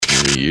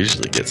we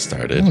usually get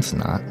started. No, it's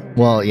not.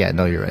 Well, yeah,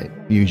 no, you're right.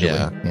 Usually.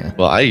 Yeah.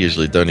 Well, I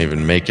usually don't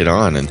even make it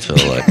on until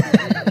like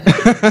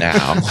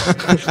now.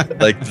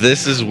 Like,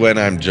 this is when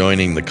I'm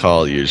joining the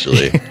call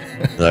usually.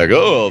 Like,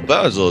 oh,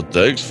 Basil,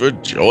 thanks for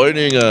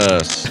joining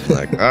us.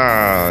 Like,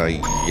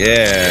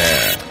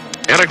 yeah.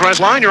 Antichrist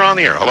line, you're on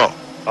the air. Hello.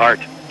 Art,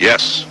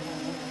 Yes.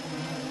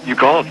 you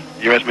called.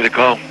 You asked me to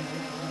call.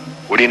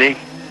 What do you need?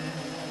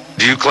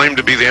 Do you claim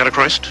to be the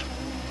Antichrist?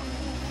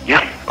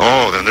 Yeah.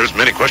 Oh, then there's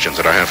many questions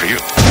that I have for you.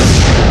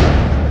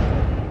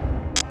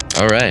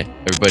 All right.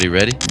 Everybody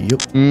ready?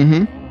 Yep.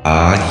 Mm-hmm.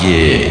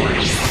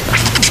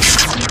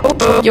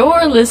 Yeah.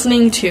 You're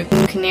listening to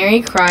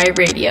Canary Cry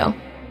Radio.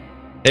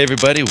 Hey,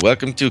 everybody.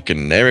 Welcome to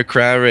Canary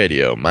Cry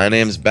Radio. My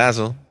name's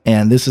Basil.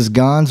 And this is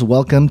Gons.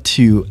 Welcome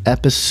to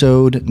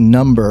episode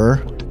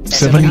number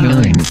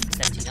 79.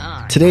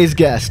 Today's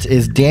guest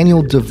is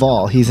Daniel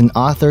Duvall. He's an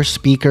author,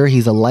 speaker.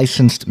 He's a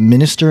licensed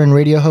minister and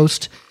radio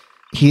host.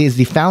 He is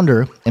the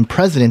founder and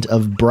president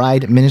of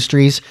Bride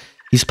Ministries.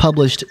 He's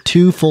published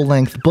 2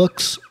 full-length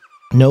books,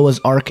 Noah's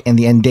Ark and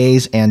the End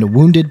Days, and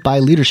Wounded by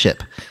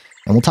Leadership.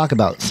 And we'll talk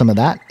about some of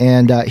that.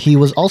 And he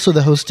was also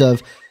the host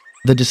of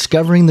the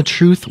Discovering the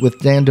Truth with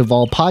Dan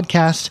Duvall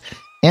podcast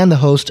and the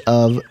host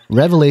of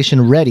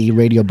Revelation Ready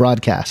radio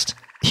broadcast.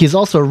 He's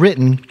also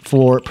written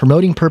for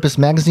Promoting Purpose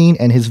magazine,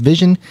 and his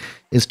vision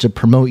is to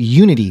promote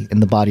unity in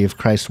the body of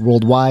Christ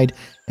worldwide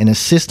and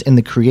assist in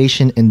the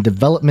creation and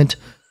development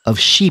of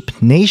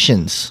sheep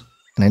nations.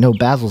 And I know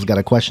Basil's got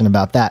a question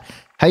about that.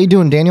 How you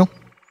doing, Daniel?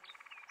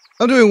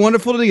 I'm doing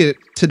wonderful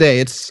today.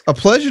 It's a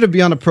pleasure to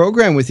be on a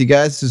program with you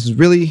guys. This is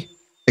really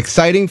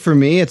exciting for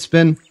me. It's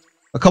been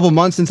a couple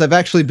months since I've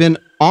actually been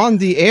on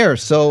the air,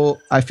 so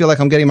I feel like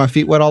I'm getting my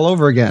feet wet all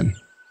over again.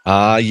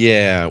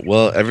 Yeah.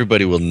 Well,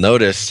 everybody will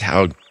notice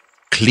how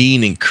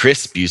clean and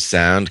crisp you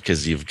sound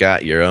because you've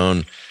got your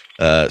own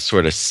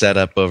sort of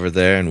setup over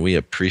there, and we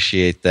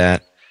appreciate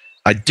that.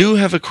 I do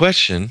have a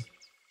question.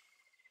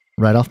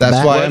 Right off the bat.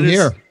 That's why I'm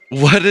here.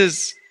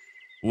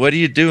 What are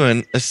you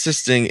doing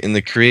assisting in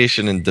the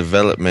creation and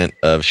development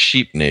of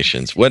sheep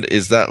nations? What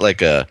is that,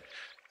 like a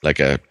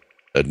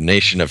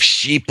nation of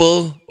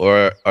sheeple,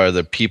 or are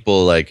the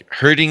people like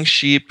herding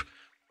sheep,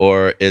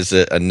 or is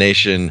it a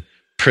nation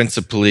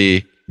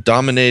principally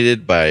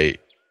dominated by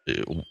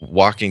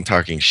walking,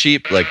 talking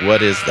sheep? Like,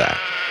 what is that?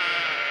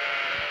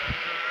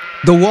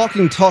 The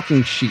walking,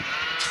 talking sheep.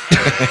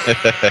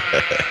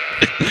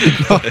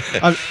 No,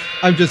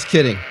 I'm just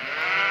kidding.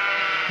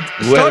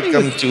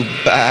 Welcome to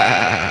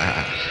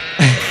Ba.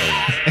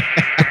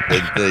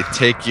 They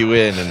take you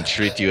in and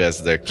treat you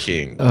as their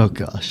king. Oh,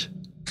 gosh.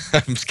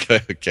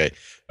 Okay.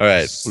 All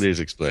right. Please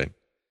explain.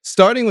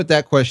 Starting with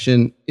that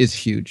question is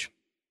huge.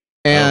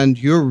 And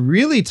you're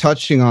really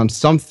touching on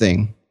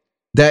something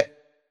that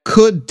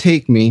could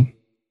take me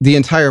the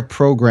entire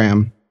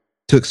program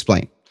to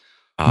explain.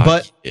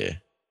 But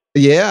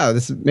yeah,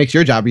 this makes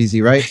your job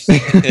easy, right?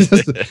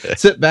 Just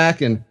sit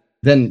back and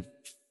then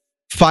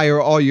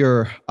fire all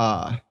your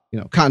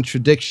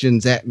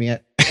contradictions at me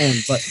at the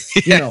end.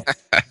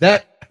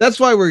 But that's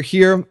why we're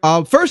here.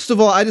 First of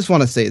all, I just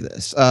want to say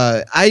this.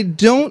 I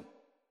don't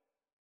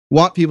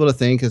want people to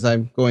think, as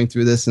I'm going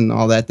through this and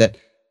all that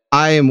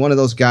I am one of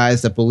those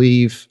guys that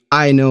believe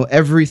I know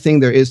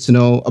everything there is to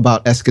know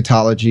about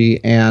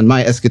eschatology, and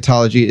my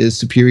eschatology is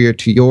superior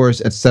to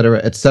yours, etc.,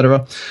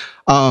 etc.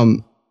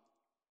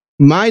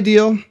 My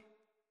deal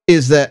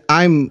is that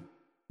I'm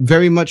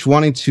very much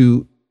wanting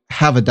to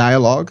have a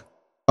dialogue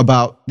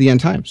about the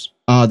end times.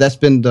 That's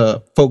been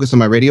the focus of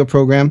my radio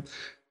program.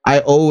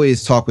 I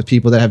always talk with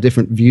people that have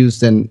different views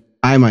than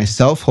I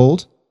myself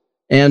hold.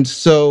 And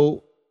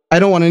so I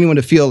don't want anyone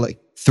to feel like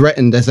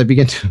threatened as I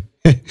begin to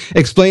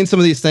explain some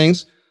of these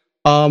things,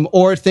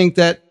 or think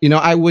that,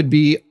 I would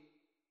be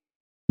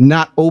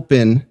not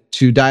open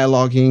to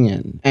dialoguing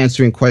and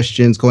answering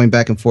questions, going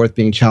back and forth,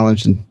 being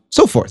challenged and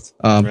so forth.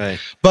 Right.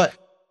 But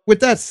with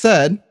that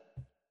said,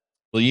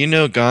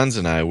 well, Gons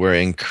and I, we're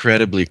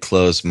incredibly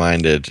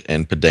close-minded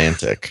and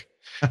pedantic.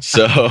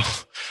 So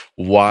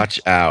watch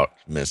out,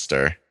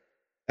 mister.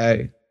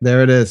 Hey,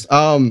 there it is.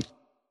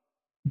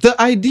 The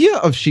idea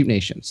of sheep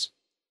nations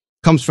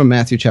comes from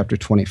Matthew chapter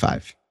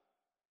 25.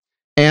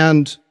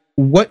 And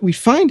what we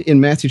find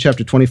in Matthew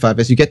chapter 25,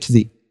 as you get to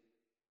the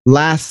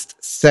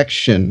last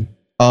section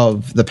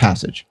of the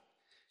passage,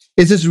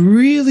 is this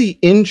really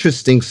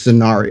interesting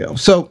scenario.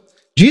 So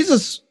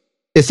Jesus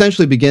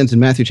essentially begins in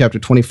Matthew chapter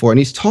 24, and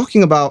he's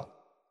talking about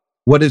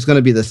what is going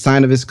to be the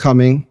sign of his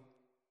coming,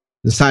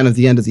 the sign of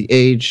the end of the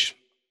age.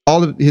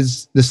 All of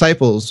his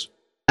disciples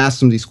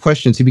ask him these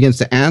questions. He begins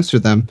to answer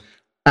them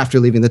after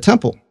leaving the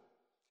temple.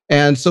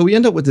 And so we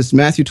end up with this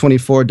Matthew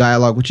 24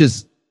 dialogue, which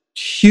is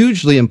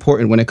hugely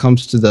important when it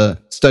comes to the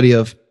study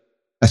of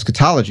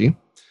eschatology.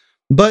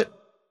 But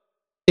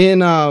in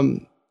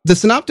the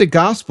Synoptic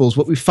Gospels,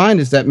 what we find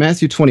is that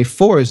Matthew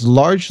 24 is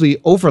largely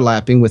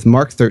overlapping with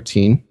Mark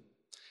 13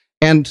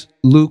 and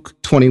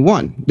Luke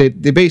 21.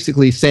 They're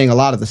basically saying a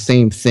lot of the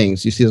same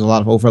things. You see there's a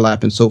lot of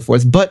overlap and so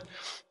forth. But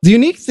the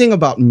unique thing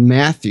about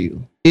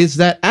Matthew is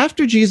that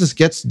after Jesus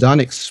gets done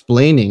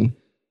explaining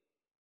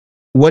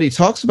what he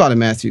talks about in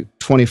Matthew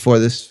 24,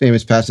 this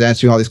famous passage,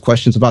 answering all these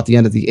questions about the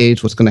end of the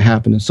age, what's going to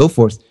happen, and so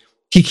forth,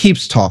 he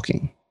keeps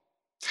talking.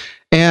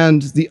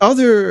 And the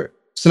other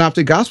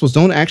synoptic gospels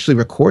don't actually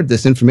record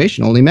this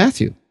information, only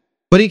Matthew.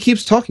 But he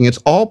keeps talking. It's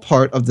all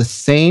part of the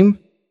same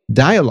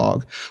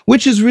dialogue,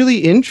 which is really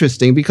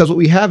interesting because what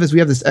we have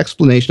this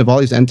explanation of all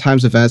these end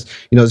times events.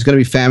 There's going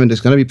to be famine, there's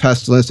going to be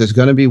pestilence, there's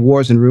going to be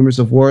wars and rumors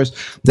of wars.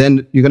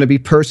 Then you're going to be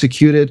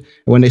persecuted.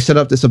 When they set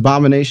up this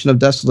abomination of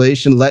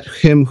desolation, let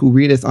him who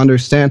readeth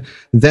understand.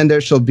 Then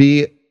there shall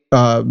be,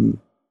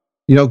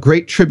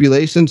 great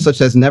tribulation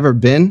such as never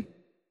been.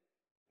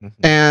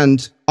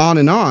 And on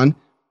and on.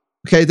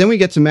 Okay, then we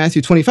get to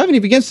Matthew 25, and he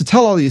begins to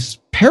tell all these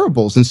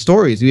parables and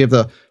stories. We have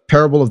the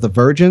parable of the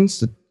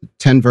virgins, the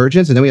 10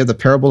 virgins, and then we have the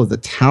parable of the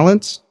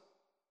talents.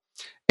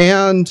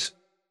 And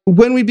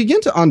when we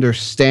begin to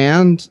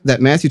understand that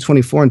Matthew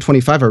 24 and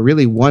 25 are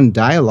really one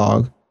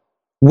dialogue,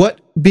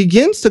 what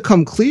begins to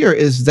come clear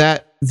is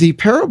that the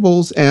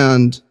parables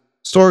and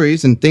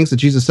stories and things that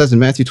Jesus says in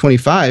Matthew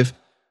 25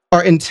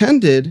 are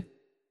intended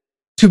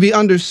to be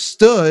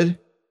understood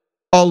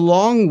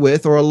along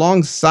with or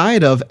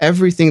alongside of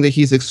everything that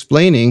he's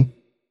explaining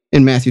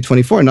in Matthew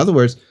 24. In other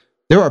words,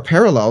 there are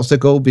parallels that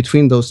go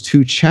between those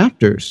two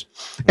chapters.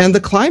 And the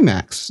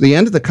climax, the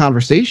end of the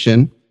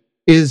conversation,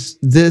 is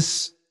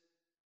this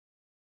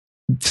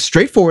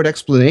straightforward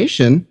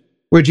explanation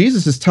where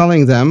Jesus is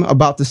telling them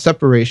about the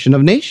separation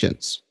of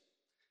nations.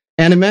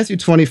 And in Matthew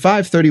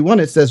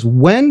 25:31, it says,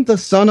 when the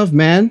Son of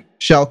Man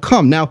shall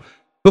come. Now,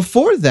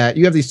 before that,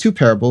 you have these two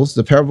parables,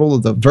 the parable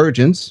of the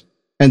virgins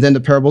and then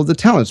the parable of the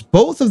talents.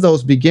 Both of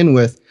those begin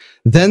with,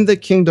 then the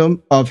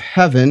kingdom of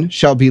heaven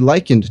shall be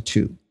likened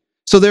to.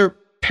 So they're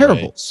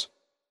parables. Right.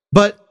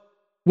 But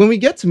when we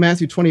get to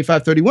Matthew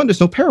 25:31,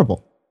 there's no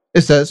parable.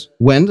 It says,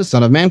 when the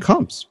Son of Man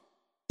comes.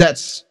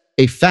 That's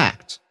a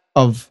fact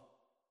of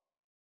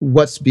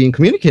what's being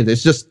communicated.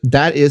 It's just,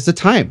 that is the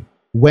time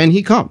when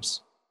he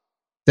comes.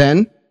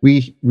 Then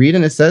we read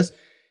and it says,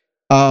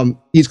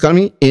 he's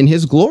coming in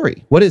his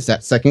glory. What is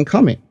that? Second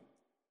coming.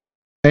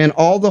 And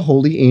all the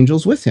holy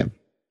angels with him.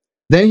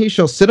 Then he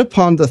shall sit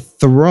upon the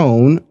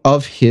throne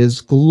of his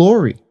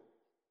glory.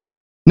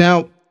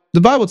 Now,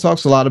 the Bible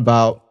talks a lot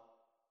about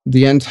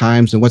the end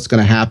times and what's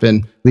going to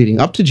happen leading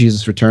up to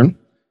Jesus' return.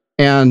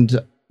 And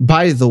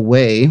by the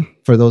way,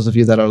 for those of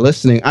you that are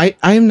listening, I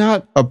am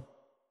not a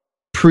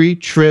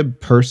pre-trib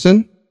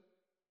person.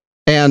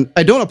 And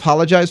I don't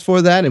apologize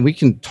for that. And we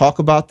can talk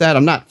about that.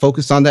 I'm not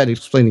focused on that,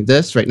 explaining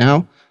this right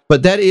now.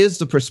 But that is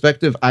the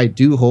perspective I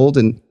do hold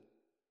in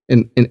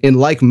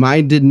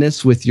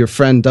like-mindedness with your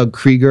friend Doug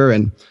Krieger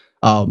and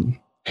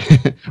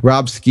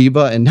Rob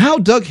Skiba. And now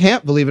Doug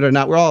Hamp, believe it or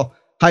not, we're all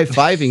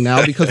high-fiving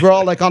now because we're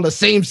all like on the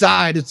same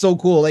side. It's so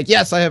cool. Like,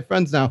 yes, I have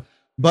friends now.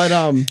 But,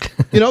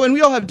 and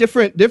we all have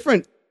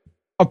different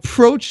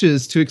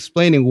approaches to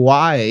explaining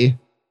why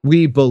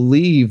we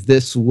believe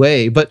this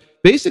way. But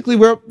basically,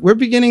 we're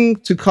beginning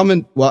to come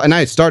in, and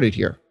I started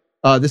here,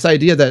 this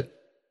idea that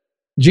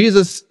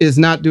Jesus is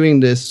not doing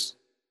this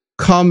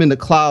come in the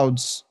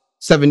clouds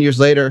 7 years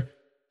later,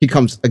 he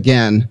comes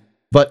again,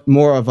 but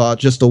more of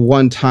just a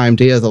one-time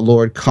day of the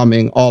Lord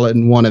coming all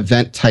in one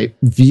event type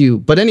view.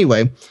 But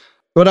anyway,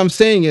 what I'm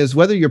saying is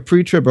whether you're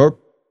pre-trib or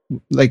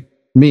like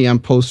me, I'm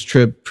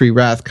post-trib,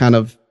 pre-wrath kind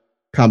of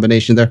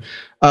combination there.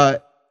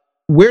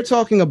 We're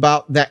talking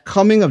about that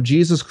coming of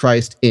Jesus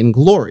Christ in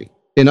glory.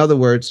 In other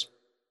words,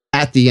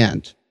 at the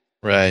end.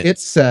 Right. It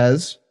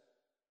says,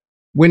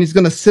 when he's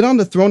going to sit on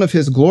the throne of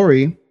his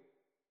glory,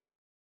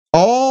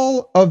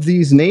 all of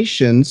these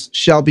nations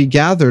shall be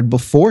gathered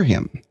before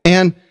him.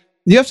 And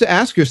you have to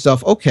ask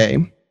yourself, okay,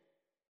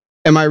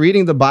 am I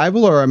reading the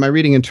Bible or am I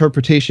reading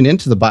interpretation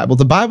into the Bible?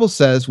 The Bible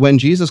says when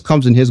Jesus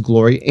comes in his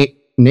glory,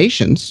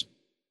 nations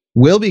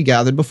will be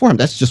gathered before him.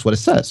 That's just what it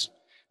says.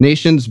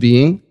 Nations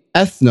being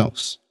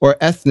ethnos or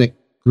ethnic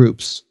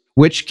groups,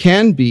 which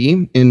can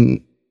be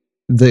in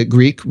the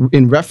Greek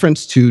in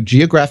reference to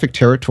geographic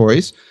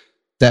territories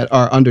that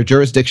are under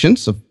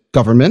jurisdictions of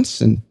governments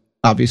and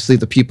obviously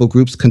the people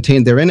groups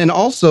contained therein, and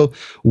also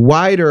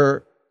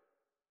wider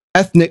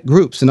ethnic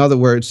groups. In other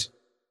words,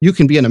 you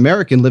can be an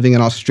American living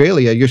in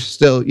Australia. You're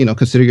still,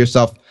 consider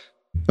yourself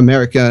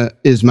America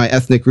is my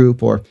ethnic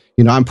group, or,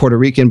 I'm Puerto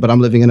Rican, but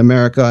I'm living in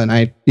America. And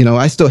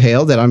I still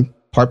hail that I'm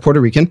part Puerto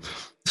Rican.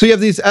 So you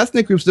have these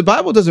ethnic groups. The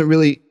Bible doesn't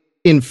really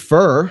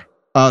infer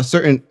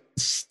certain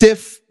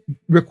stiff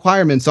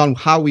requirements on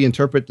how we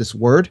interpret this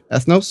word,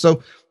 ethnos.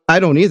 So I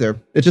don't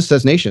either. It just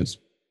says nations.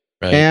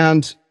 Right.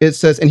 And it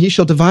says, and he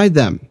shall divide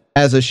them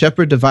as a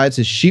shepherd divides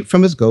his sheep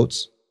from his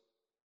goats.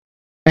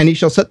 And he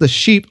shall set the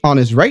sheep on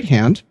his right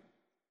hand,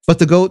 but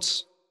the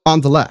goats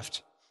on the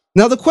left.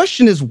 Now the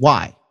question is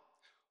why?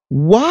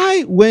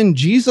 Why, when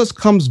Jesus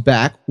comes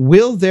back,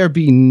 will there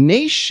be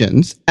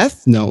nations,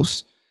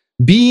 ethnos,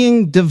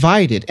 being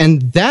divided?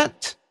 And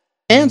that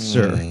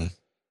answer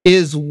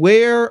is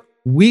where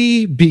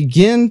we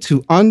begin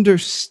to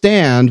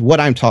understand what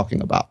I'm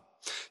talking about.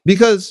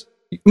 Because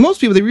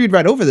most people, they read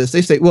right over this.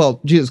 They say,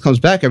 well, Jesus comes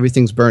back,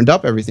 everything's burned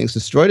up, everything's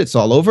destroyed, it's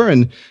all over.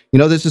 And,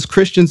 there's just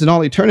Christians in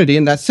all eternity,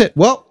 and that's it.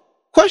 Well,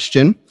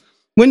 question,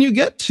 when you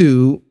get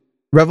to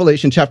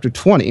Revelation chapter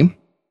 20,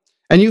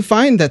 and you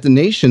find that the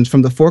nations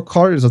from the four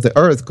corners of the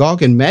earth,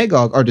 Gog and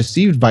Magog, are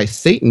deceived by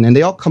Satan, and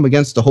they all come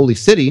against the holy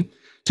city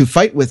to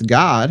fight with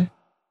God,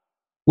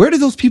 where do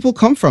those people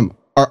come from?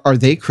 Are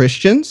they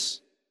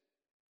Christians?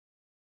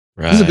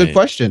 Right. This is a good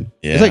question.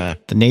 Yeah. It's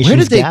like, The where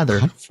nations did they gather.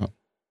 come from?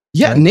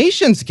 Yeah, Right.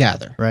 nations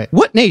gather. Right.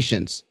 What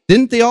nations?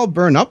 Didn't they all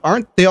burn up?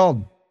 Aren't they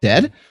all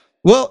dead?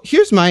 Well,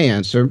 here's my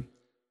answer.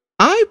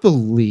 I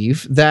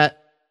believe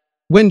that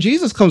when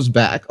Jesus comes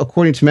back,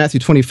 according to Matthew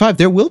 25,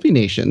 there will be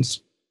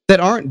nations that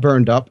aren't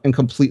burned up and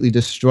completely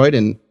destroyed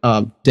and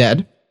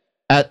dead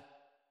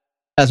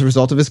as a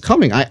result of his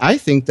coming. I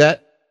think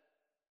that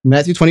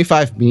Matthew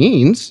 25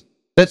 means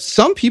that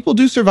some people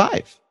do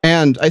survive.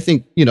 And I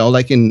think,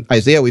 like in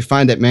Isaiah, we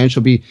find that man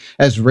shall be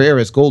as rare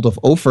as gold of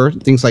Ophir.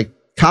 Things like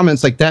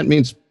comments like that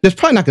means there's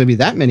probably not going to be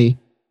that many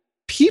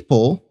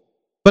people,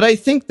 but I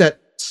think that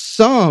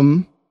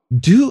some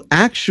do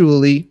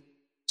actually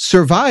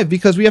survive,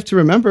 because we have to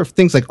remember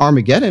things like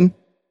Armageddon.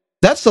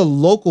 That's a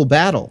local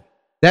battle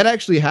that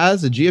actually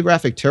has a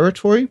geographic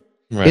territory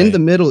in the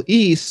Middle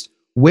East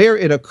where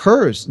it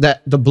occurs,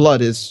 that the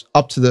blood is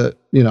up to the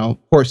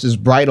horses'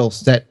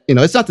 bridles, that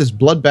it's not this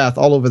bloodbath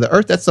all over the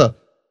earth. That's a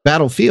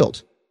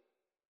battlefield.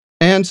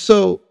 And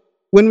so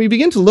when we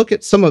begin to look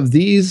at some of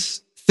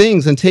these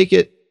things and take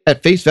it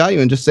at face value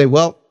and just say,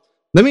 well,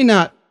 let me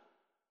not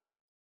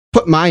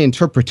put my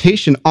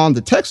interpretation on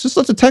the text, just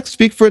let the text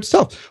speak for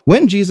itself.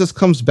 When Jesus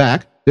comes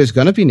back, there's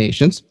going to be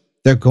nations.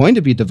 They're going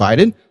to be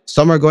divided.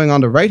 Some are going on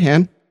the right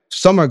hand,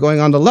 some are going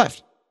on the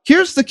left.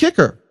 Here's the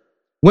kicker.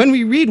 When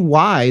we read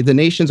why the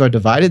nations are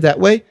divided that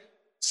way,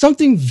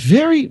 something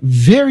very,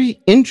 very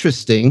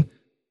interesting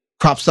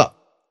crops up.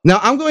 Now,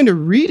 I'm going to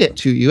read it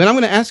to you, and I'm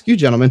going to ask you,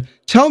 gentlemen,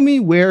 tell me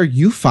where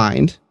you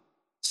find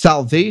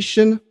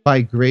salvation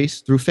by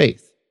grace through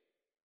faith.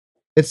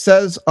 It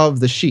says of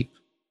the sheep,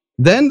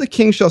 then the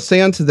king shall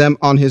say unto them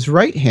on his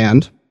right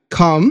hand,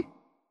 come,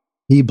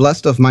 ye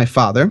blessed of my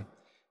Father,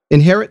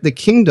 inherit the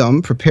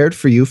kingdom prepared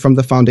for you from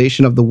the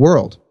foundation of the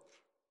world.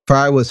 For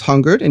I was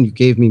hungered, and you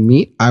gave me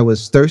meat. I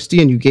was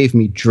thirsty, and you gave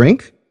me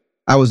drink.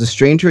 I was a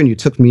stranger, and you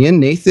took me in,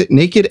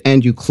 naked,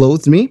 and you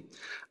clothed me.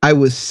 I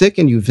was sick,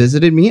 and you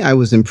visited me. I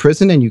was in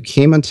prison, and you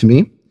came unto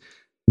me.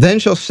 Then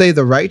shall say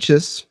the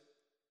righteous,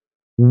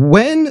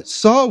 when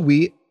saw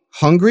we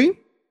hungry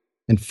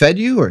and fed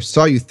you, or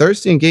saw you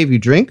thirsty and gave you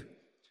drink?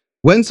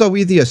 When saw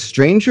we thee a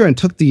stranger and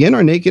took thee in,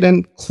 or naked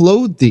and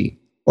clothed thee?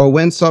 Or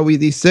when saw we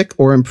thee sick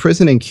or in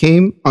prison and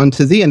came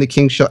unto thee? And the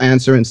king shall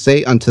answer and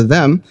say unto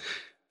them,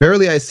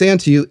 verily I say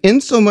unto you,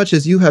 insomuch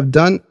as you have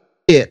done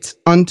it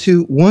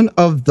unto one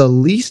of the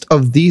least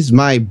of these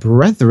my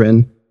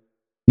brethren,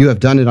 you have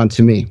done it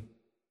unto me.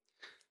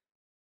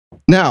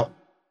 Now,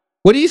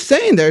 what he's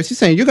saying there is he's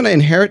saying you're going to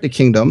inherit the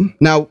kingdom.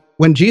 Now,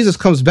 when Jesus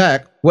comes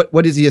back, what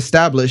does he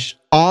establish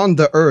on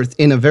the earth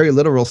in a very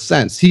literal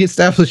sense? He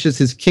establishes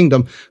his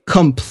kingdom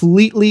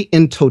completely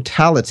in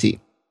totality.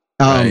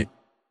 Right.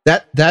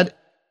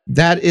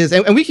 That is,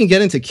 and we can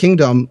get into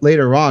kingdom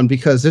later on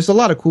because there's a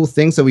lot of cool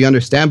things that we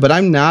understand, but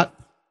I'm not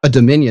a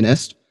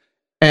dominionist.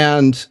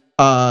 And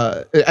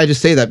I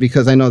just say that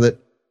because I know that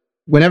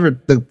whenever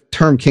the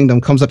term kingdom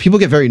comes up, people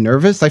get very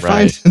nervous. I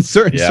find in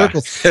certain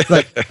circles,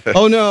 like,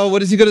 oh no,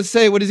 what is he going to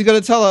say? What is he going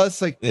to tell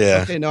us? Like,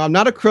 okay, no, I'm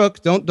not a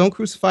crook. Don't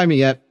crucify me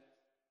yet.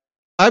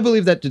 I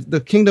believe that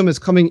the kingdom is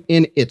coming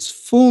in its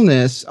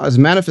fullness as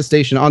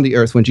manifestation on the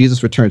earth when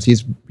Jesus returns.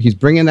 He's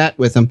bringing that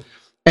with him.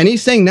 And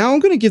he's saying, now I'm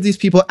going to give these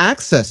people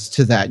access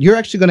to that. You're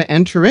actually going to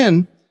enter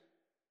in.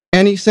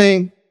 And he's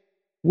saying,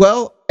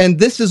 well, and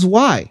this is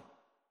why.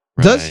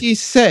 Right. Does he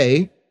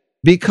say,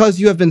 because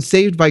you have been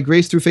saved by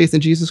grace through faith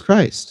in Jesus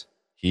Christ?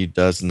 He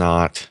does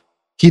not.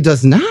 He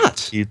does not.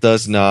 He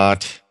does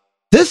not.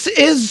 This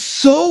is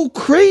so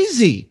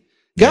crazy.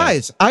 Yeah.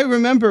 Guys, I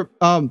remember,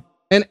 and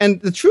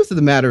the truth of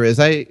the matter is,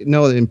 I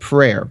know that in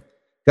prayer,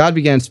 God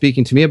began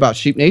speaking to me about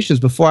sheep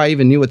nations before I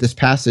even knew what this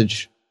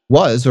passage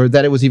was or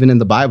that it was even in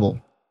the Bible.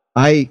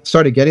 I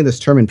started getting this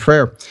term in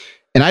prayer,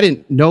 and I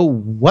didn't know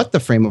what the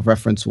frame of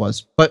reference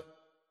was. But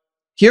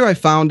here I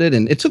found it,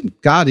 and it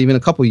took God even a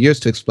couple of years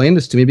to explain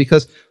this to me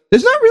because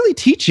there's not really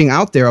teaching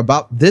out there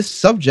about this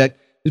subject.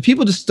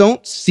 People just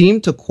don't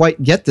seem to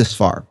quite get this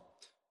far.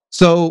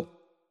 So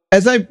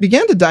as I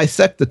began to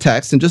dissect the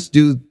text and just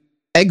do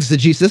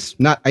exegesis,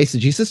 not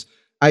eisegesis,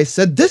 I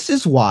said, this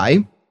is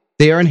why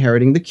they are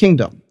inheriting the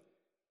kingdom.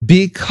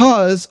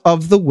 Because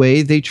of the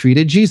way they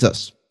treated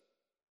Jesus.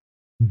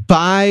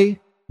 By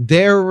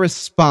their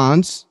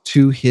response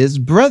to his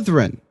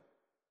brethren.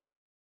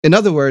 In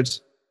other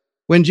words,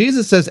 when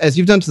Jesus says, as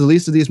you've done to the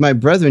least of these my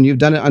brethren, you've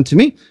done it unto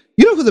me,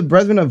 you know who the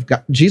brethren of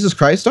God, Jesus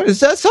Christ are?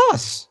 That's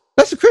us.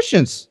 That's the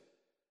Christians.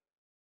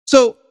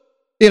 So,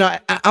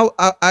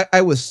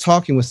 I was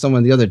talking with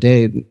someone the other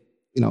day,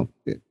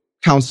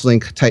 counseling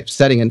type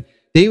setting, and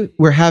they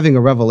were having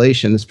a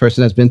revelation. This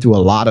person has been through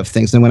a lot of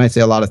things. And when I say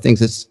a lot of things,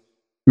 it's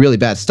really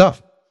bad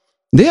stuff.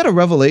 They had a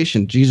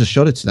revelation. Jesus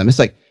showed it to them. It's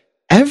like,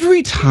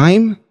 every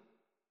time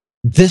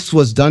this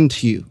was done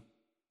to you,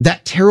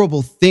 that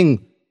terrible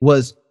thing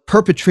was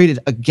perpetrated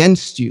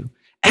against you,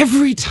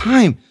 every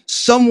time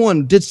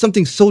someone did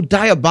something so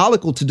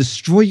diabolical to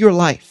destroy your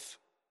life,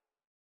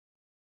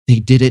 they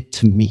did it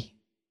to me.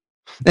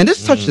 And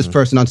this touched this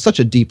person on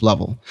such a deep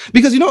level.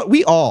 Because you know what?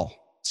 We all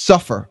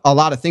suffer a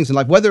lot of things in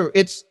life, whether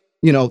it's,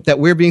 that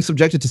we're being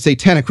subjected to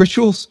satanic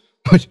rituals,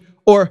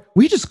 or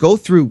we just go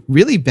through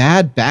really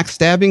bad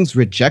backstabbings,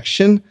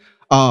 rejection,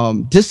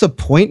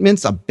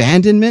 disappointments,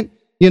 abandonment.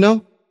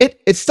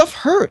 It stuff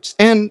hurts,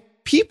 and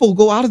people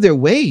go out of their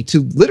way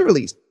to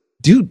literally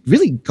do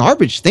really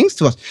garbage things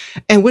to us.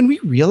 And when we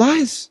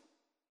realize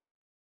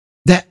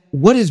that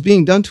what is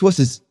being done to us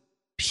is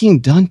being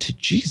done to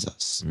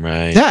Jesus,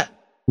 right? That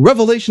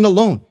revelation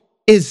alone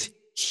is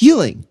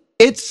healing.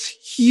 It's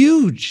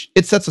huge.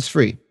 It sets us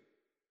free.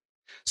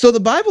 So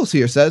the Bible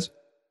here says,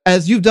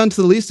 as you've done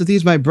to the least of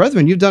these, my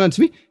brethren, you've done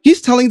unto me.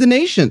 He's telling the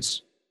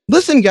nations,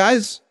 listen,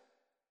 guys,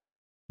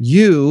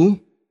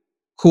 you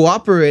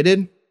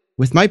cooperated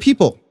with my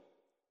people.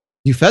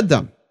 You fed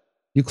them.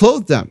 You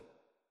clothed them.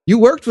 You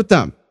worked with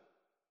them.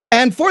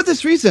 And for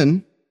this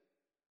reason,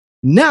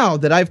 now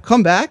that I've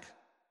come back,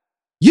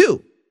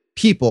 you,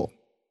 people,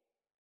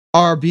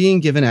 are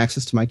being given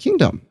access to my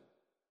kingdom.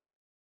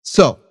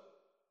 So,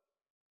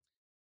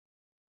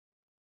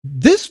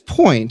 this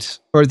point,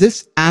 or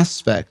this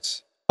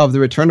aspect of the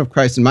return of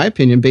Christ, in my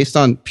opinion, based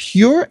on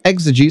pure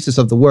exegesis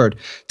of the word,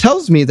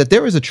 tells me that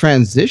there is a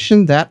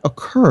transition that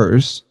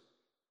occurs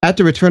at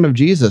the return of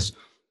Jesus,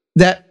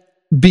 that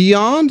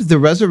beyond the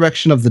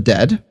resurrection of the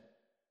dead,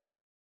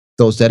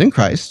 those dead in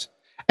Christ,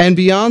 and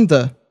beyond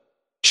the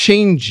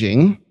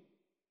changing,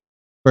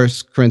 1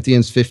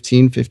 Corinthians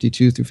 15,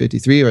 52 through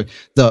 53, or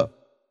the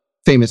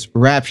famous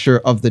rapture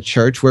of the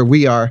church, where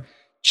we are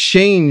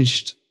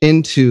changed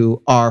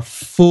into our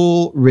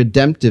full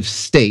redemptive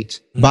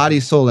state, body,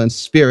 soul, and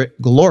spirit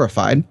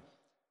glorified.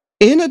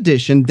 In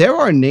addition, there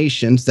are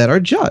nations that are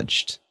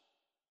judged.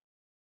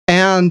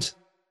 And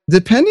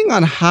depending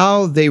on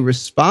how they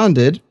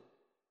responded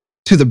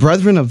to the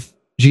brethren of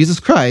Jesus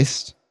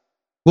Christ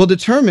will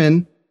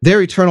determine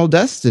their eternal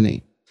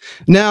destiny.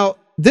 Now,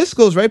 this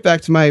goes right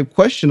back to my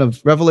question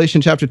of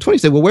Revelation chapter 20.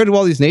 Say, well, where do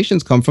all these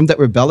nations come from that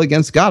rebel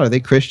against God? Are they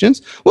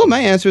Christians? Well, my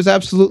answer is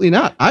absolutely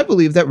not. I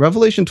believe that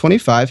Revelation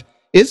 25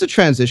 is a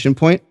transition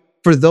point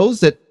for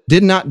those that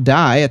did not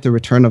die at the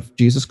return of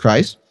Jesus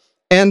Christ,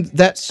 and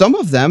that some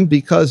of them,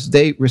 because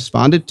they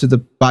responded to the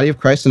body of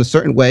Christ in a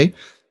certain way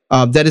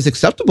that is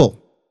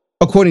acceptable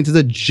according to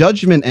the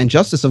judgment and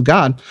justice of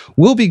God,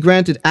 will be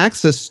granted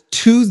access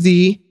to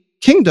the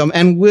kingdom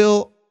and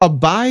will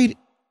abide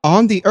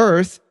on the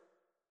earth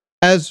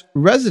as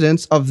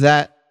residents of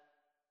that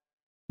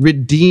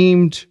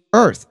redeemed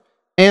earth.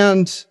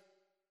 And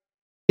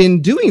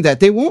in doing that,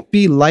 they won't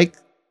be like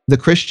the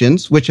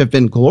Christians, which have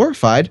been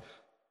glorified,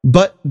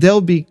 but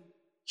they'll be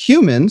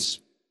humans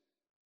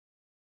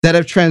that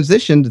have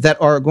transitioned,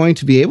 that are going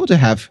to be able to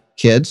have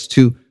kids,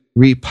 to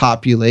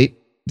repopulate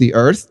the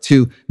earth,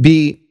 to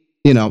be,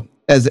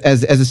 as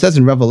it says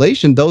in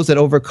Revelation, those that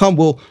overcome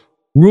will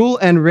rule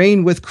and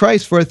reign with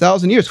Christ for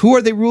 1,000 years. Who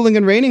are they ruling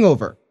and reigning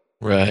over?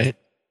 Right.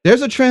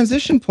 There's a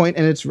transition point,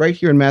 and it's right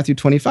here in Matthew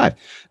 25.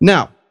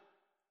 Now,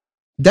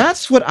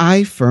 that's what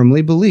I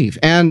firmly believe.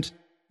 And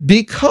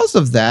because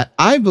of that,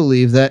 I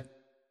believe that,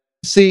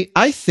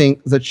 I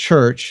think the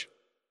church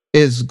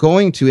is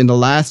going to, in the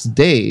last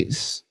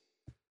days,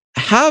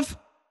 have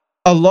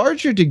a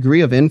larger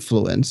degree of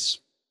influence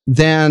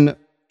than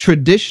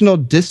traditional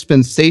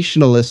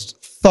dispensationalist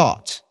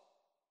thought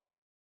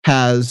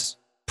has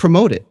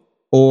promoted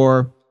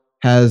or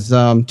has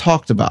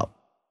talked about.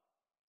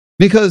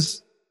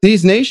 Because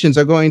these nations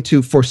are going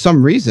to, for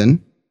some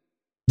reason,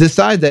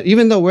 decide that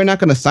even though we're not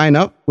going to sign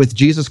up with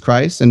Jesus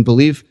Christ and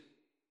believe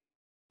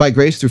by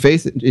grace through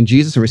faith in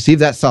Jesus and receive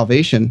that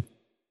salvation,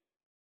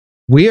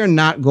 we are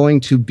not going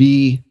to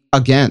be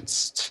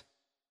against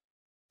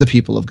the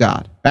people of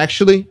God.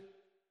 Actually,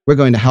 we're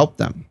going to help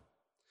them.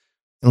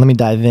 Let me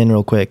dive in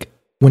real quick.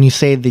 When you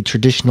say the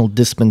traditional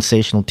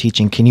dispensational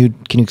teaching, can you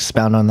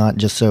expound on that,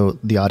 just so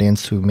the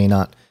audience who may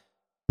not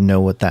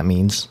know what that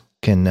means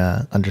can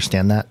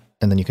understand that?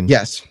 And then you can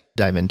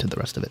dive into the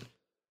rest of it.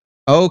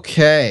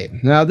 Okay.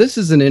 Now, this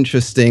is an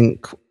interesting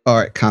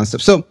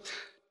concept. So,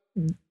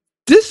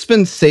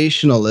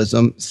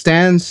 dispensationalism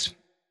stands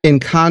in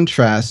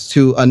contrast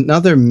to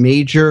another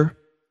major,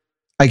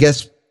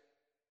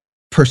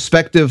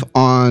 perspective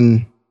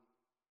on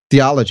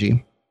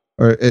theology,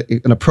 or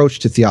an approach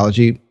to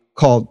theology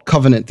called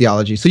covenant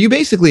theology. So you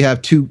basically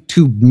have two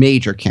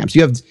major camps.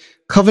 You have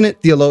covenant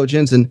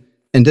theologians and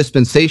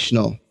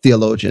dispensational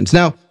theologians.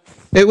 Now,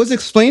 it was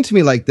explained to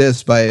me like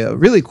this by a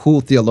really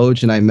cool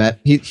theologian I met.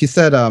 He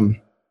said,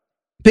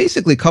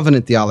 basically,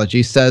 covenant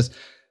theology says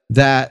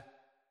that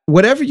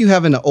whatever you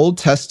have in the Old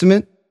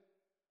Testament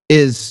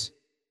is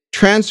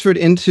transferred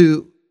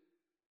into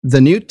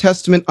the New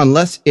Testament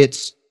unless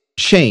it's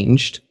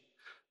changed.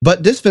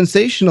 But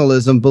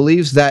dispensationalism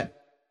believes that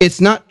it's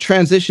not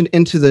transitioned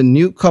into the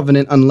New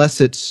Covenant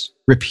unless it's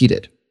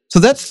repeated. So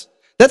that's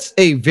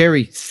a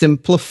very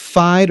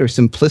simplified or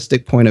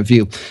simplistic point of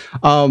view.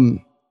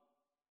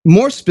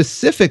 More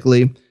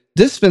specifically,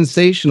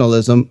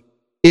 dispensationalism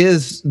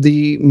is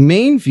the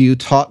main view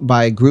taught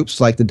by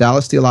groups like the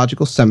Dallas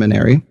Theological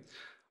Seminary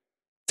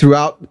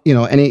throughout,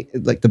 any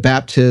like the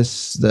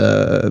Baptists,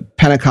 the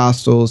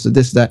Pentecostals,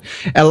 this, that.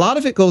 And a lot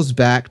of it goes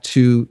back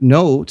to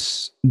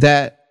notes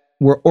that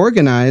were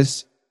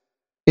organized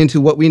into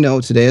what we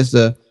know today as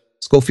the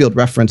Scofield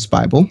Reference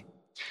Bible.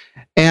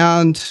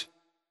 And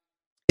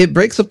it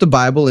breaks up the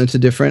Bible into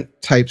different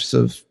types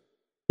of,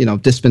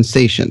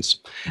 dispensations.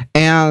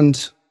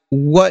 And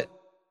what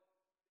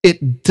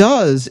it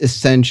does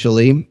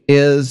essentially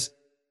is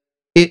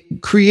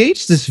it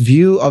creates this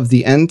view of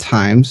the end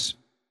times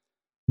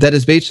that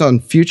is based on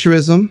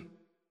futurism,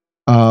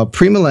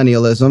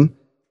 premillennialism,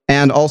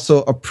 and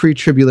also a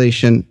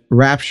pre-tribulation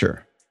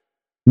rapture,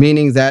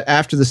 meaning that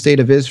after the state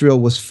of Israel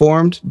was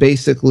formed,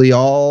 basically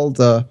all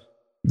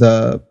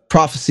the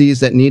prophecies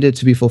that needed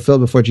to be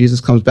fulfilled before Jesus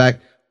comes back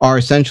are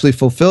essentially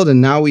fulfilled,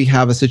 and now we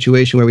have a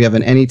situation where we have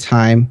an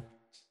anytime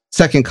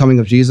second coming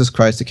of Jesus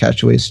Christ to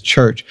catch away his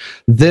church.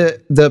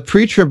 The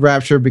pre-trib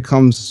rapture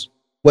becomes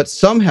what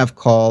some have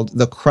called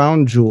the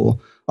crown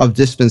jewel of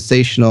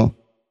dispensational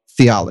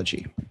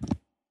theology.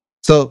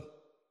 So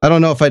I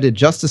don't know if I did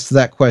justice to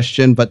that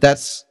question, but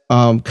that's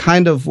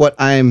kind of what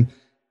I'm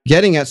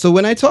getting at. So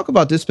when I talk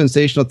about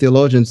dispensational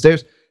theologians,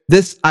 there's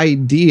this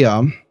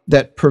idea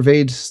that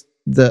pervades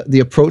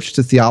the approach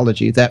to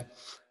theology that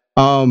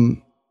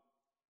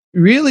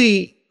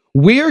really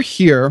we're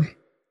here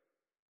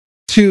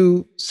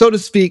to, so to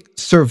speak,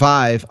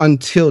 survive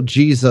until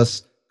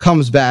Jesus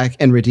comes back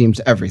and redeems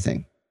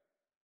everything.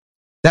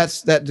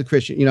 That's the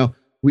Christian.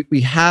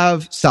 We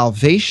have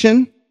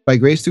salvation by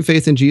grace through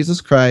faith in Jesus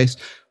Christ.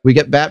 We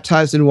get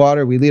baptized in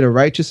water. We lead a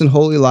righteous and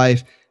holy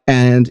life.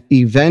 And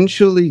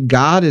eventually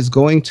God is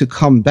going to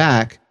come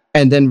back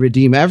and then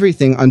redeem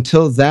everything.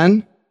 Until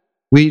then,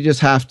 we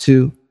just have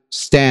to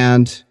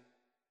stand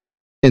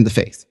in the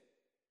faith.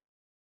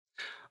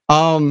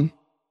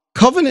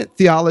 Covenant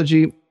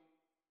theology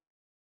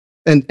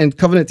and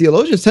covenant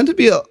theologians tend to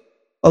be a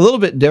little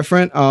bit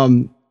different.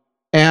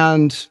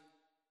 And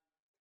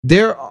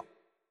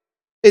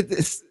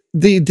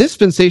the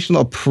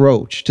dispensational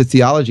approach to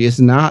theology is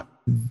not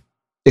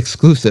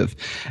exclusive,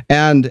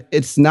 and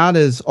it's not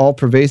as all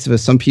pervasive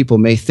as some people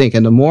may think.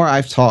 And the more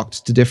I've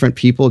talked to different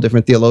people,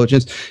 different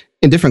theologians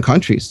in different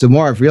countries, the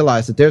more I've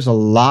realized that there's a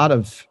lot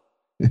of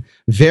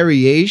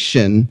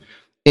variation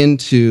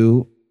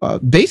into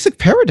basic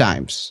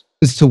paradigms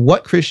as to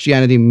what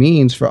Christianity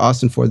means for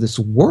us and for this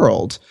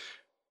world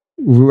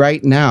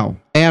right now.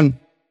 And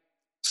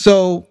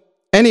so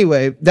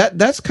anyway,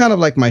 that's kind of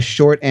like my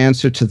short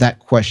answer to that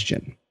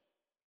question.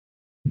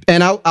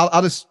 And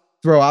I'll just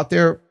throw out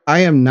there, I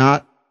am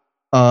not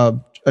a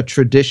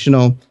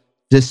traditional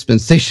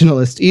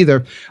dispensationalist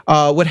either.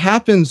 What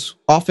happens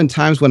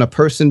oftentimes when a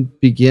person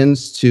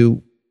begins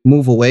to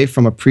move away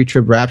from a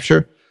pre-trib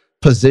rapture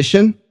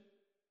position,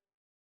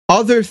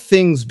 other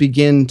things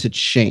begin to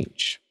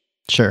change.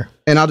 Sure.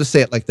 And I'll just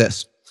say it like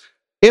this.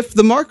 If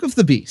the mark of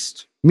the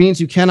beast means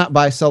you cannot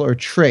buy, sell, or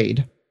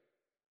trade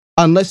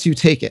unless you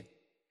take it,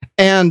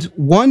 and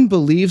one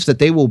believes that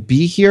they will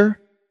be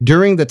here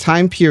during the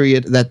time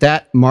period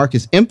that mark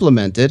is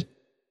implemented,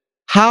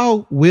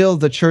 how will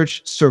the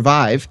church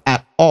survive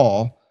at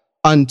all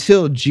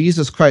until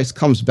Jesus Christ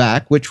comes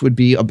back, which would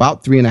be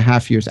about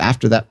 3.5 years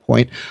after that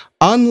point,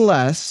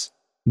 unless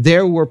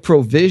there were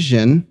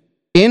provision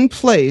in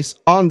place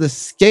on the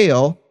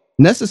scale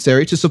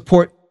necessary to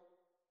support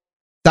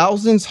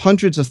thousands,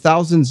 hundreds of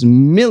thousands,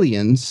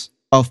 millions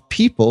of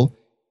people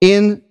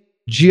in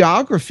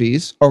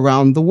geographies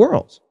around the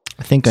world?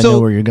 I think I know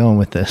where you're going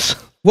with this.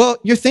 Well,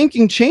 your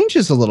thinking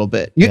changes a little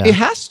bit. It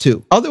has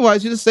to.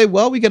 Otherwise, you just say,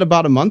 well, we get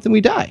about a month and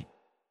we die.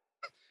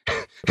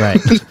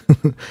 Right.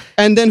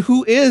 And then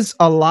who is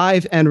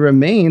alive and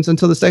remains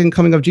until the second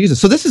coming of Jesus?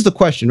 So this is the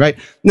question, right?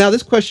 Now,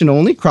 this question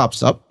only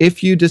crops up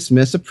if you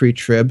dismiss a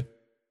pre-trib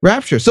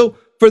rapture. So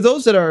for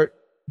those that are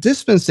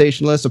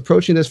dispensationalists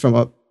approaching this from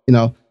a,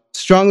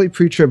 strongly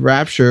pre-trib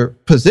rapture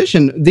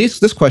position,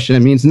 this question,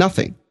 it means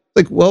nothing.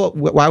 Like, well,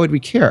 why would we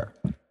care?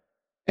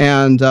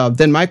 And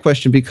then my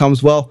question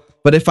becomes, well,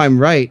 but if I'm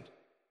right,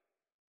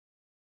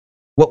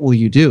 what will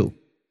you do?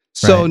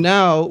 So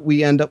now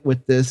we end up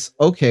with this,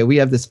 okay, we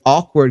have this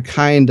awkward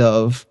kind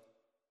of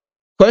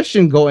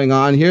question going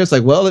on here. It's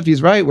like, well, if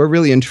he's right, we're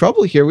really in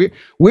trouble here.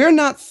 We're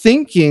not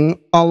thinking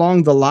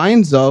along the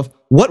lines of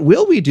what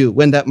will we do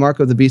when that mark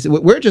of the beast,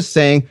 we're just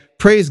saying,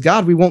 praise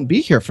God, we won't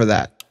be here for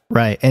that.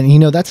 Right.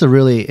 And that's a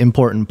really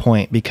important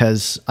point,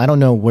 because I don't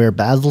know where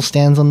Basil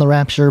stands on the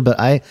rapture, but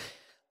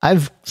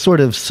I've sort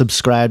of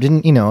subscribed,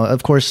 and,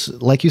 of course,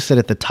 like you said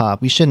at the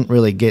top, we shouldn't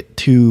really get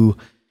too,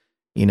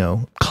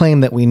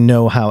 claim that we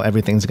know how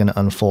everything's going to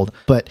unfold.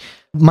 But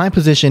my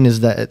position is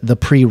that the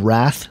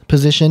pre-wrath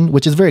position,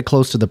 which is very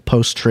close to the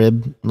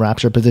post-trib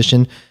rapture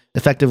position,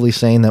 effectively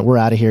saying that we're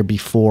out of here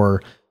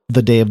before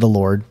the day of the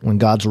Lord, when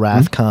God's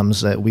wrath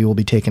comes, that we will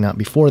be taken out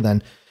before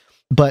then.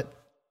 But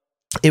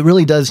it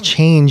really does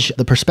change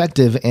the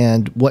perspective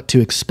and what to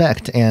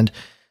expect. And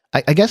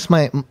I guess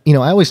I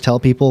always tell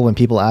people when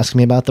people ask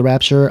me about the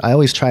rapture, I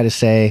always try to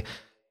say,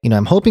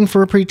 I'm hoping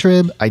for a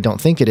pre-trib. I don't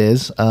think it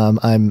is.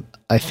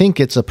 I think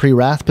it's a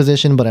pre-wrath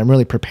position, but I'm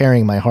really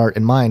preparing my heart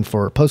and mind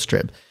for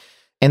post-trib.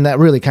 And that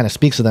really kind of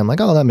speaks to them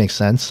like, oh, that makes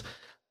sense.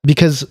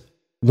 Because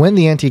when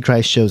the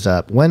Antichrist shows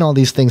up, when all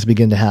these things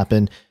begin to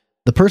happen,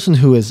 the person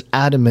who is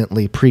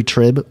adamantly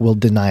pre-trib will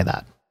deny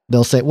that.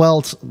 They'll say,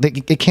 well,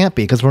 it can't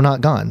be because we're not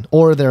gone.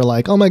 Or they're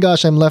like, oh my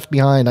gosh, I'm left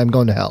behind. I'm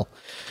going to hell.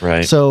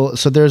 Right. So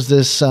there's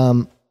this,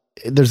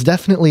 there's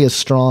definitely a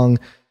strong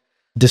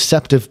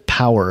deceptive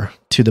power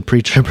to the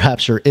pre-trib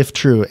rapture, if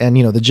true. And,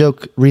 the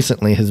joke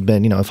recently has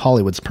been, if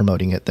Hollywood's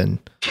promoting it, then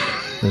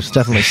there's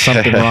definitely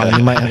something wrong.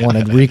 You might want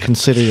to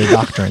reconsider your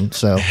doctrine.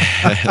 So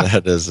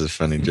that is a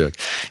funny joke.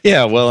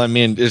 Yeah. Well, I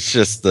mean, it's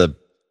just the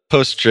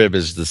post-trib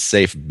is the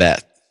safe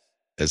bet,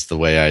 is the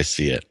way I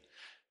see it.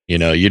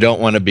 You don't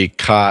want to be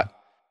caught,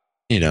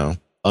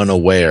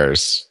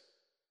 unawares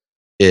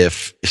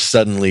if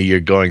suddenly you're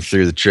going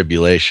through the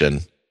tribulation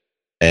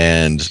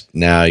and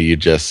now you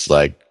just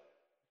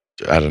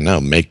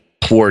make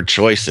poor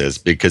choices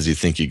because you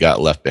think you got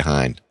left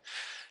behind.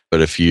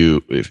 But if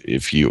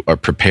you are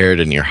prepared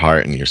in your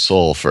heart and your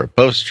soul for a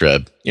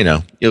post-trib,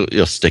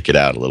 you'll stick it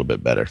out a little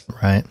bit better.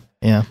 Right.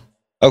 Yeah.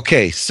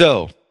 Okay.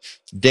 So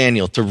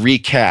Daniel, to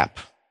recap,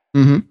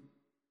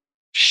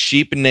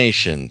 Sheep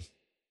Nation.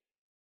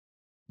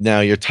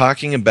 Now you're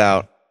talking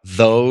about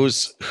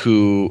those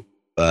who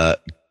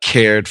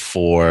cared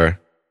for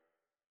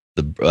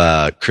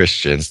the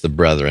Christians, the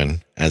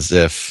brethren, as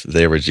if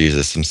they were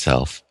Jesus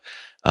himself,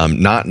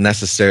 not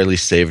necessarily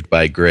saved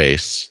by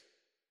grace.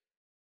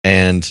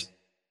 And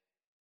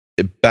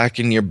back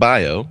in your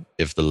bio,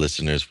 if the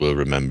listeners will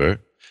remember,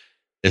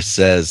 it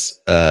says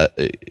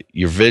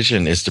your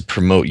vision is to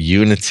promote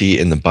unity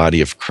in the body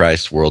of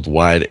Christ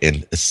worldwide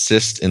and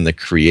assist in the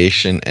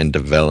creation and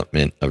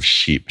development of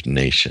sheep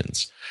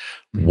nations.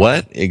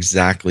 What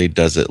exactly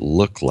does it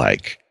look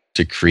like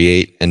to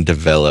create and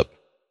develop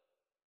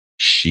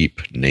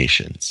sheep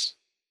nations?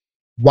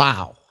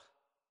 Wow.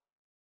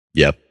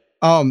 Yep.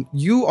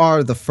 You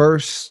are the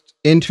first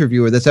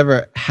interviewer that's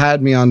ever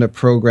had me on the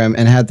program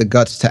and had the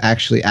guts to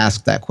actually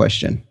ask that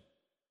question.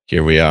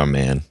 Here we are,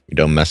 man. We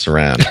don't mess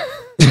around.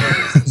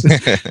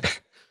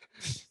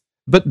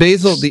 But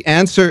Basil, the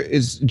answer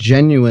is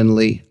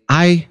genuinely,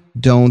 I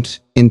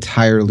don't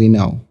entirely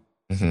know.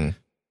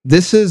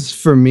 This is,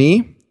 for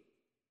me,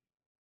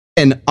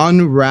 an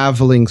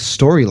unraveling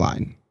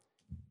storyline.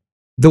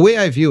 The way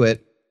I view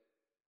it,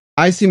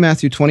 I see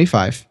Matthew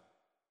 25.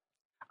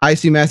 I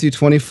see Matthew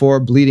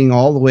 24 bleeding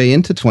all the way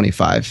into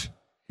 25.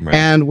 Right.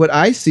 And what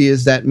I see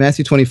is that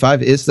Matthew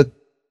 25 is the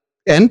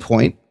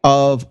endpoint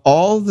of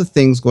all the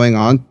things going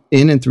on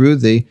in and through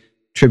the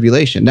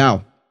tribulation.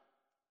 Now,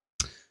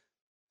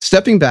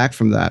 stepping back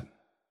from that,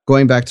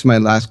 going back to my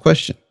last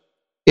question,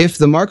 if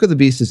the mark of the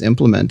beast is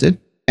implemented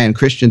and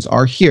Christians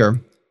are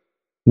here,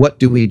 what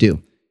do we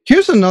do?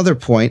 Here's another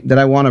point that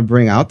I want to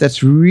bring out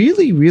that's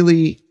really,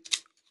 really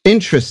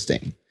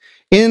interesting.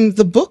 In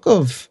the book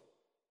of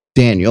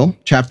Daniel,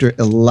 chapter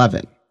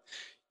 11,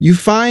 you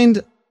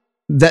find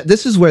that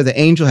this is where the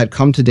angel had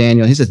come to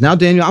Daniel. He says, now,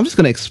 Daniel, I'm just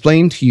going to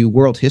explain to you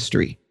world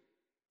history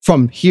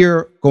from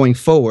here going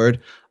forward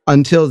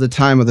until the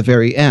time of the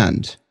very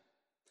end.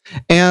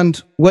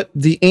 And what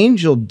the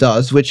angel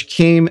does, which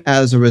came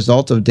as a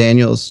result of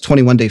Daniel's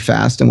 21-day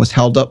fast and was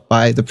held up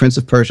by the prince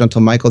of Persia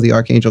until Michael the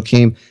archangel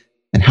came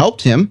and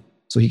helped him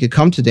so he could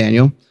come to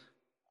Daniel.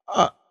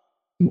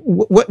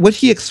 What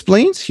he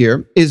explains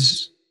here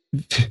is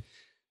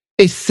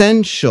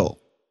essential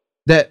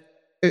that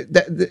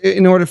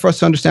in order for us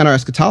to understand our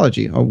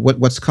eschatology or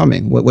what's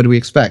coming, what do we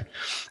expect?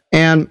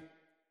 And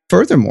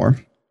furthermore,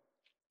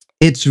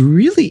 it's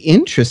really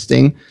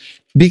interesting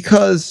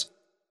because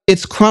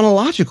it's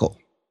chronological.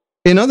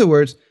 In other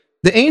words,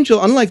 the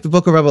angel, unlike the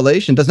book of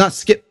Revelation, does not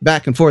skip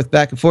back and forth,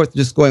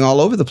 just going all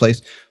over the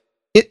place.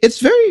 It's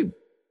very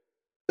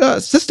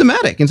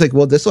systematic. It's like,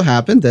 well, this will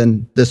happen,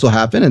 then this will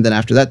happen, and then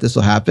after that, this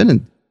will happen,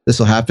 and this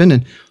will happen.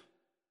 And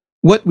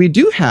what we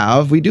do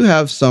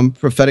have some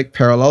prophetic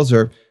parallels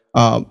or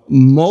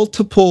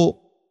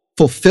multiple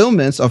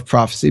fulfillments of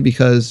prophecy,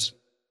 because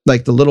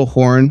like the little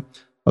horn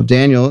of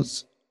Daniel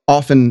is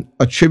often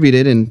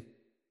attributed in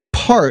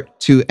part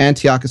to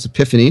Antiochus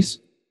Epiphanes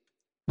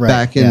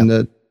back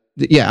in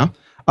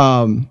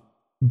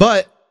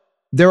but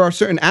there are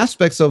certain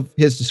aspects of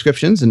his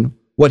descriptions and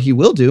what he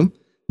will do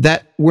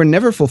that were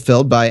never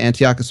fulfilled by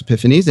Antiochus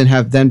Epiphanes and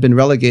have then been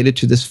relegated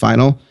to this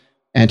final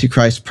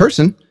Antichrist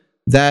person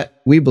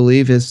that we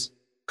believe is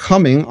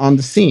coming on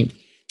the scene.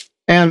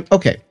 And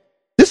okay,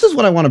 this is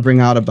what I want to bring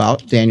out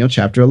about Daniel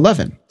chapter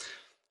 11.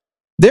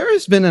 There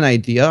has been an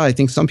idea, I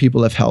think some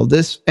people have held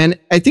this, and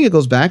I think it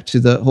goes back to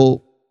the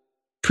whole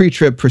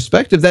pre-trib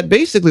perspective, that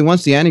basically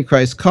once the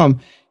Antichrist come,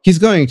 he's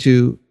going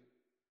to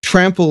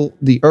trample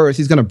the earth,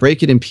 he's going to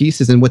break it in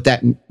pieces, and what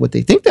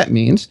they think that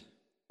means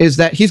is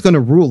that he's going to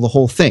rule the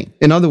whole thing.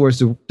 In other words,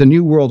 the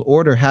New World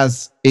Order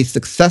has a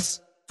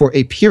success for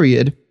a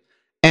period,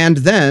 and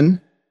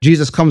then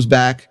Jesus comes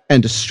back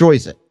and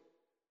destroys it.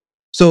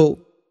 So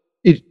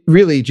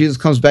Jesus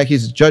comes back,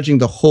 he's judging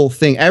the whole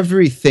thing.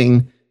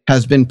 Everything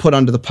has been put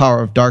under the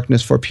power of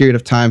darkness for a period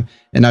of time,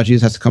 and now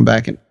Jesus has to come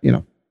back and,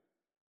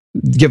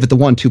 give it the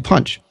 1-2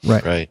 punch.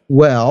 Right.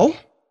 Well,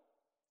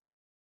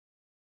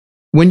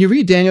 when you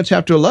read Daniel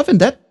chapter 11,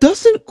 that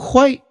doesn't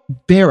quite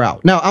bear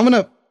out. Now, I'm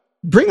going to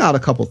bring out a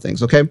couple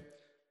things, okay?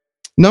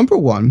 Number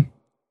one,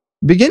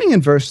 beginning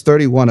in verse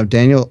 31 of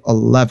Daniel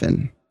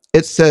 11,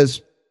 it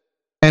says,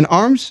 "And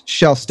arms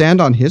shall stand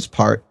on his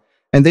part,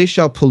 and they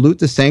shall pollute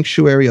the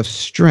sanctuary of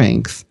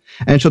strength,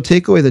 and shall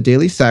take away the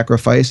daily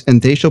sacrifice,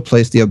 and they shall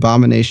place the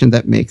abomination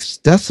that makes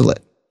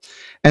desolate.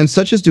 And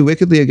such as do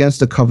wickedly against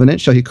the covenant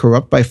shall he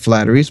corrupt by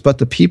flatteries, but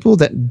the people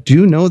that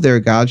do know their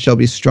God shall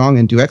be strong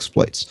and do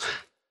exploits."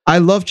 I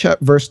love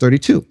verse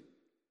 32.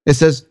 It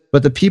says,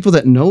 "But the people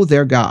that know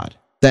their God,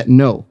 that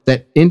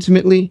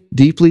intimately,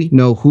 deeply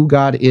know who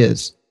God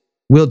is,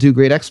 will do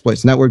great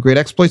exploits." And that word great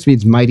exploits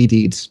means mighty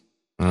deeds.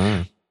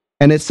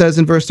 And it says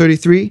in verse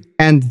 33,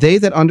 "And they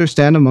that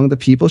understand among the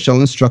people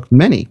shall instruct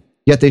many.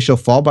 Yet they shall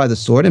fall by the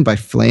sword and by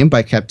flame,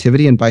 by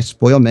captivity and by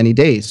spoil many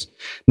days.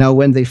 Now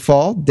when they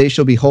fall, they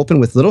shall be holpen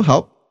with little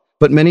help,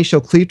 but many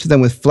shall cleave to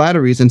them with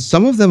flatteries, and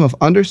some of them of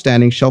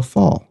understanding shall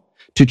fall,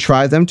 to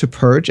try them, to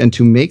purge, and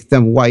to make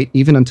them white,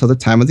 even until the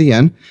time of the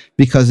end,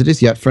 because it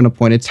is yet for an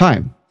appointed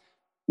time."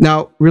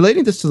 Now,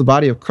 relating this to the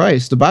body of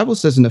Christ, the Bible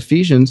says in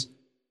Ephesians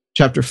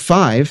chapter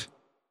 5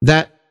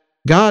 that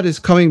God is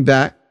coming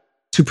back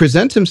to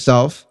present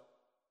himself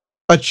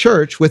a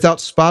church without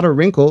spot or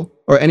wrinkle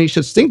or any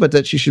such thing, but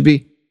that she should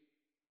be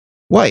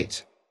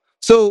white.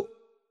 So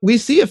we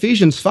see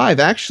Ephesians 5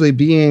 actually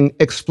being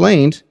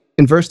explained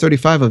in verse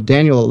 35 of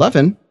Daniel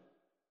 11.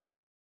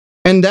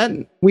 And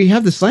then we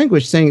have this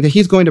language saying that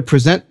he's going to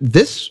present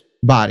this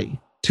body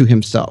to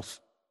himself,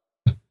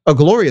 a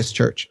glorious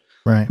church.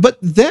 Right. But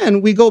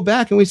then we go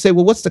back and we say,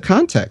 well, what's the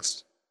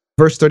context?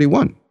 Verse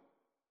 31,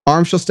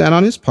 "Arms shall stand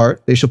on his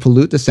part. They shall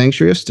pollute the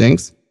sanctuary of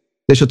strength.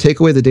 They shall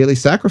take away the daily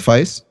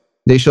sacrifice.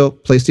 They shall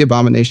place the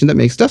abomination that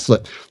makes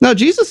desolate." Now,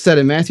 Jesus said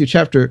in Matthew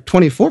chapter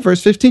 24,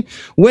 verse 15,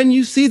 "When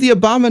you see the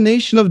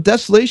abomination of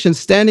desolation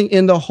standing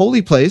in the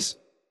holy place,"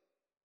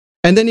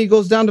 and then he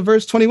goes down to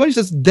verse 21, he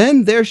says,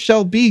 "Then there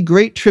shall be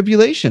great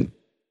tribulation."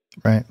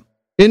 Right.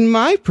 In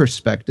my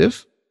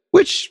perspective,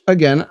 which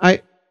again,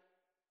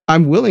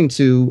 I'm willing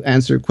to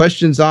answer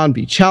questions on,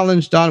 be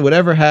challenged on,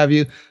 whatever have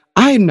you.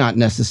 I'm not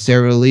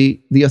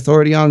necessarily the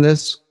authority on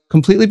this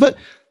completely, but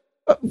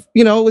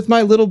with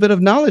my little bit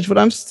of knowledge, what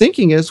I'm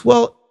thinking is,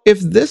 well, if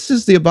this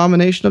is the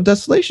abomination of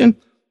desolation,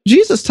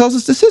 Jesus tells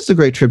us this is the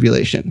great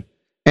tribulation.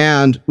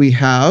 And we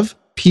have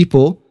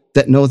people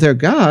that know their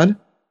God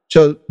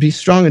shall be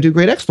strong and do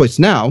great exploits.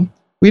 Now,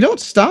 we don't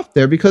stop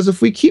there, because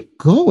if we keep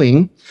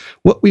going,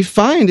 what we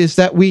find is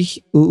that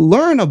we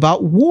learn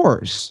about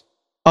wars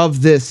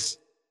of this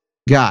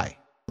guy.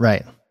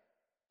 Right.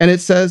 And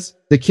it says,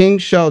 "The king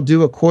shall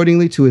do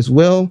accordingly to his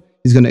will."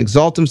 He's going to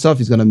exalt himself.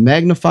 He's going to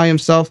magnify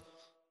himself.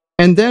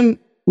 And then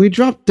we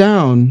drop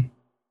down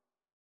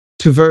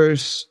to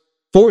verse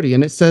 40,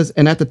 and it says,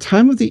 "And at the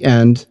time of the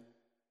end,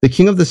 the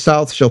king of the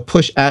south shall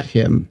push at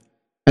him,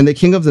 and the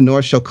king of the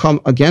north shall come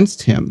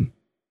against him."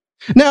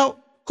 Now,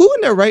 who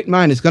in their right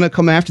mind is going to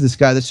come after this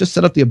guy that's just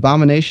set up the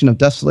abomination of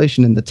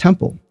desolation in the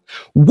temple?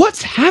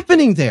 What's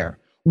happening there?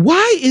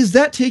 Why is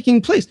that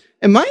taking place?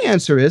 And my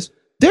answer is,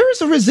 there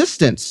is a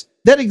resistance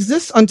that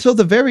exists until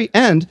the very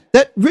end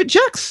that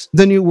rejects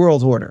the New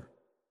World Order.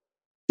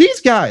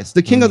 These guys,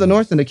 the king of the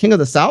north and the king of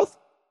the south,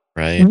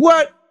 Right.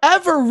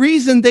 whatever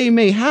reason they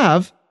may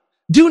have,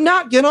 do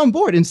not get on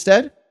board.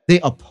 Instead, they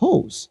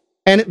oppose,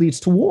 and it leads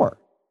to war.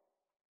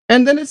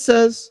 And then it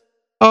says,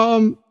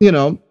 in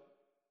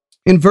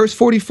verse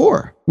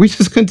 44, we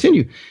just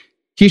continue.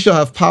 "He shall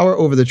have power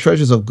over the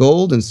treasures of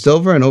gold and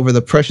silver, and over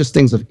the precious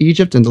things of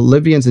Egypt, and the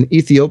Libyans and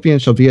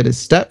Ethiopians shall be at his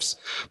steps.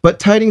 But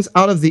tidings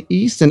out of the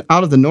east and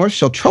out of the north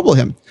shall trouble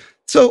him."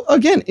 So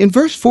again, in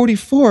verse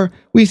 44,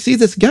 we see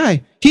this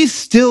guy. He's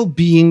still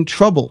being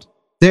troubled.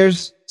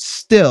 There's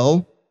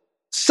still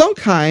some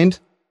kind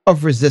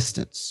of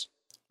resistance.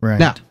 Right.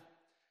 Now,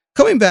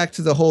 coming back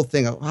to the whole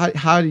thing of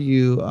how do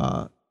you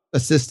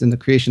assist in the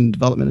creation and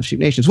development of sheep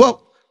nations?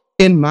 Well,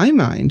 in my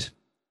mind,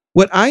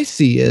 what I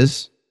see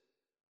is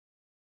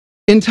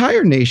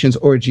entire nations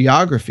or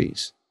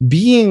geographies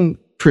being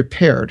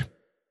prepared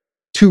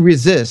to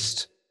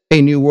resist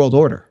a new world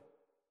order.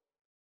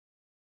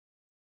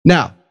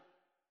 Now,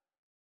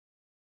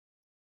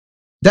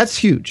 that's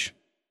huge,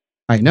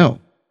 I know.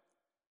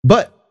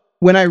 But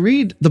when I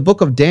read the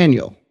book of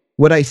Daniel,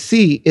 what I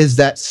see is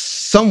that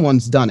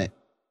someone's done it.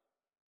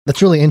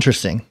 That's really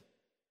interesting.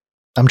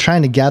 I'm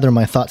trying to gather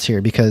my thoughts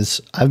here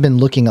because I've been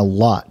looking a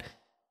lot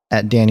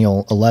at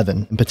Daniel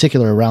 11, in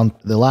particular around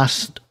the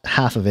last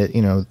half of it,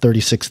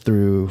 36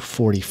 through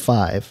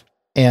 45.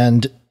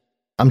 And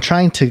I'm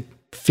trying to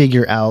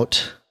figure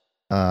out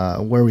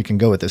where we can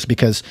go with this,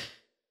 because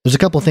there's a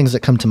couple of things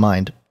that come to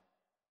mind.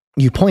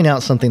 You point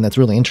out something that's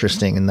really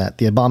interesting, in that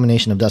the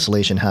abomination of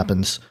desolation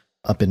happens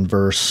up in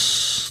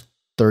verse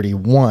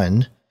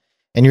 31,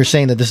 and you're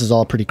saying that this is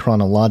all pretty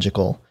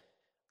chronological.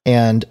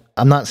 And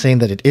I'm not saying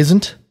that it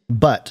isn't,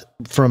 but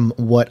from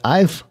what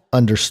I've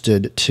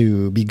understood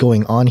to be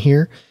going on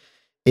here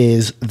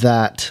is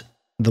that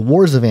the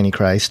wars of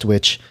Antichrist,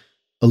 which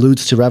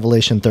alludes to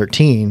Revelation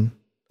 13,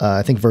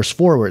 I think verse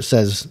 4, where it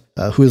says,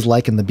 who is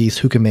like in the beast,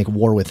 who can make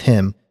war with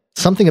him?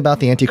 Something about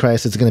the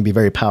Antichrist is going to be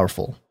very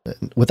powerful,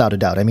 without a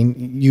doubt. I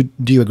mean,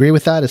 do you agree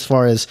with that as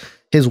far as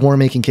his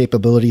war-making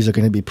capabilities are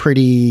going to be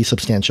pretty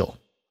substantial?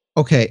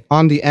 Okay,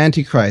 on the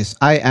Antichrist,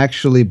 I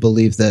actually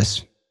believe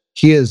this.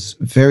 He is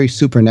very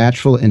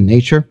supernatural in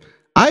nature.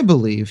 I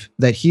believe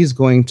that he's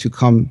going to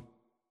come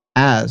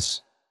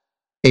as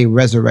a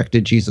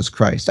resurrected Jesus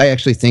Christ. I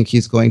actually think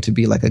he's going to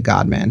be like a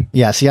God-man.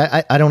 Yeah, see,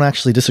 I don't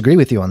actually disagree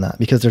with you on that,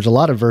 because there's a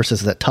lot of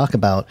verses that talk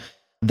about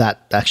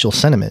that actual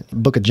sentiment.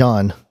 Book of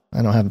John,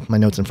 I don't have my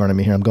notes in front of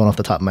me here, I'm going off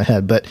the top of my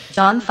head, but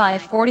John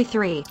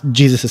 5:43.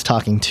 Jesus is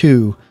talking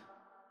to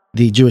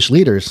the Jewish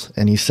leaders,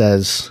 and he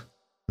says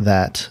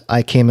that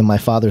I came in my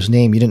Father's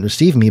name, you didn't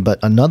receive me, but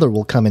another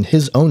will come in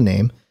his own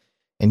name,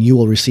 and you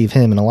will receive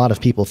him. And a lot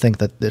of people think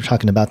that they're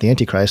talking about the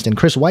Antichrist. And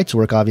Chris White's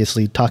work,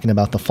 obviously, talking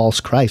about the false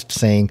Christ,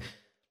 saying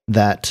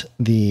that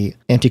the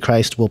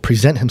Antichrist will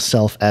present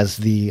himself as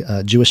the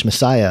Jewish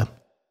Messiah.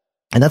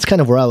 And that's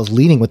kind of where I was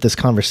leading with this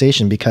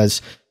conversation,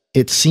 because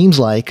it seems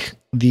like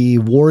the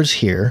wars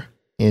here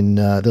in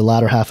the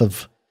latter half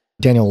of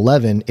Daniel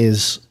 11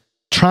 is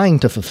trying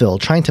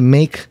to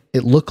make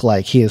it look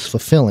like he is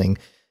fulfilling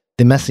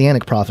the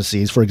messianic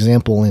prophecies. For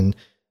example, in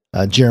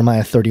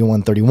Jeremiah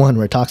 31:31,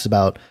 where it talks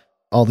about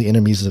all the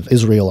enemies of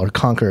Israel are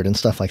conquered and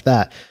stuff like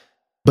that.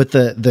 But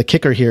the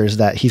kicker here is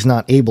that he's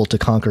not able to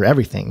conquer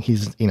everything.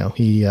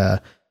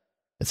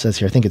 It says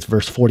here, I think it's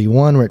verse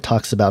 41, where it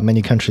talks about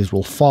many countries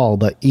will fall,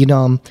 but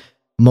Edom,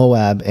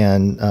 Moab,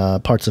 and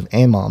parts of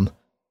Ammon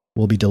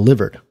will be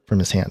delivered from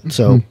his hand.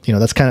 So,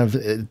 that's kind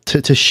of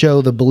to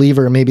show the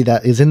believer maybe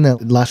that is in the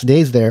last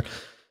days there,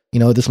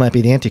 this might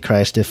be the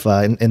Antichrist if,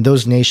 and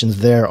those nations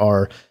there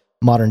are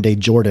modern day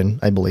Jordan,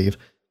 I believe.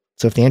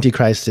 So if the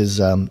Antichrist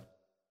is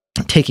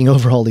taking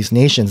over all these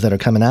nations that are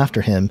coming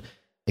after him,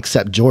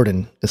 except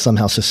Jordan is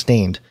somehow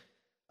sustained.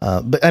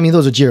 But I mean,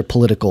 those are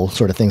geopolitical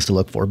sort of things to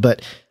look for.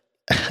 But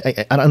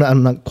I don't know,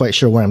 I'm not quite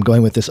sure where I'm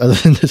going with this, other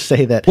than to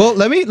say that. Well,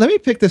 let me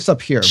pick this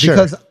up here, Sure.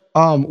 because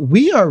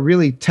we are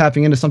really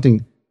tapping into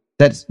something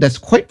that's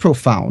quite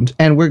profound,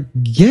 and we're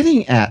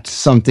getting at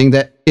something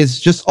that is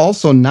just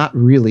also not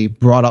really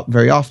brought up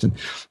very often.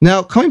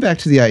 Now, coming back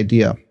to the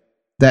idea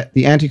that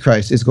the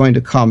Antichrist is going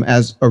to come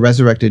as a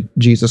resurrected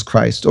Jesus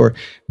Christ, or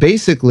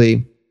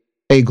basically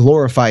a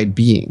glorified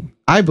being.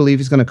 I believe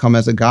he's going to come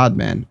as a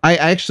God-man.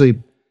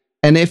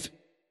 And if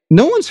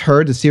no one's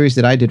heard the series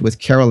that I did with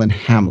Carolyn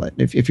Hamlet,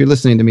 if you're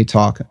listening to me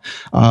talk,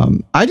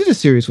 I did a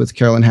series with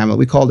Carolyn Hamlet.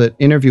 We called it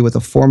Interview with a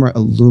Former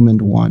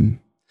Illumined One.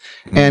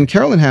 And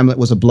Carolyn Hamlet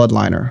was a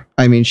bloodliner.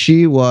 I mean,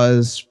 she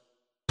was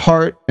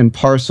part and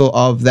parcel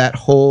of that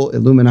whole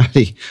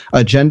Illuminati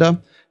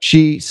agenda.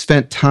 She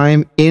spent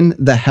time in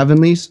the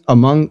heavenlies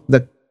among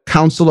the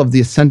council of the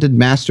ascended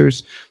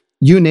masters,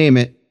 you name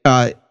it.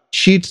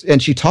 She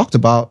talked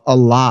about a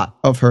lot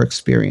of her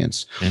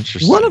experience.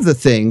 Interesting. One of the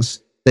things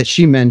that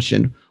she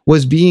mentioned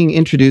was being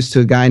introduced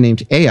to a guy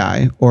named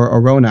Ai, or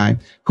Aroni,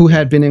 who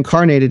had been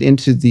incarnated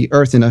into the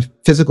earth in a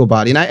physical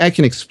body. And I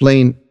can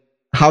explain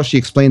how she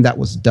explained that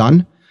was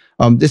done.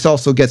 This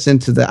also gets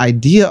into the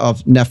idea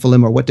of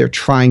Nephilim, or what they're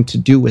trying to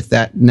do with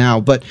that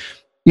now. But,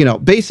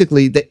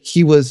 basically that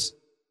he was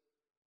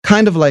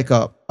kind of like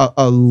a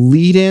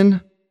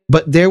lead-in.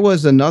 But there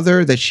was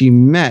another that she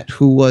met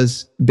who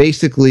was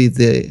basically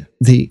the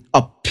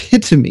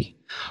epitome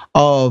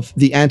of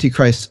the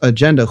Antichrist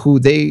agenda, who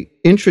they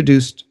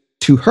introduced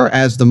to her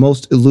as the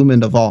most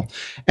illumined of all.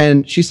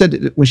 And she said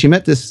that when she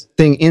met this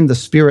thing in the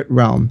spirit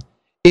realm,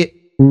 it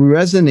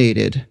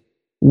resonated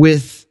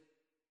with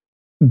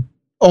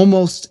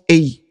almost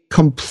a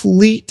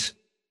complete,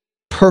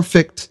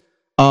 perfect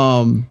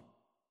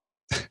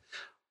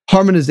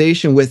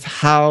harmonization with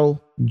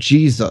how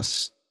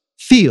Jesus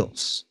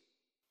feels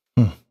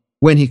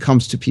when he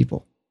comes to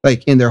people,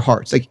 like in their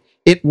hearts. Like,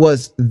 it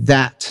was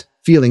that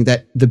feeling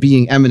that the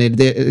being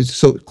emanated. It's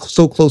so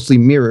closely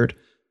mirrored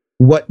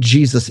what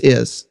Jesus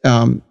is,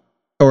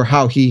 or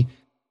how he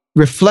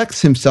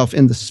reflects himself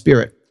in the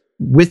spirit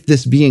with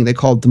this being they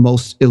called the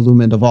most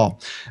illumined of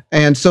all.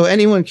 And so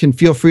anyone can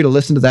feel free to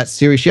listen to that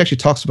series. She actually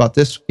talks about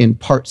this in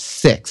part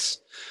 6.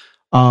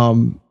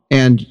 And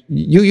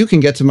you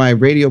can get to my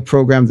radio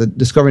program, the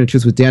Discovering the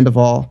Truth with Dan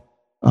Duvall,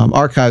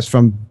 archives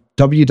from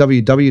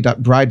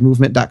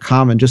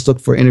www.bridemovement.com, and just look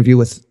for Interview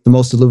with the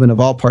Most Illumined of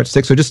All, part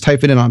 6, or just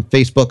type it in on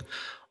Facebook.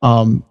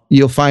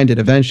 You'll find it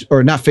eventually,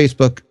 or not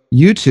Facebook,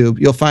 YouTube.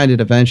 You'll find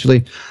it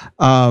eventually.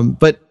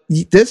 But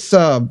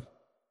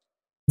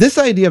this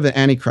idea of the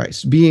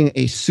Antichrist being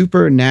a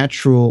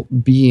supernatural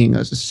being,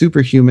 as a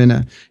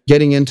superhuman,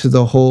 getting into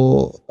the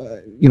whole,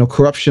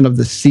 corruption of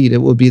the seed. It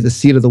will be the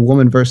seed of the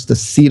woman versus the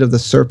seed of the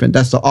serpent.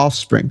 That's the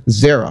offspring.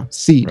 Zerah,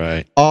 seed,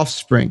 right.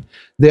 Offspring.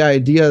 The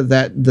idea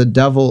that the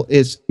devil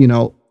is,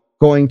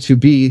 going to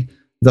be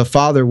the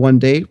father one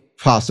day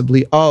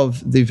possibly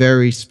of the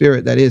very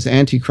spirit that is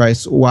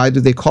Antichrist. Why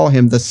do they call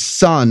him the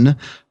son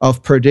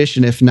of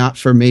perdition, if not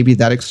for maybe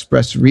that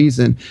express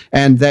reason,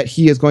 and that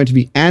he is going to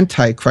be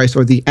Antichrist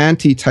or the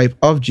antitype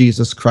of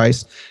Jesus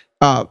Christ?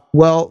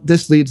 Well,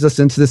 this leads us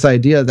into this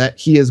idea that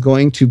he is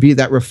going to be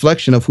that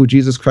reflection of who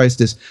Jesus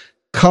Christ is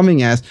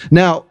coming as.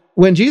 Now,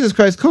 when Jesus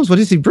Christ comes, what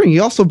does he bring? He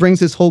also brings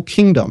his whole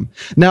kingdom.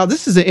 Now,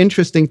 this is an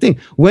interesting thing.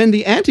 When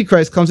the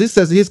Antichrist comes, it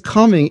says his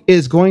coming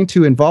is going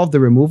to involve the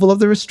removal of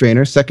the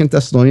restrainer, 2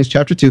 Thessalonians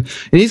chapter 2.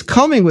 And he's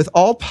coming with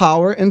all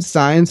power and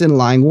signs and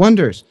lying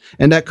wonders.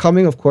 And that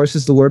coming, of course,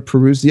 is the word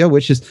parousia,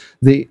 which is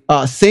the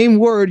same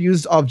word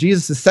used of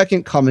Jesus'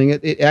 second coming.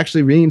 It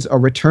actually means a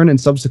return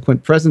and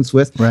subsequent presence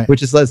with, Right.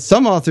 which has led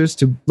some authors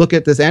to look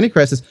at this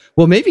Antichrist as,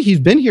 well, maybe he's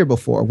been here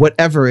before,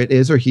 whatever it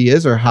is, or he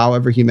is, or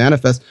however he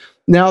manifests.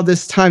 Now,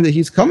 this time that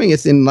he's coming,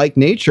 it's in like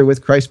nature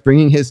with Christ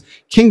bringing his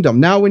kingdom.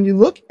 Now, when you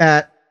look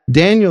at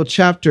Daniel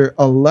chapter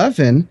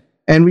 11,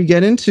 and we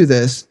get into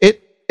this, it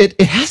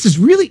has this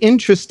really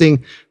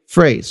interesting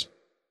phrase.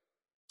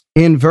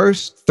 In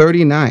verse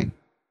 39,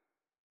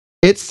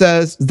 it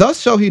says, "Thus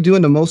shall he do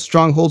in the most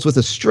strongholds with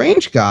a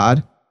strange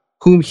God,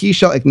 whom he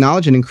shall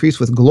acknowledge and increase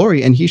with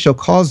glory, and he shall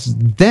cause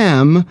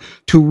them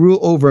to rule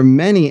over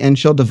many and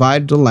shall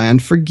divide the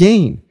land for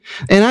gain."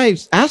 And I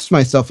asked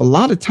myself a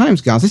lot of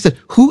times, guys, I said,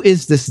 who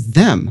is this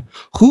them?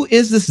 Who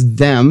is this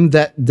them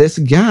that this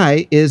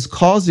guy is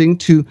causing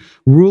to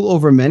rule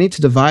over many,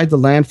 to divide the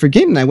land for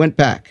gain? And I went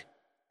back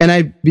and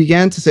I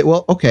began to say,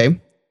 well,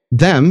 okay,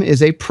 them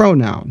is a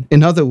pronoun.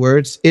 In other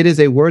words, it is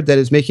a word that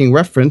is making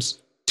reference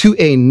to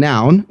a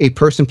noun, a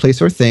person,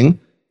 place, or thing,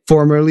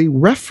 formerly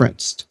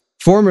referenced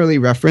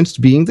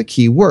being the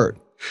key word.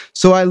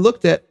 So I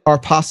looked at our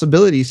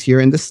possibilities here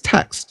in this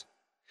text.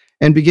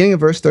 And beginning of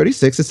verse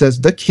 36, it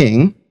says, "The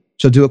king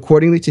shall do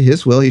accordingly to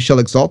his will. He shall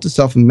exalt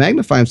himself and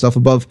magnify himself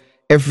above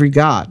every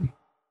god."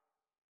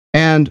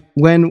 And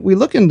when we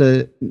look in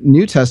the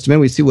New Testament,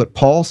 we see what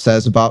Paul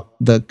says about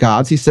the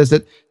gods. He says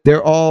that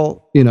they're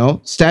all,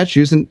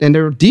 statues and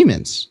they're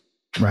demons.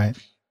 Right.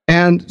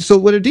 And so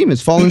what are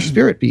demons? Fallen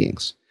spirit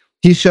beings.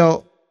 He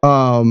shall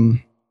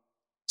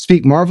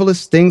speak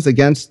marvelous things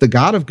against the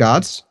God of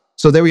gods.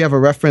 So there we have a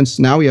reference.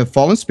 Now we have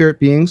fallen spirit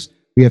beings.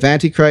 We have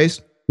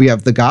Antichrist. We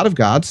have the God of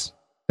gods.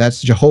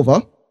 That's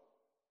Jehovah,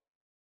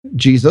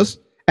 Jesus.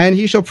 "And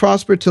he shall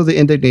prosper till the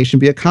indignation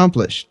be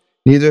accomplished.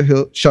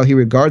 Neither shall he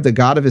regard the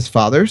God of his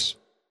fathers,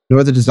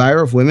 nor the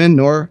desire of women,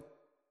 nor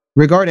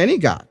regard any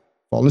God,"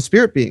 fallen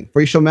spirit being,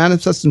 "for he shall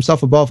manifest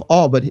himself above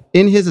all, but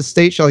in his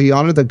estate shall he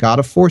honor the God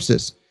of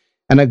forces.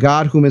 And a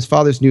God whom his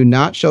fathers knew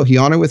not shall he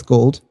honor with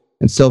gold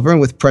and silver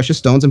and with precious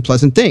stones and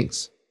pleasant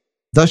things.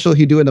 Thus shall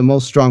he do in the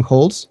most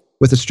strongholds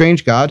with a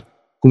strange God,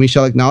 whom he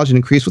shall acknowledge and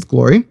increase with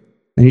glory.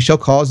 And he shall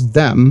cause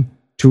them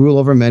to rule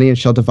over many and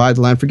shall divide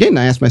the land for gain." And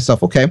I asked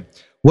myself, okay,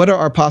 what are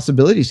our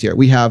possibilities here?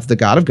 We have the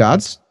God of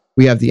gods,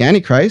 we have the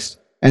Antichrist,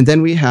 and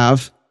then we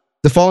have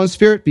the fallen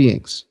spirit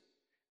beings.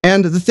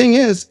 And the thing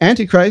is,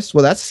 Antichrist,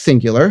 well, that's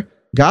singular.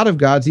 God of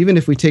gods, even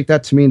if we take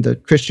that to mean the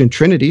Christian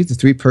Trinity, the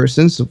three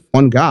persons of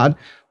one God,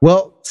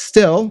 well,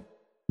 still,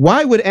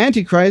 why would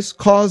Antichrist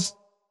cause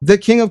the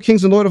King of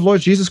Kings and Lord of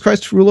Lords, Jesus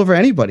Christ, to rule over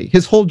anybody?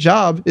 His whole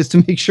job is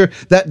to make sure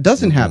that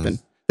doesn't happen.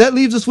 That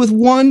leaves us with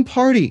one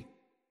party,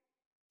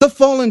 the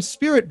fallen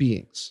spirit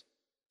beings.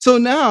 So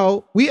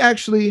now we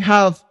actually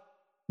have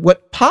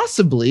what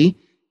possibly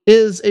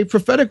is a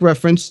prophetic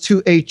reference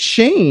to a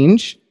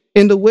change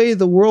in the way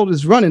the world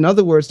is run. In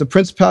other words, the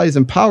principalities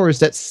and powers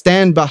that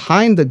stand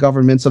behind the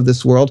governments of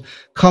this world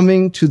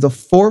coming to the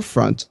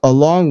forefront,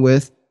 along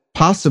with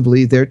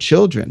possibly their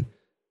children.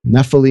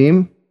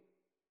 Nephilim,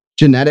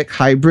 genetic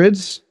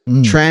hybrids,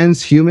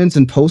 transhumans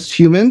and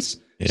posthumans,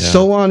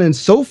 so on and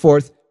so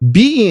forth,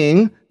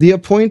 being the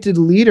appointed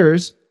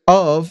leaders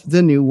of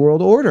the New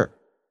World Order.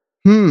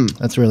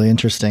 That's really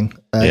interesting.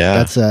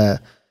 That's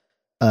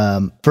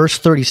verse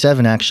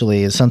 37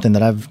 actually is something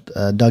that I've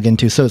dug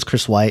into. So is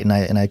Chris White, and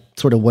I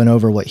sort of went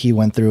over what he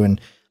went through,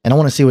 and I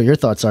want to see what your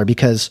thoughts are,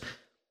 because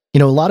a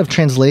lot of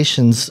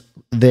translations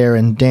there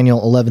in Daniel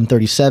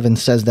 11:37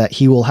 says that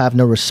he will have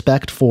no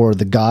respect for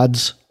the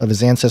gods of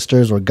his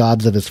ancestors or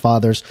gods of his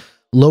fathers,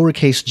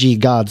 lowercase g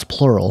gods,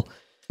 plural.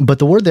 But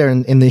the word there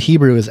in the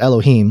Hebrew is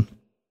Elohim,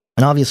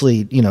 and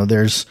obviously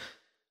there's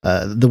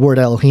the word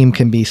Elohim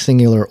can be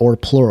singular or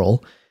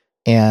plural,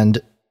 and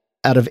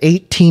out of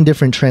 18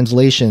 different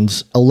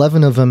translations,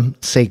 11 of them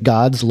say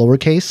gods,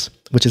 lowercase,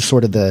 which is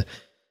sort of the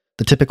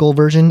typical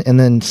version, and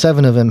then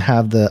 7 of them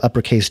have the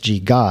uppercase G,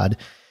 God.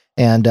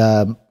 And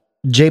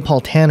J. Paul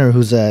Tanner,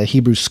 who's a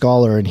Hebrew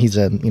scholar, and he's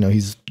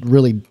he's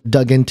really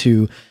dug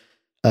into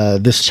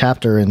this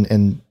chapter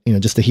and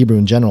just the Hebrew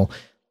in general.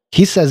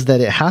 He says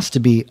that it has to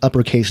be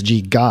uppercase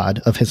G,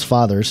 God of his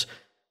fathers,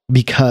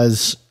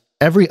 because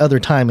every other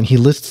time, and he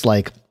lists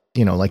like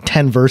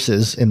 10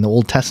 verses in the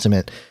Old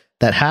Testament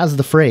that has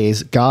the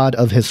phrase God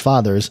of his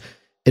fathers,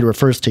 it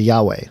refers to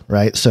Yahweh,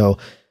 right? So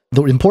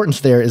the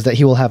importance there is that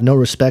he will have no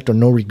respect or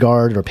no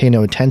regard or pay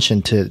no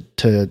attention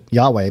to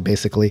Yahweh,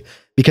 basically,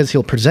 because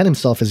he'll present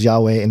himself as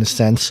Yahweh in a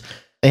sense,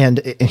 And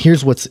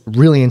here's what's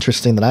really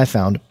interesting that I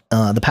found.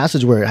 The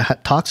passage where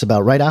it talks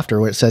about right after,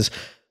 where it says,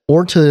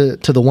 or to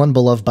the one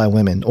beloved by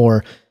women,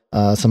 or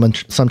some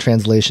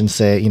translations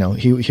say,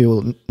 he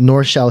will,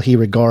 nor shall he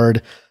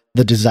regard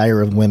the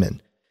desire of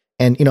women.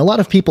 And, a lot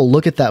of people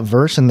look at that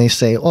verse and they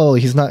say, oh,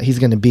 he's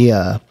going to be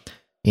a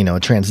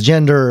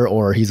transgender,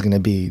 or he's going to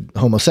be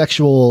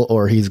homosexual,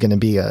 or he's going to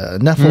be a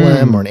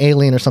Nephilim or an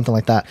alien or something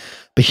like that.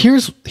 But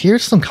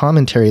here's some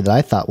commentary that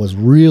I thought was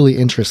really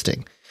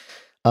interesting.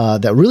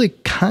 That really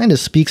kind of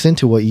speaks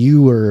into what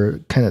you were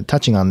kind of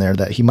touching on there,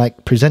 that he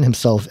might present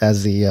himself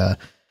as the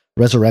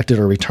resurrected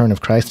or return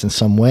of Christ in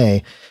some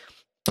way.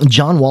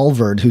 John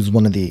Walvoord, who's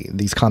one of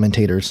these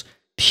commentators,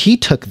 he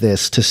took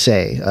this to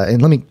say,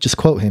 and let me just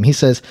quote him. He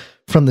says,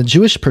 from the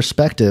Jewish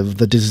perspective,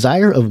 the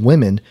desire of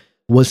women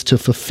was to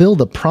fulfill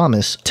the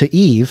promise to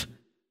Eve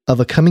of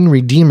a coming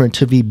Redeemer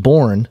to be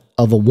born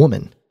of a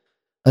woman.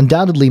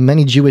 Undoubtedly,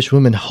 many Jewish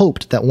women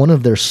hoped that one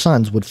of their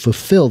sons would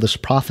fulfill this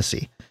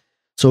prophecy.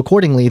 So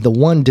accordingly, the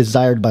one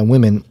desired by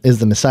women is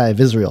the Messiah of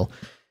Israel.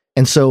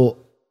 And so,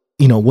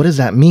 what does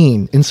that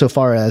mean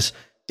insofar as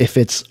if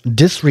it's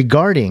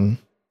disregarding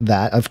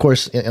that? Of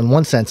course, in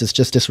one sense, it's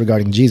just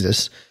disregarding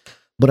Jesus.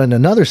 But in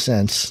another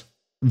sense,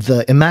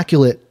 the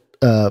immaculate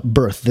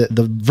birth,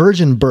 the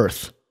virgin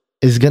birth,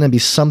 is going to be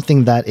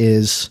something that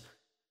is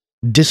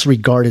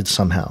disregarded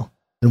somehow.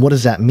 And what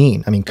does that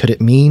mean? I mean, could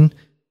it mean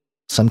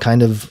some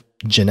kind of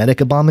genetic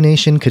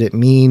abomination? Could it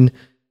mean,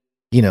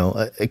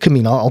 it could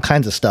mean all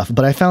kinds of stuff.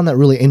 But I found that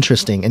really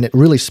interesting, and it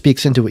really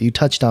speaks into what you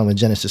touched on with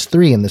Genesis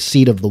 3 and the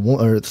seed of the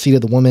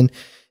woman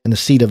and the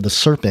seed of the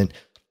serpent.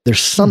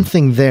 There's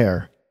something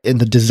there in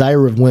the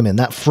desire of women,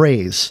 that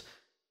phrase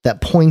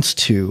that points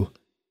to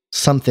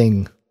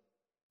something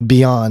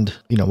beyond,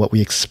 what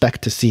we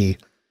expect to see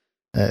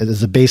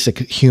as a basic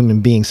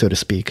human being, so to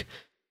speak,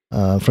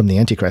 from the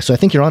Antichrist. So I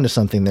think you're onto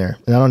something there.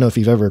 And I don't know if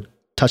you've ever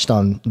touched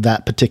on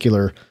that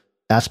particular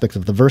aspect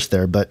of the verse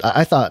there, but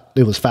I thought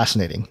it was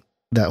fascinating,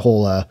 that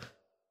whole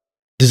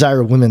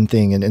desire of women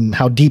thing, and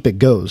how deep it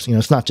goes.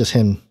 It's not just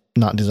him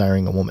not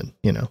desiring a woman,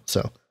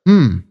 so.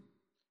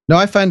 No,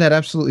 I find that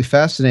absolutely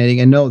fascinating.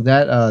 And no,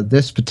 that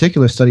this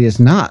particular study is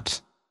not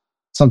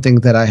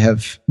something that I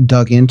have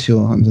dug into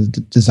on the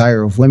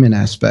desire of women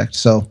aspect.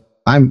 So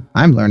I'm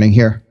learning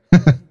here.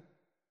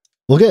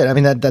 Well, good. I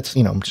mean, that's,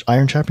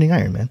 iron sharpening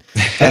iron, man.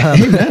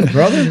 Amen,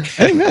 brother.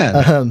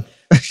 Amen.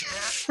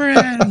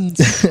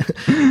 Friends.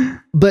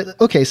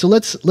 But okay, so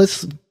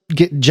let's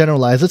get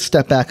generalized. Let's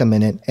step back a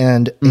minute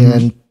and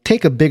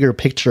take a bigger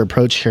picture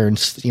approach here. And,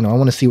 I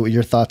want to see what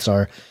your thoughts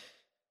are.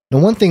 Now,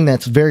 one thing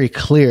that's very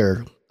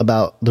clear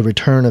about the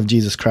return of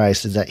Jesus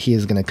Christ is that he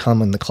is going to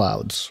come in the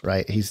clouds,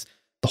 right?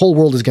 The whole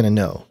world is going to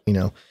know,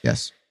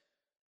 Yes.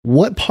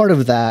 What part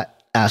of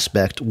that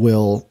aspect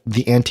will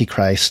the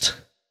Antichrist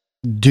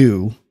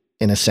do,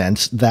 in a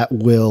sense, that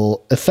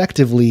will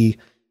effectively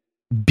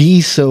be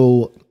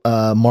so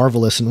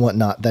marvelous and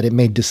whatnot that it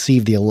may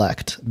deceive the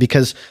elect?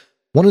 Because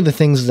one of the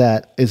things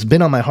that has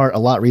been on my heart a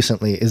lot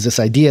recently is this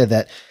idea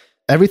that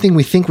everything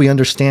we think we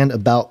understand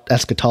about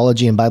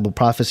eschatology and Bible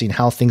prophecy and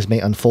how things may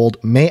unfold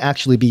may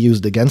actually be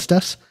used against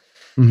us.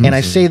 Mm-hmm. And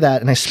I say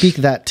that, and I speak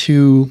that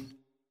to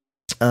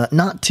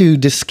not to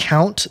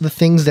discount the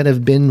things that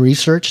have been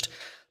researched,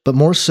 but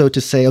more so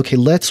to say, okay,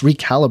 let's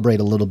recalibrate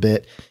a little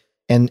bit.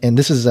 And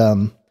this is,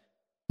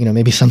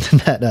 maybe something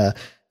that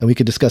we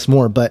could discuss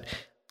more, but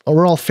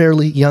we're all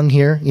fairly young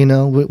here.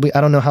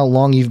 I don't know how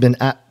long you've been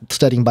at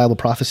studying Bible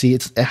prophecy.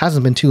 It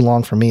hasn't been too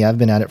long for me. I've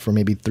been at it for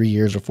maybe 3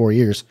 years or 4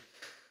 years,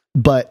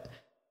 but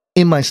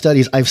in my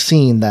studies, I've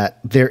seen that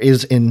there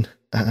is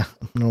I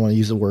don't want to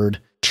use the word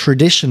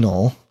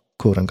traditional,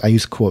 quote unquote, I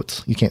use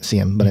quotes. You can't see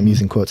them, but I'm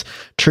using quotes.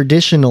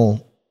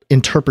 Traditional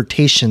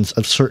interpretations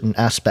of certain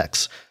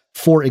aspects.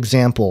 For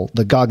example,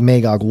 the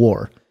Gog-Magog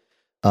war.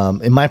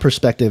 In my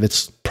perspective,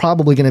 it's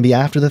probably going to be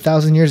after the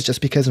 1,000 years,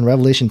 just because in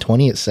Revelation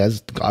 20 it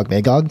says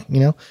Gog-Magog,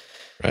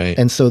 Right.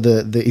 And so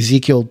the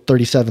Ezekiel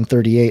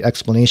 37-38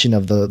 explanation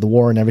of the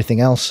war and everything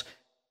else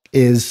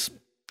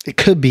it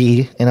could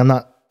be, and I'm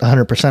not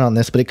 100% on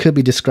this, but it could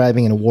be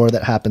describing in a war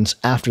that happens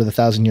after the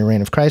 1,000-year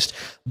reign of Christ.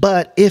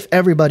 But if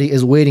everybody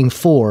is waiting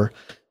for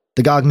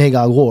the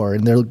Gog-Magog war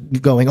and they're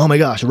going, oh my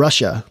gosh,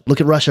 Russia, look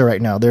at Russia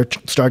right now. They're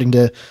starting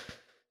to,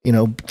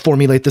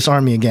 formulate this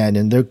army again,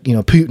 and they're,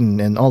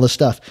 Putin and all this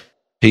stuff.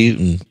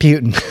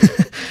 Putin.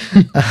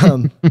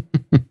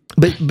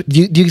 But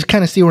do you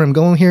kind of see where I'm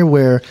going here,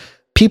 where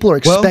people are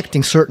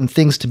expecting certain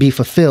things to be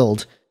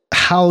fulfilled?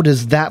 How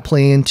does that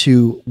play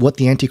into what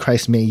the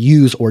Antichrist may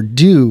use or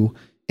do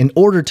in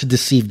order to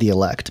deceive the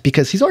elect?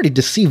 Because he's already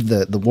deceived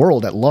the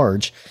world at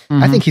large.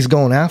 Mm-hmm. I think he's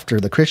going after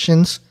the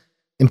Christians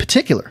in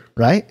particular,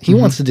 right? He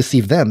wants to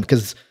deceive them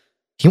because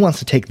he wants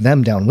to take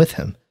them down with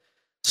him.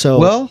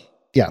 So,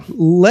 yeah.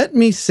 Let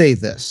me say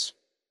this.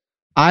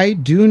 I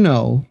do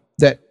know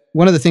that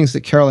one of the things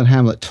that Carolyn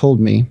Hamlet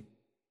told me,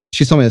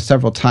 she told me this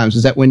several times,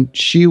 is that when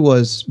she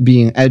was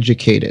being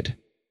educated,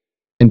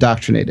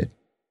 indoctrinated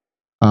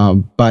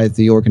by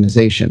the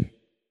organization,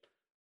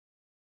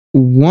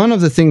 one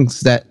of the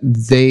things that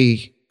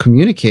they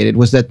communicated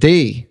was that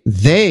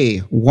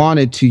they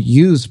wanted to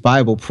use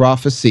Bible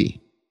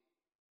prophecy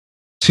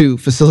to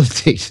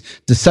facilitate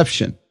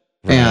deception.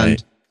 Right.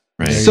 And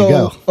Right. There you so,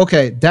 go.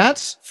 okay,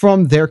 that's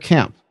from their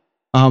camp.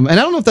 And I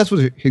don't know if that's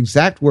what her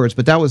exact words,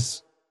 but that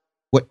was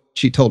what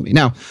she told me.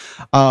 Now,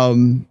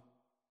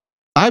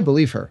 I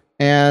believe her.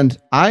 And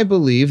I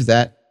believe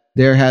that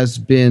there has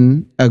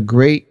been a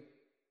great...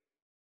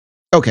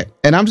 Okay,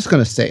 and I'm just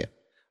going to say it.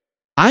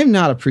 I'm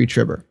not a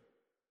pre-tribber.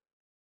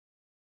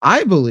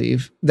 I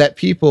believe that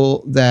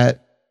people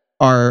that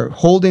are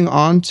holding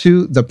on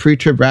to the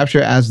pre-trib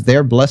rapture as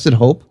their blessed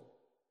hope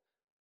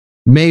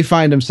may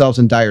find themselves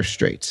in dire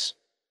straits.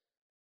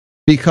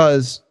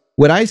 Because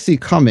what I see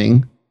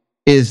coming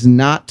is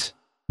not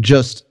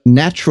just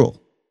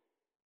natural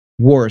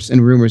wars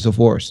and rumors of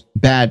wars,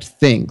 bad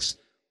things,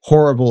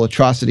 horrible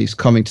atrocities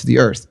coming to the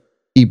earth,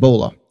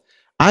 Ebola.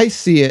 I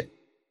see it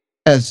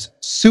as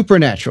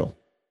supernatural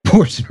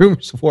wars and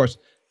rumors of wars,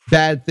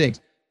 bad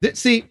things.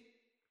 See,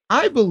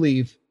 I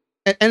believe,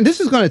 and this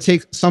is going to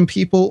take some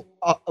people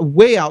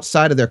way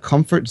outside of their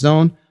comfort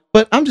zone,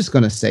 but I'm just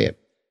going to say it.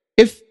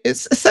 If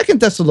it's 2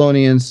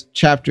 Thessalonians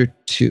chapter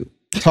 2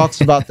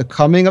 talks about the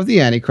coming of the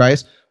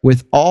Antichrist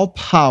with all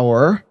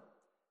power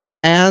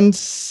and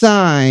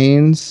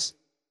signs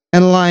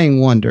and lying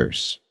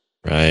wonders.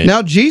 Right.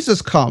 Now,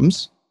 Jesus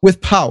comes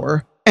with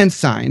power and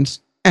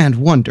signs and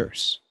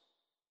wonders.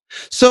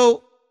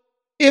 So,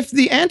 if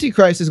the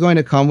Antichrist is going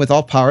to come with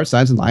all power,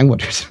 signs, and lying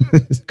wonders,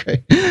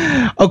 okay,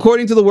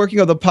 according to the working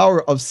of the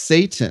power of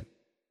Satan,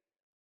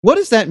 what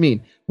does that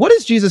mean? What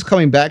is Jesus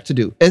coming back to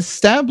do?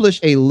 Establish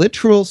a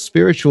literal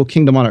spiritual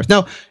kingdom on earth.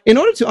 Now, in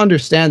order to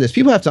understand this,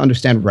 people have to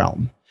understand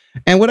realm.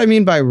 And what I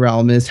mean by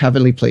realm is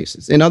heavenly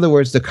places. In other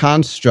words, the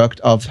construct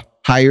of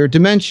higher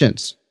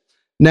dimensions.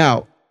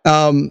 Now,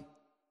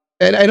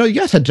 and I know you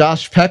guys had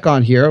Josh Peck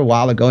on here a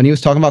while ago, and he was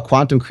talking about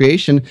quantum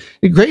creation.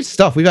 Great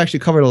stuff. We've actually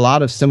covered a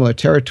lot of similar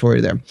territory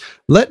there.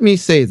 Let me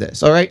say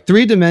this, all right?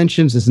 3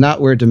 dimensions is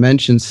not where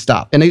dimensions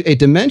stop. And a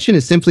dimension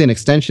is simply an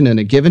extension in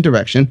a given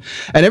direction.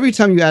 And every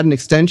time you add an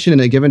extension in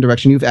a given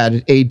direction, you've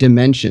added a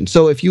dimension.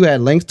 So if you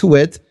add length to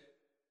width,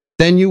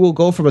 then you will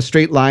go from a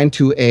straight line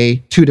to a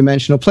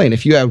 2-dimensional plane.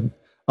 If you add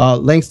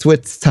length to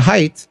width to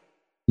height,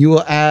 you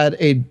will add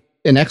an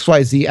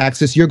XYZ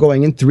axis. You're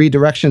going in 3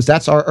 directions.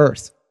 That's our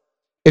Earth.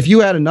 If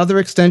you add another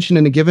extension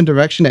in a given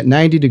direction at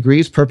 90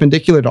 degrees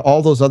perpendicular to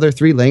all those other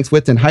 3 lengths,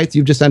 width, and height,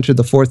 you've just entered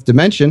the 4th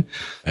dimension.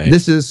 Right.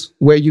 This is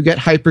where you get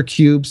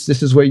hypercubes.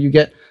 This is where you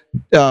get,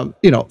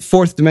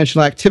 4th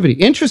dimensional activity.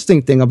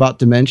 Interesting thing about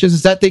dimensions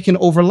is that they can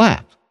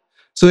overlap.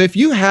 So if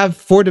you have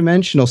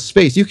 4-dimensional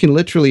space, you can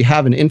literally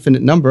have an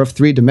infinite number of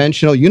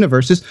 3-dimensional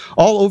universes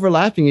all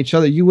overlapping each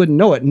other. You wouldn't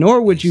know it, nor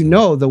would you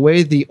know the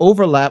way the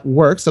overlap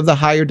works of the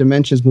higher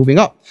dimensions moving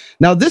up.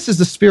 Now, this is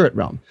the spirit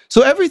realm.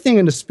 So everything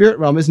in the spirit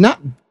realm is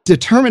not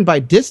determined by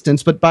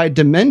distance, but by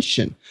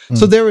dimension.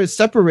 So there is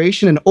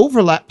separation and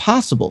overlap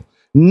possible.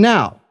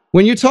 Now,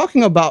 when you're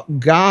talking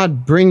about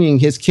God bringing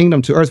his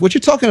kingdom to earth, what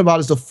you're talking about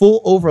is the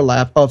full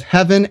overlap of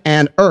heaven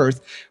and earth,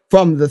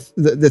 from the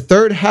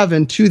third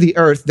heaven to the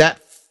earth, that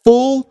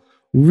full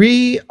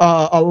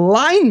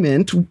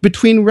alignment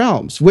between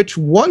realms, which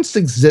once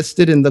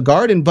existed in the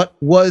garden, but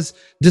was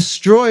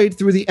destroyed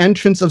through the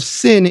entrance of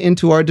sin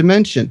into our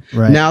dimension.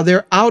 Right. Now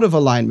they're out of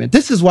alignment.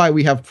 This is why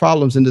we have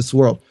problems in this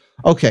world.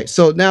 Okay,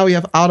 so now we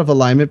have out of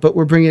alignment, but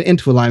we're bringing it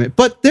into alignment.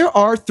 But there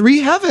are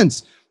 3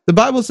 heavens. The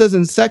Bible says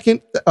in 2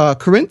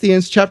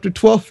 Corinthians chapter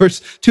 12,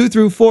 verse 2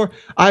 through 4,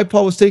 I,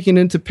 Paul, was taken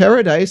into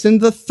paradise in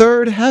the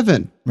 3rd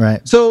heaven.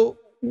 Right. So,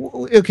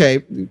 okay,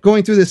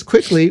 going through this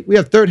quickly, we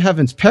have 3rd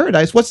heaven's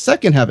paradise. What's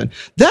 2nd heaven?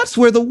 That's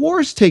where the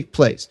wars take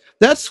place.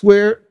 That's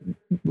where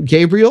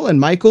Gabriel and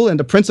Michael and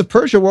the Prince of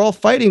Persia were all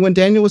fighting when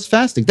Daniel was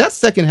fasting. That's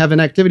 2nd heaven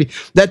activity.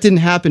 That didn't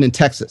happen in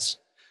Texas.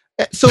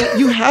 So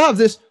you have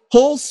this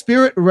whole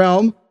spirit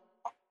realm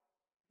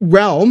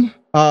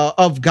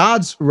of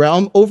God's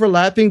realm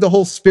overlapping the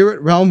whole spirit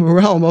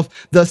realm of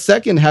the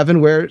 2nd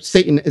heaven, where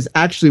Satan is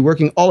actually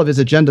working all of his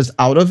agendas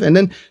out of.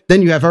 And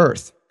then you have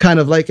earth, kind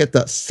of like at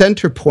the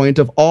center point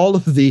of all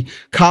of the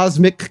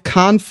cosmic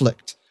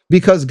conflict,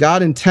 because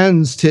God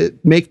intends to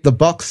make the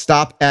buck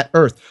stop at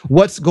earth.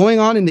 What's going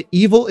on in the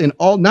evil in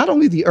all, not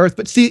only the earth,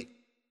 but see,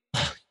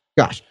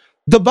 gosh,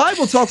 the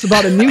Bible talks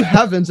about a new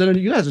heavens, and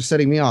you guys are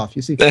setting me off.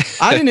 You see,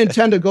 I didn't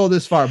intend to go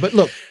this far, but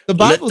look, the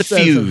Bible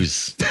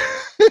says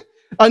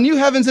a new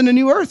heavens and a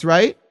new earth,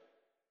 right?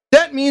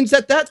 That means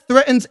that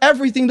threatens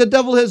everything the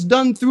devil has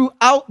done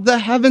throughout the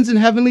heavens and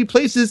heavenly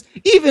places,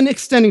 even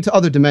extending to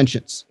other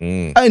dimensions.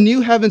 A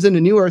new heavens and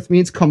a new earth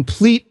means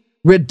complete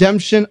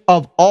redemption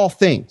of all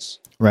things.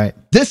 Right.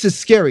 This is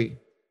scary.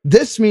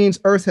 This means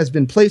earth has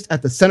been placed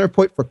at the center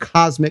point for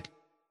cosmic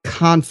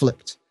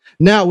conflict.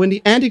 Now, when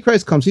the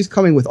Antichrist comes, he's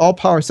coming with all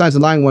power, signs,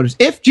 and lying wonders.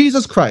 If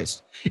Jesus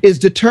Christ is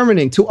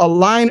determining to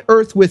align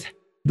earth with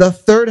the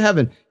 3rd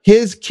heaven,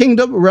 his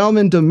kingdom, realm,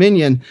 and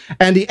dominion,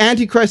 and the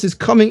Antichrist is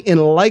coming in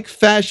like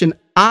fashion,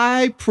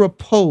 I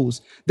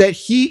propose that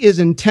he is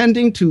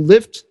intending to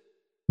lift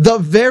the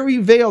very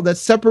veil that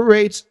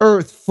separates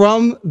earth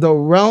from the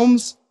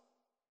realms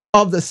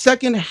of the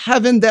second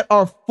heaven that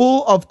are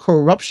full of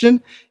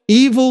corruption,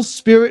 evil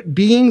spirit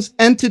beings,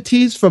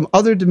 entities from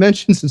other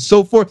dimensions, and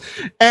so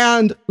forth,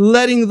 and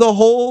letting the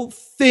whole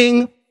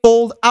thing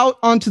fold out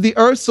onto the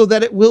earth so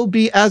that it will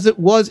be as it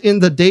was in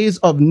the days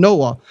of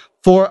Noah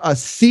for a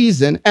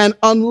season. And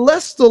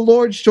unless the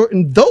Lord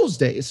shortened those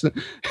days,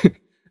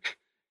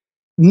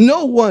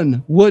 no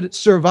one would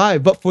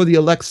survive, but for the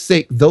elect's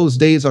sake, those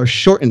days are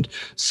shortened.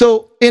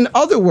 So in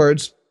other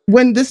words,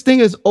 when this thing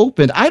is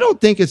opened, I don't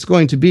think it's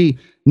going to be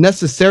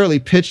necessarily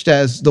pitched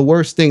as the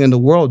worst thing in the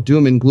world,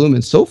 doom and gloom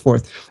and so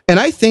forth. And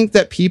I think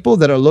that people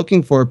that are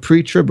looking for a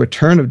pre-trib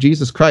return of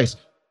Jesus Christ,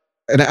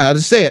 and I'll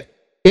just say it,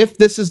 if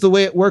this is the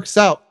way it works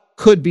out,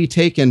 could be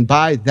taken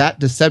by that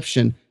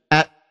deception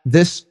at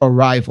this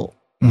arrival.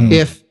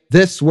 If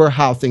this were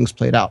how things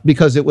played out,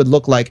 because it would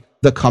look like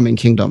the coming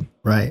kingdom.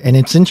 Right. And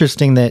it's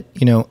interesting that,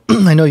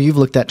 I know you've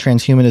looked at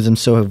transhumanism,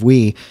 so have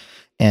we,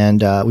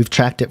 and we've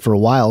tracked it for a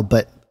while,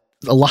 but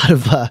a lot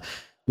of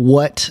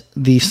what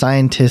the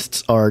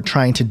scientists are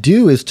trying to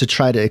do is to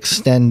try to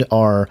extend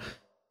our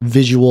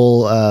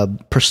visual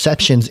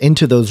perceptions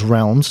into those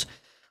realms.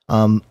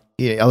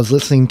 I was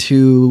listening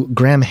to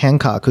Graham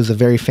Hancock, who's a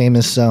very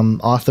famous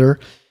author,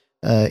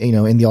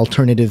 in the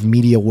alternative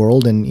media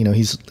world. And,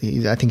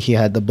 I think he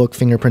had the book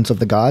Fingerprints of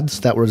the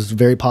Gods that was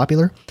very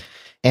popular.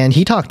 And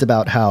he talked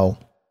about how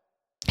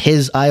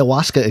his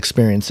ayahuasca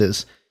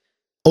experiences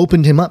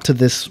opened him up to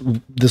this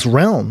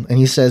realm. And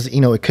he says,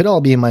 it could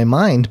all be in my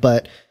mind,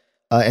 but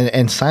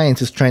and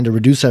science is trying to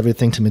reduce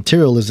everything to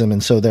materialism,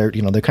 and so they're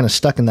kind of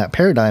stuck in that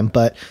paradigm.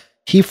 But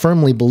he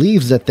firmly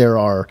believes that there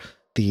are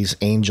these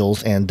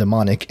angels and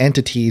demonic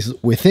entities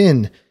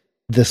within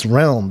this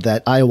realm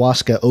that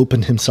ayahuasca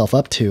opened himself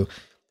up to.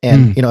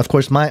 And of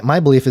course, my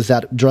belief is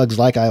that drugs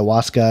like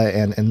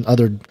ayahuasca and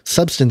other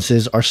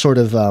substances are sort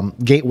of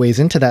gateways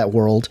into that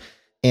world,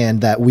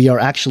 and that we are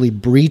actually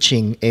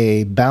breaching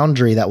a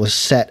boundary that was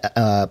set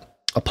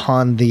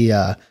upon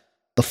the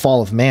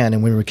fall of man,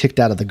 and when we were kicked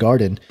out of the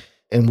garden.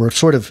 And we're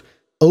sort of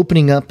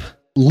opening up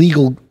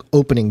legal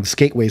openings,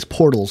 gateways,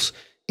 portals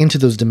into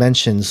those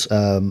dimensions,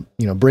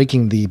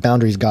 breaking the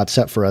boundaries God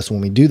set for us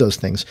when we do those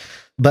things.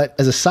 But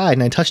as a side,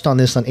 and I touched on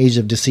this on Age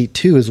of Deceit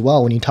too as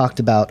well, when you talked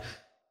about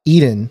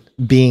Eden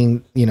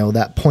being,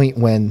 that point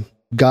when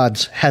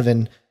God's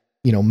heaven,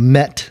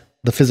 met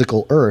the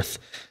physical earth.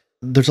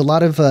 There's a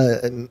lot of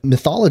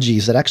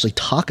mythologies that actually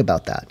talk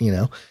about that,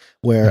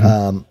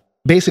 where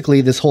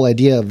basically this whole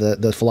idea of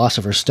the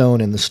philosopher's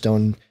stone and the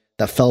stone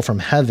that fell from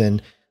heaven,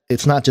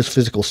 it's not just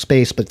physical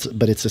space,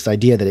 but it's this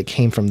idea that it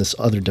came from this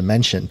other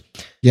dimension.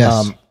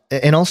 Yes.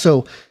 And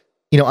also,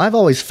 I've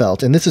always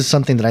felt, and this is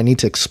something that I need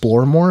to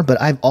explore more, but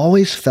I've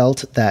always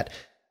felt that,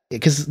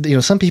 because,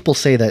 some people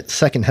say that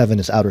second heaven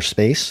is outer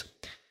space,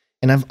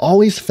 and I've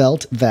always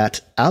felt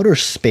that outer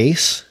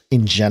space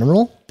in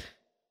general,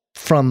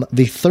 from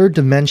the third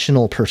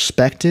dimensional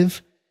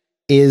perspective,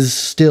 is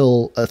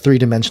still a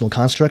three-dimensional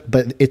construct,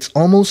 but it's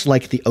almost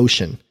like the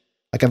ocean.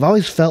 Like, I've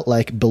always felt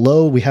like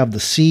below we have the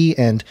sea,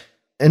 and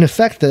in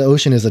effect, the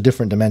ocean is a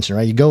different dimension,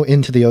 right? You go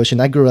into the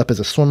ocean. I grew up as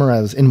a swimmer. I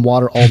was in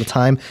water all the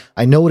time.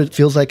 I know what it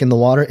feels like in the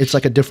water. It's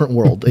like a different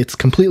world. It's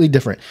completely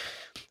different.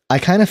 I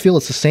kind of feel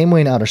it's the same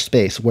way in outer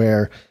space,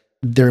 where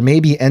there may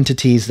be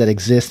entities that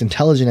exist,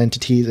 intelligent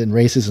entities and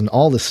races and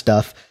all this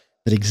stuff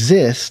that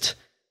exist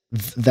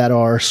that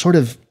are sort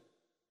of,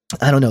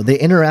 I don't know, they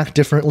interact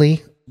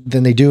differently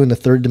than they do in the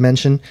third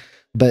dimension,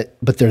 but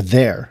they're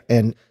there.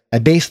 And I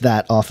base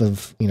that off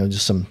of,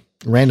 just some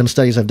random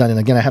studies I've done. And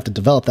again, I have to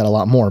develop that a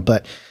lot more.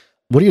 But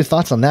what are your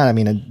thoughts on that? I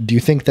mean, do you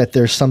think that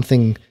there's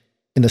something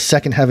in the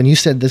second heaven? You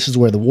said this is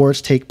where the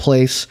wars take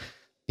place.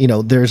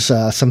 There's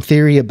some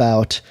theory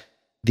about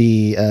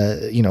the,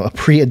 a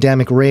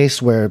pre-Adamic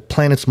race where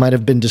planets might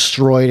have been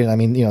destroyed. And I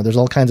mean, there's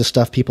all kinds of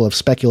stuff people have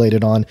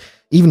speculated on,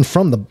 even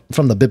from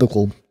the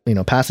biblical,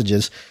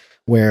 passages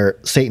where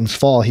Satan's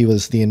fall, he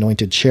was the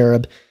anointed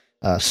cherub.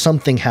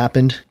 Something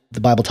happened.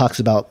 The Bible talks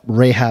about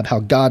Rahab, how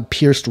God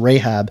pierced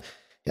Rahab.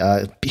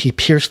 He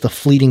pierced the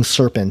fleeting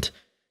serpent.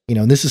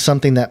 This is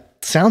something that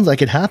sounds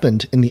like it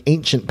happened in the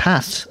ancient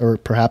past, or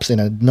perhaps in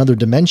another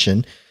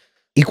dimension,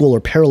 equal or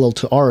parallel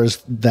to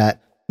ours,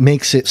 that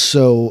makes it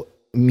so,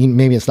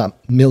 maybe it's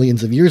not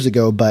millions of years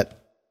ago,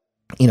 but,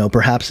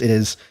 perhaps it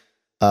is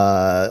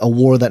a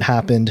war that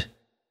happened,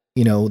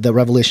 that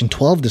Revelation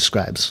 12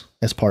 describes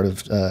as part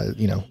of,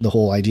 the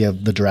whole idea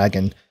of the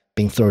dragon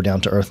being thrown down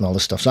to earth and all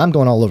this stuff. So I'm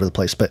going all over the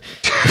place, but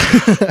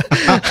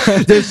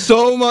there's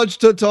so much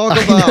to talk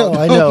about.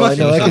 I know. I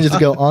can just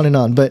go on and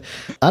on, but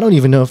I don't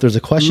even know if there's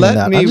a question on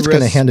that. I'm just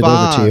going to hand it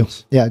over to you.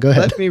 Yeah, go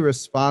ahead. Let me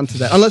respond to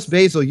that. Unless,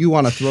 Basil, you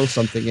want to throw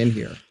something in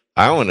here.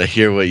 I want to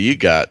hear what you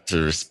got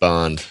to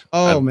respond.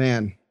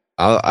 Man.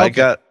 I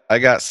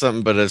got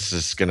something, but it's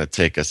just going to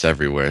take us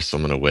everywhere. So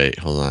I'm going to wait.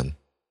 Hold on.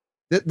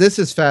 This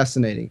is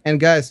fascinating.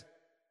 And guys,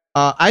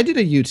 I did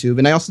a YouTube,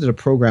 and I also did a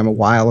program a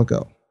while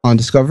ago on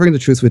Discovering the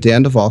Truth with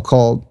Dan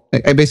Duvall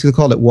I basically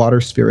called it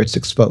Water Spirits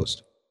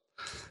Exposed.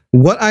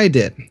 What I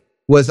did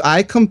was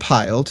I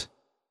compiled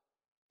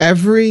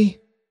every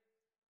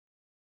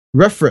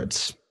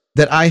reference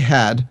that I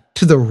had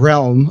to the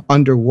realm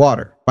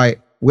underwater by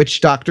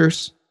witch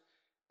doctors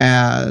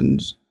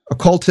and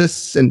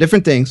occultists and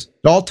different things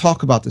that all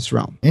talk about this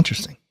realm.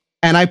 Interesting.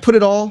 And I put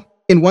it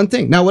all in one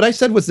thing. Now, what I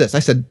said was this. I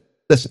said,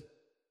 listen,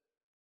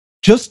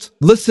 just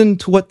listen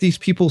to what these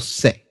people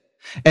say.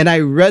 And I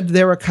read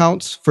their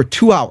accounts for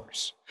 2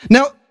 hours.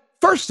 Now,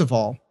 first of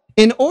all,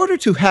 in order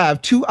to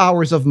have 2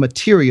 hours of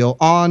material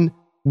on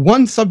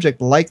one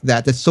subject like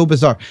that, that's so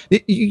bizarre,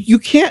 you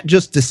can't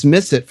just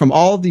dismiss it from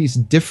all these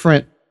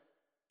different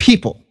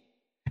people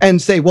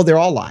and say, well, they're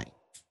all lying.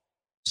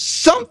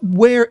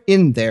 Somewhere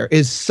in there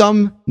is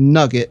some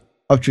nugget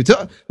of truth.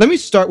 So let me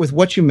start with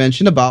what you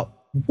mentioned about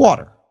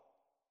water.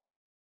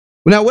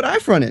 Now, what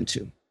I've run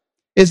into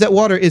is that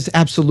water is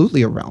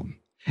absolutely a realm.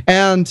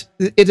 And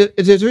there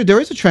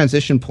is a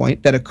transition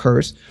point that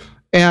occurs.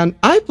 And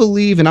I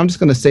believe, and I'm just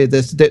going to say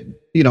this, that,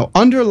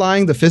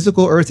 underlying the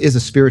physical earth is a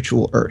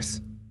spiritual earth.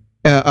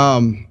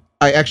 I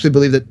actually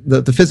believe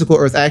that the physical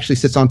earth actually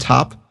sits on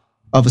top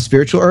of a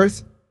spiritual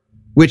earth,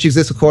 which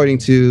exists according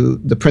to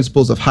the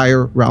principles of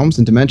higher realms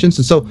and dimensions.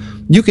 And so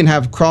you can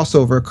have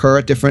crossover occur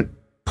at different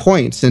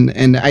points.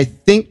 And I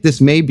think this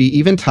may be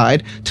even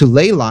tied to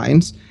ley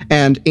lines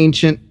and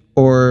ancient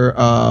or,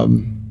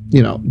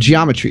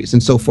 geometries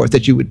and so forth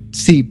that you would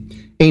see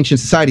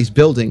ancient societies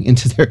building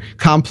into their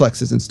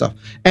complexes and stuff.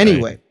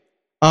 Anyway,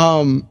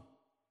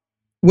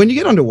 when you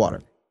get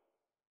underwater,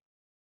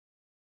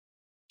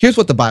 here's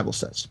what the Bible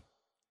says.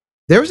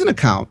 There's an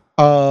account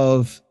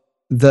of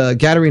the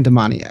Gadarene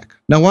demoniac.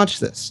 Now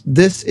watch this.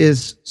 This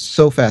is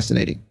so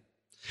fascinating.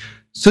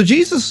 So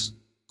Jesus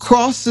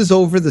crosses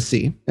over the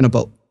sea in a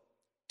boat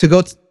to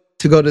go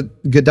to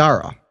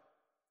Gadara.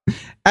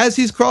 As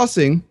he's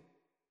crossing,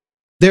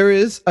 there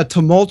is a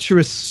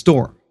tumultuous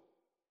storm.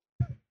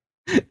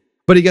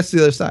 But he gets to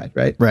the other side,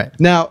 right? Right.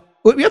 Now,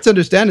 what we have to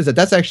understand is that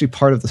that's actually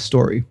part of the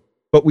story.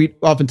 But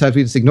oftentimes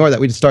we just ignore that.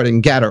 We just start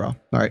in Gadara.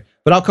 All right.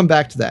 But I'll come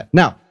back to that.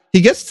 Now,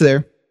 he gets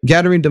there.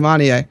 Gadarene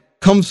demoniac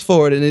comes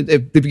forward and they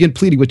begin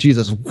pleading with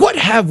Jesus. What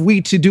have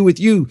we to do with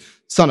you,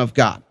 Son of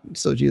God?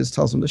 So Jesus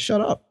tells him to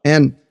shut up.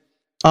 And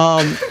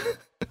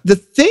the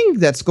thing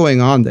that's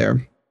going on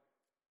there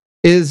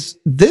is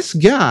this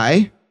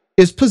guy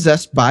is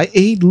possessed by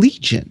a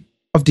legion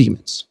of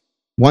demons.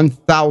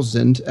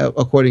 1,000,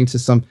 according to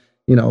some,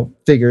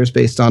 figures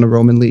based on a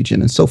Roman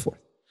legion and so forth.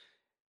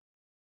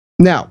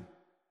 Now,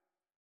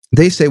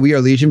 they say we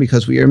are legion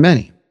because we are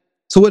many.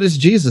 So what does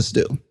Jesus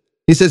do?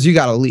 He says, you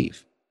got to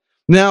leave.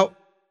 Now,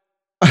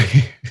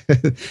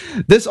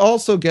 this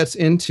also gets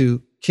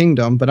into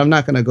kingdom, but I'm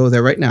not going to go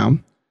there right now.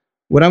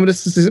 What I'm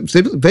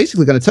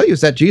basically going to tell you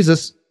is that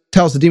Jesus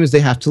tells the demons they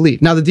have to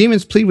leave. Now, the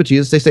demons plead with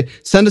Jesus. They say,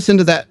 send us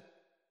into that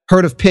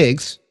herd of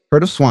pigs,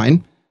 herd of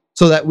swine,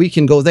 so that we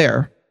can go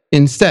there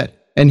instead.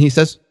 And he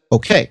says,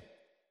 okay.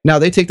 Now,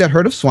 they take that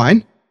herd of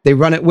swine. They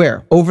run it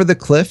where? Over the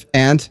cliff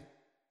and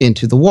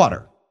into the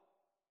water.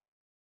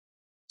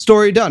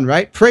 Story done,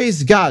 right?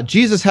 Praise God.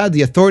 Jesus had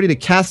the authority to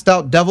cast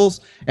out devils,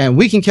 and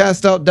we can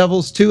cast out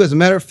devils too. As a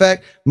matter of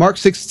fact, Mark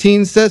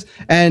 16 says,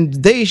 and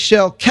they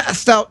shall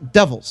cast out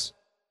devils.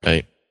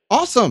 Right.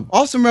 Awesome.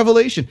 Awesome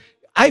revelation.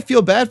 I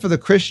feel bad for the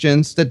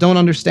Christians that don't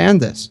understand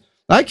this.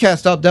 I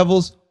cast out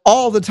devils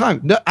all the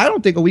time. I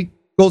don't think a week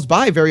goes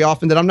by very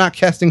often that I'm not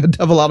casting a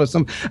devil out of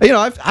some.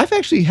 I've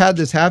actually had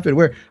this happen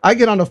where I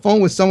get on the phone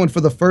with someone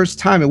for the first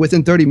time, and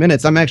within 30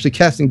 minutes, I'm actually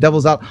casting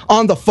devils out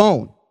on the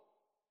phone.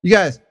 You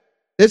guys,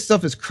 this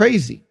stuff is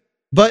crazy.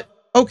 But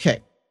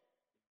okay,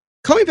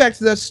 coming back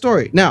to that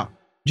story. Now,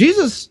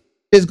 Jesus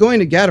is going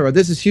to Gadara.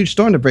 There's this huge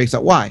storm that breaks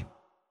out. Why?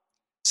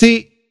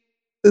 See,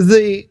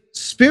 the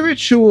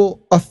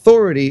spiritual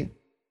authority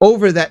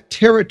over that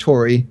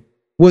territory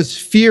was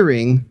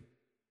fearing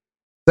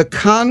the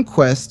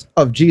conquest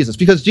of Jesus,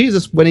 because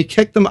Jesus, when he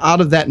kicked them out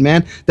of that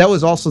man, that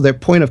was also their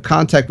point of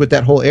contact with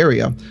that whole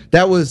area.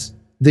 That was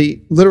the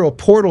literal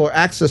portal or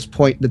access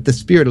point that the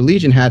Spirit of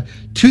Legion had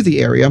to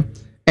the area.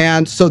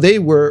 And so they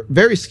were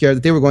very scared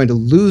that they were going to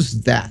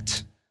lose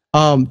that.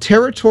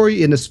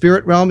 Territory in the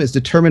spirit realm is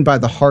determined by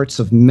the hearts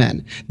of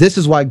men. This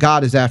is why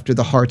God is after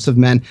the hearts of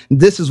men.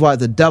 This is why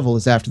the devil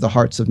is after the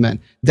hearts of men.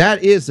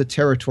 That is the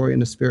territory in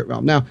the spirit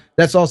realm. Now,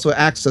 that's also an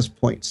access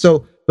point.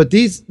 So, but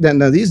these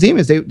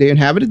demons, they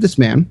inhabited this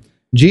man.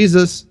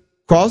 Jesus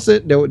crossed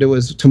it. There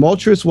was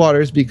tumultuous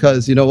waters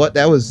because, you know what?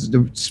 That was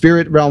the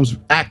spirit realm's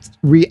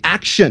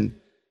reaction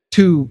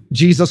to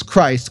Jesus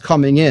Christ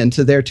coming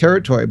into their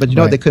territory. But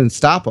they couldn't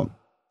stop him.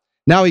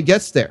 Now he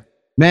gets there.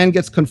 Man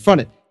gets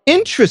confronted.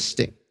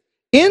 Interesting.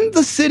 In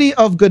the city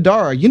of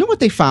Gadara, you know what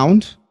they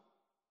found?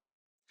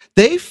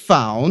 They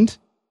found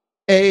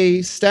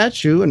a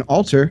statue, an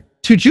altar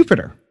to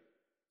Jupiter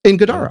in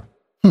Gadara.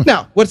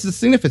 Now, what's the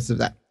significance of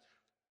that?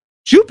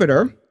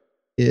 Jupiter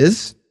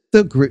is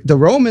the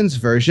Romans'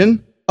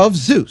 version of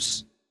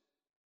Zeus.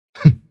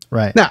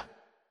 Right. Now,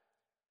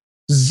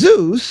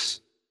 Zeus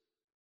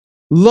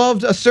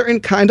loved a certain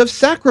kind of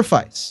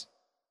sacrifice.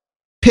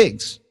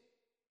 Pigs.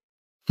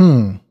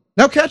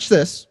 Now catch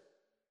this.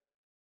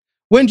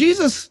 When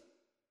Jesus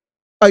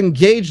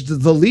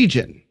engaged the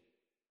legion,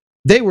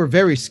 they were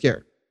very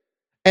scared.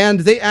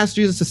 And they asked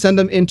Jesus to send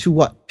them into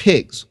what?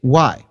 Pigs.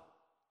 Why?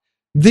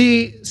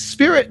 The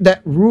spirit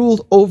that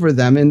ruled over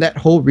them in that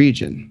whole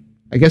region,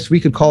 I guess we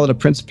could call it a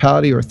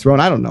principality or a throne,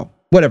 I don't know,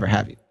 whatever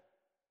have you,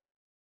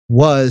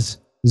 was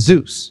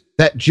Zeus,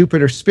 that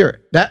Jupiter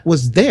spirit. That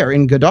was there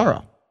in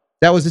Gadara.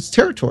 That was its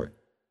territory.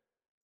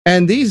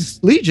 And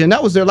these Legion,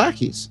 that was their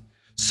lackeys.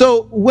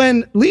 So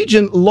when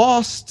Legion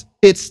lost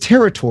its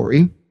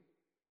territory,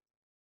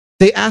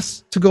 they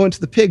asked to go into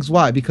the pigs.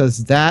 Why?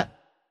 Because that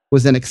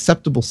was an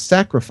acceptable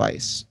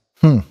sacrifice.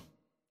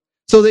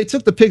 So they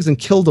took the pigs and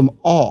killed them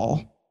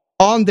all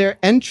on their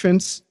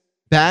entrance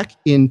back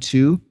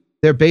into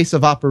their base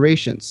of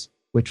operations,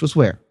 which was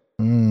where?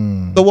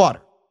 The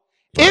water.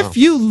 Wow. If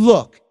you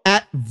look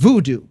at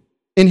voodoo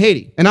in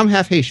Haiti, and I'm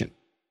half Haitian,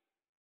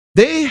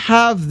 they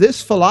have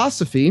this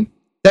philosophy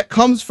that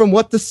comes from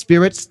what the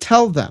spirits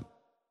tell them.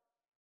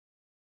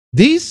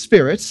 These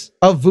spirits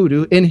of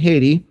voodoo in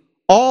Haiti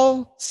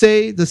all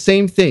say the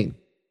same thing.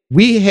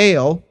 We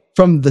hail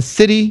from the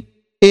city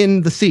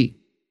in the sea.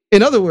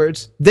 In other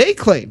words, they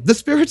claim, the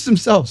spirits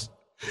themselves,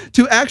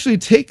 to actually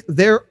take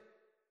their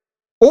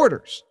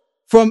orders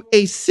from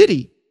a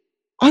city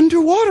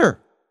underwater.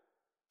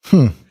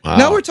 Wow.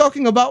 Now we're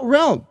talking about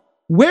realm.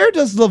 Where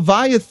does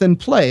Leviathan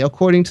play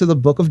according to the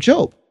book of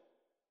Job?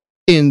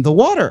 In the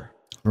water.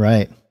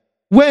 Right.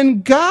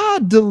 When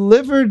God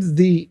delivered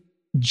the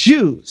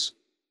Jews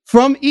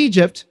from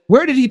Egypt,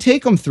 where did he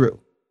take them through?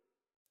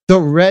 The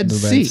Red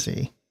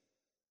Sea.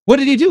 What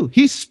did he do?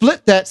 He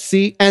split that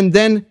sea and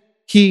then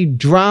he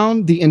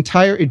drowned the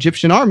entire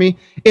Egyptian army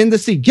in the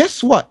sea.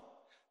 Guess what?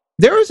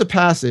 There is a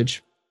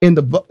passage in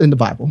the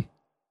Bible,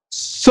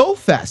 so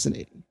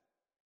fascinating.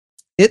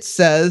 It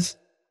says,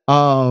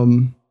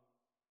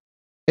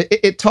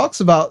 it talks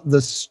about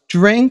the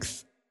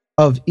strength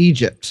of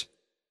Egypt.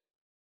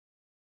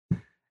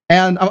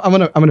 And I'm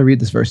gonna read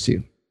this verse to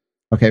you,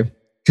 okay?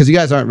 Because you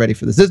guys aren't ready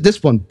for this.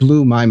 This one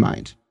blew my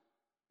mind.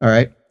 All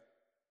right.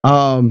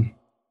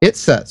 It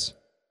says,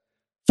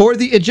 "For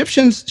the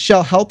Egyptians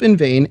shall help in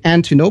vain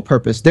and to no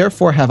purpose.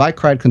 Therefore have I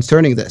cried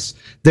concerning this.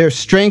 Their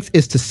strength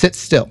is to sit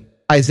still."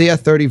 Isaiah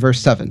 30, verse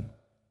 7.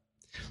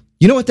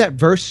 You know what that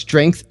verse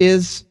strength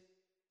is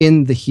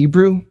in the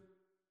Hebrew?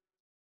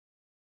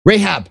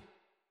 Rahab.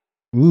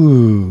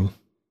 Ooh.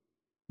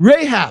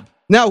 Rahab.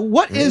 Now,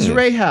 what is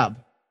Rahab?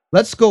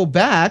 Let's go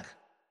back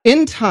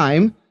in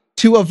time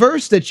to a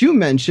verse that you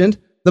mentioned.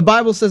 The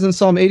Bible says in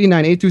Psalm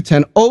 89, 8 through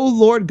 10, "O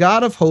Lord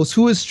God of hosts,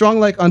 who is strong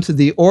like unto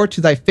thee, or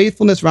to thy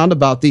faithfulness round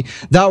about thee?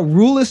 Thou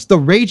rulest the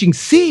raging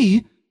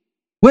sea.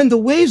 When the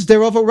waves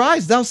thereof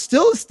arise, thou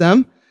stillest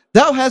them.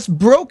 Thou hast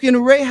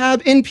broken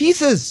Rahab in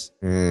pieces."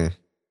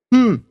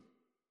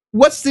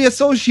 What's the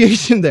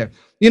association there?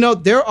 You know,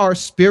 there are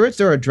spirits,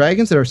 there are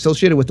dragons that are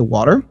associated with the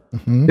water.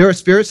 There are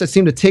spirits that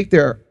seem to take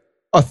their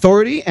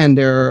authority and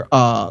their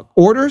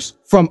orders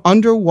from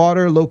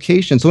underwater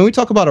locations. So when we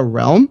talk about a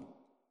realm,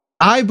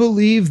 I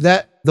believe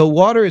that the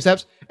water is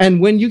and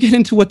when you get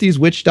into what these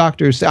witch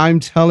doctors say, I'm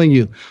telling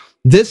you,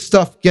 this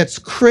stuff gets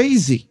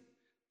crazy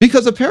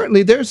because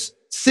apparently there's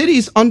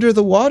cities under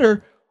the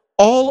water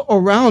all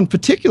around,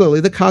 particularly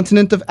the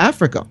continent of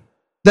Africa,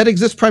 that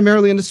exist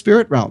primarily in the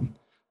spirit realm,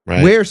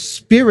 where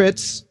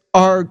spirits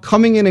are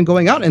coming in and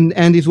going out.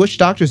 And these witch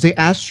doctors, they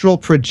astral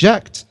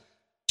project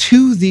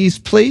to these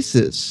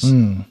places.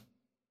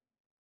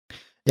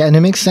 Yeah, and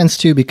it makes sense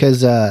too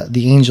because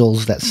the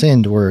angels that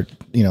sinned were,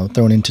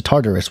 thrown into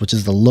Tartarus, which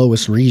is the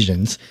lowest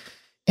regions.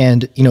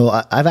 And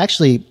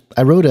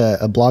I wrote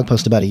a blog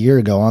post about a year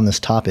ago on this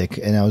topic,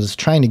 and I was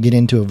trying to get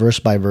into a verse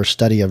by verse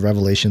study of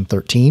Revelation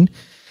 13.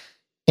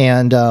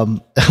 And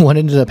what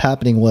ended up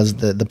happening was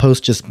the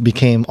post just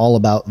became all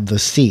about the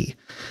sea.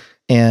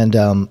 And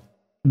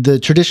the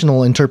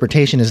traditional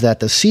interpretation is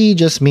that the sea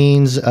just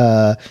means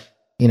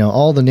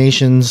all the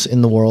nations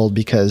in the world,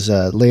 because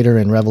later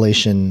in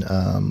Revelation,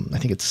 I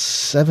think it's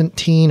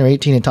 17 or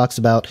 18, it talks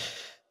about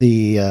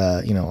the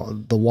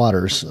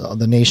waters,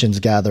 the nations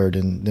gathered,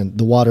 and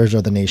the waters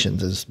are the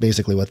nations is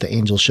basically what the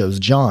angel shows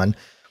John.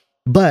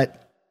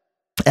 But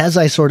as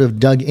I sort of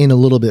dug in a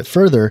little bit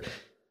further,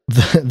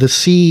 the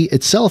sea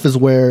itself is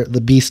where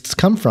the beasts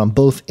come from,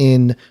 both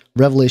in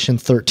Revelation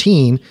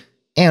 13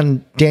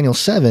 and Daniel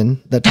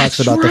 7 that talks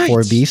about the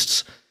four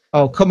beasts.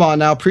 Oh, come on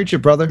now. Preach it,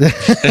 brother.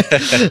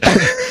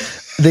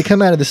 They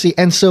come out of the sea.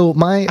 And so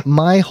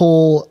my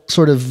whole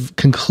sort of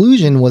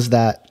conclusion was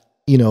that,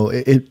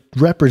 it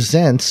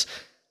represents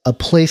a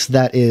place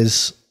that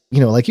is,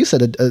 like you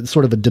said, a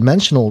sort of a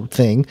dimensional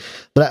thing.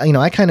 But,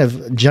 I kind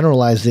of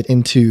generalized it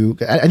into,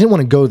 I didn't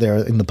want to go there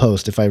in the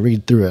post. If I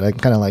read through it, I'm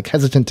kind of like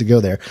hesitant to go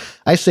there.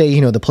 I say,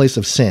 the place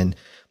of sin.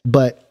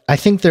 But I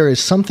think there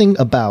is something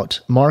about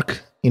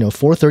Mark,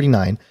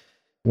 4:39,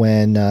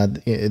 when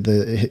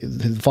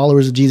the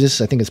followers of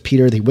Jesus, I think it's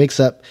Peter, he wakes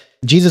up,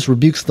 Jesus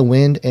rebukes the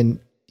wind and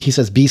he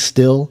says, "Be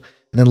still."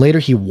 And then later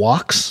he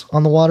walks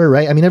on the water,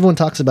 right? I mean, everyone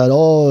talks about,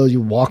 you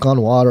walk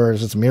on water,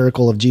 it's this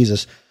miracle of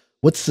Jesus.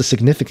 What's the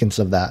significance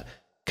of that?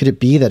 Could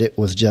it be that it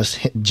was just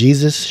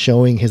Jesus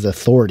showing his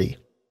authority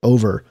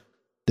over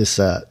this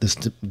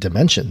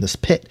dimension, this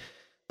pit?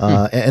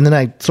 And then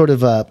I sort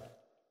of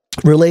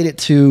relate it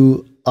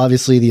to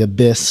obviously the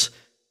abyss,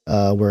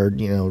 where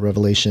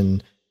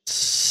Revelation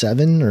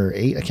 7 or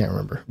 8, I can't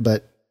remember,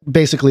 but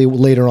basically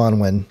later on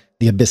when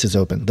the abyss is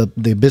opened,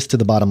 the abyss to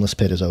the bottomless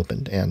pit is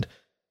opened, and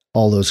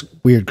all those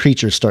weird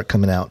creatures start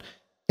coming out.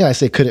 Yeah, I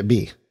say, could it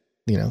be?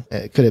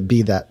 Could it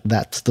be that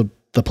that's the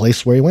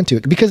place where he went to?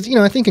 Because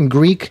I think in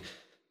Greek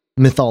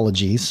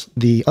mythologies,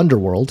 the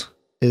underworld,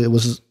 it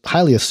was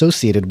highly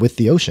associated with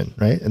the ocean,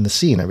 right, and the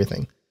sea and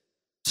everything.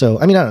 So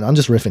I mean, I don't know. I'm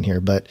just riffing here,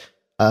 but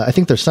I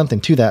think there's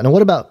something to that. Now,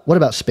 what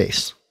about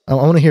space? I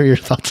want to hear your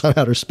thoughts on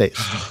outer space.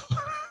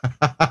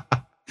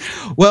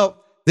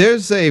 Well,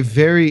 there's a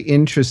very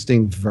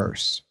interesting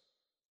verse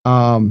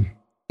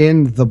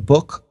in the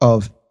book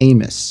of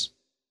Amos.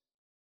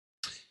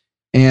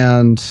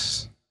 And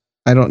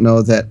I don't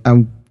know that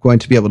I'm going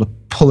to be able to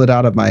pull it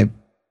out of my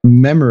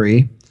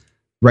memory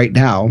right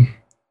now,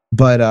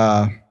 but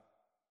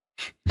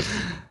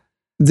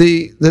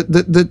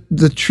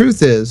the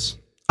truth is,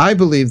 I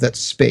believe that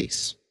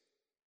space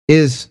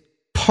is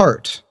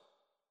part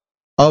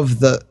of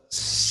the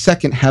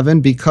second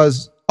heaven,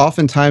 because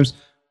oftentimes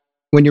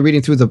when you're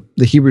reading through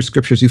the Hebrew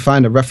scriptures, you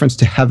find a reference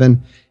to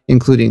heaven,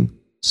 including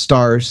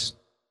stars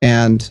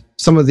and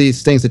some of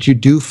these things that you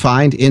do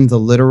find in the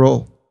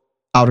literal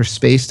outer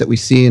space that we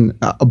see in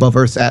above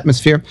Earth's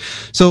atmosphere.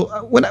 So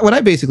what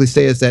I basically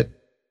say is that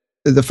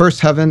the first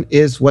heaven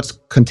is what's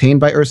contained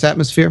by Earth's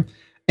atmosphere,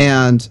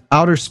 and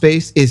outer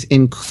space is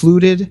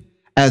included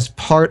as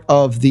part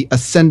of the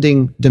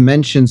ascending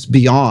dimensions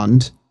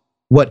beyond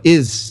what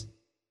is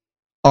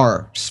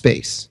our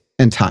space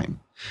and time.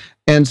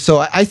 And so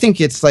I think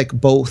it's like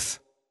both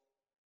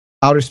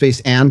outer space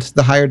and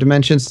the higher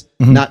dimensions,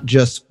 not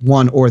just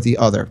one or the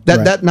other.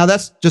 Now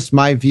that's just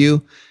my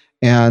view.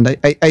 And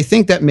I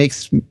think that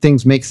makes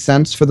things make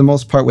sense for the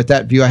most part. With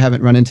that view, I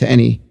haven't run into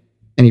any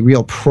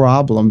real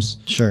problems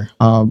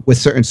with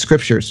certain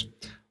scriptures.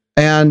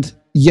 And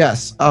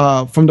yes,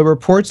 from the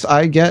reports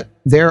I get,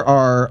 there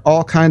are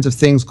all kinds of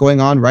things going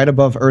on right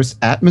above Earth's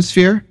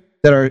atmosphere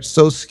that are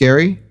so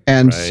scary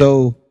and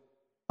so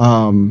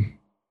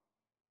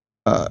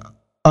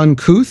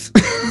uncouth.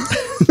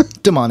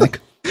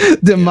 Demonic.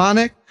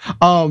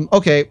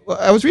 Okay,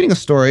 I was reading a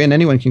story, and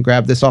anyone can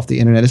grab this off the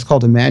internet. It's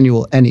called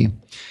Emmanuel Eni.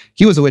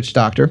 He was a witch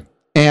doctor,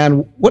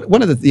 and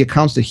one of the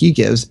accounts that he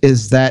gives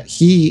is that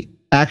he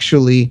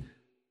actually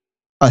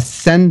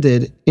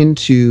ascended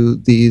into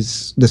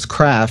this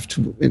craft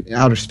in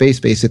outer space,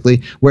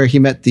 basically, where he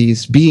met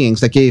these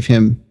beings that gave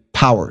him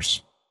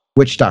powers,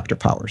 witch doctor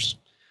powers.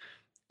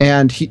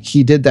 And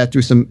he did that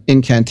through some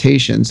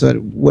incantations. So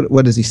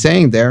what is he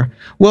saying there?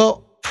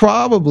 Well,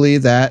 probably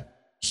that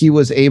he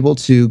was able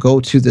to go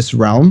to this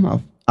realm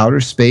of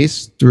outer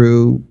space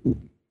through,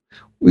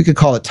 we could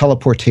call it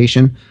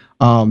teleportation.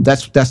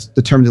 That's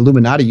the term the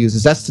Illuminati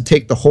uses. That's to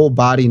take the whole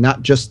body,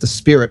 not just the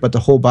spirit, but the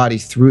whole body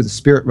through the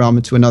spirit realm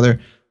into another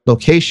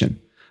location.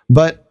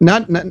 But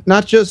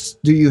not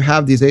just do you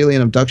have these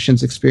alien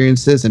abductions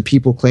experiences and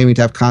people claiming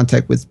to have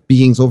contact with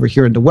beings over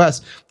here in the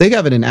West. They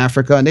have it in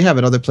Africa, and they have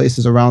it other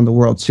places around the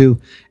world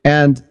too.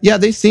 And yeah,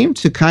 they seem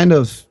to kind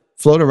of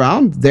float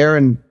around there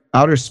in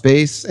outer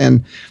space.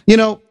 And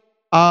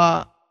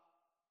I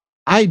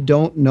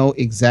don't know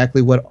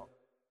exactly what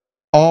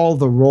all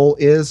the role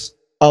is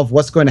of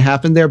what's going to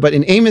happen there, but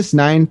in Amos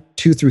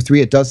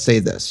 9:2-3, it does say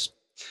this: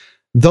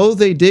 though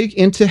they dig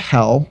into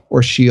hell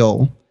or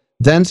Sheol,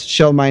 thence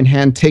shall mine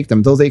hand take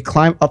them. Though they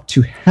climb up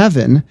to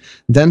heaven,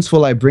 thence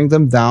will I bring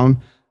them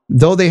down.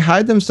 Though they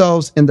hide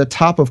themselves in the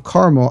top of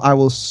Carmel, I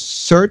will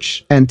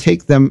search and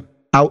take them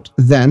out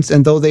thence.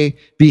 And though they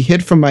be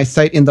hid from my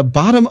sight in the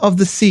bottom of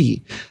the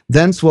sea,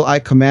 thence will I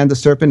command the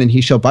serpent, and he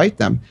shall bite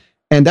them.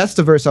 And that's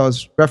the verse I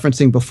was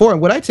referencing before.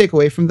 And what I take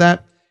away from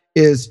that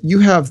is you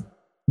have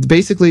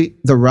basically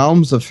the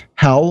realms of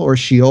hell or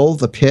Sheol,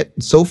 the pit,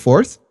 and so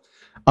forth,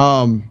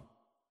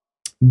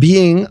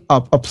 being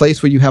a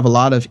place where you have a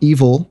lot of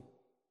evil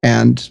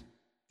and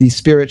these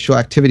spiritual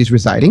activities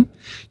residing.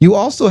 You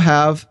also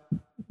have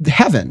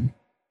heaven,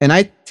 and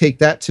I take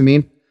that to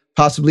mean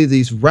possibly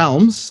these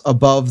realms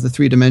above the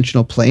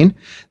three-dimensional plane.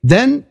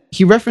 Then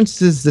he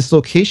references this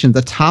location,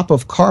 the top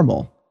of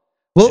Carmel.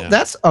 Well,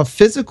 that's a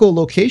physical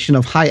location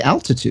of high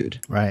altitude.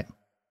 Right.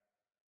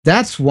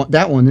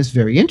 That one is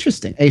very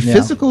interesting. A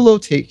physical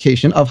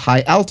location of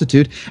high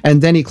altitude,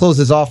 and then he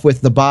closes off with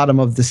the bottom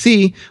of the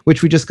sea,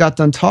 which we just got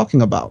done talking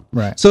about.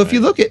 Right. So if you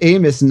look at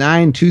Amos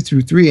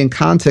 9:2-3 in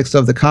context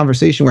of the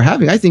conversation we're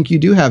having, I think you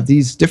do have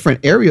these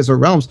different areas or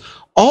realms,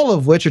 all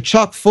of which are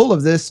chock full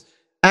of this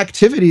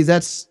activity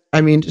that's,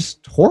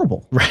 just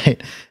horrible. Right.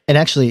 And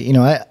actually,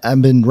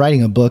 I've been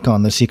writing a book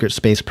on the secret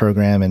space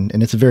program, and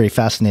it's a very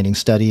fascinating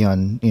study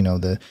on,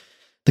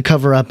 the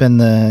cover up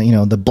and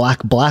the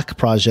black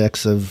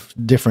projects of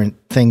different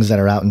things that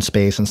are out in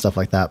space and stuff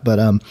like that. But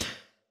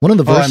one of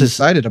the verses,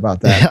 I'm excited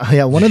about that.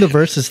 Yeah, one of the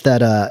verses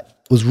that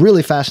was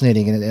really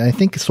fascinating, and I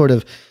think sort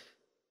of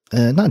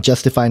not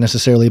justify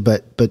necessarily,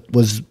 but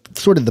was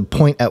sort of the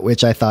point at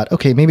which I thought,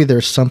 okay, maybe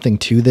there's something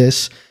to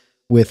this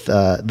with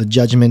the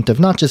judgment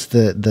of not just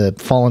the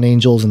fallen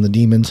angels and the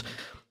demons,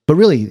 but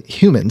really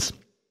humans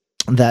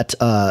that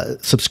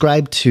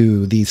subscribe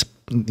to these,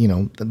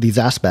 these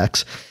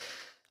aspects.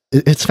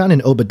 It's found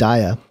in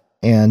Obadiah,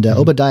 and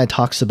Obadiah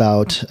talks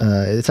about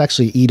it's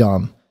actually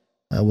Edom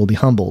will be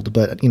humbled,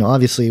 but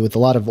obviously with a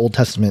lot of Old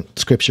Testament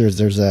scriptures,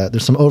 there's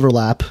some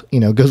overlap.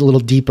 Goes a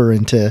little deeper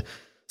into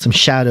some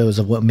shadows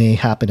of what may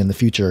happen in the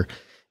future,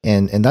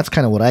 and that's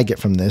kind of what I get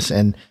from this.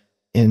 And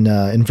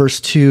in verse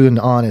 2 and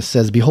on, it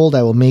says, "Behold,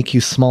 I will make you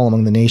small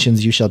among the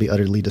nations; you shall be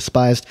utterly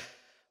despised."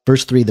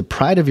 Verse 3: "The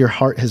pride of your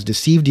heart has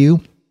deceived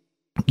you,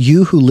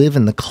 you who live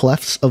in the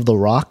clefts of the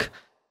rock,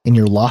 in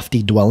your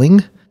lofty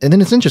dwelling." And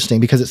then it's interesting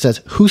because it says,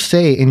 "Who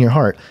say in your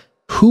heart,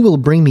 who will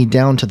bring me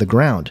down to the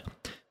ground?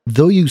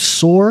 Though you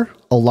soar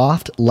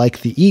aloft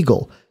like the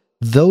eagle,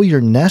 though your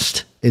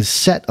nest is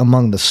set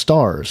among the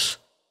stars,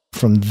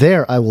 from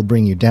there I will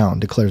bring you down,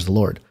 declares the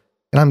Lord."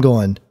 And I'm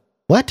going,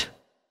 what?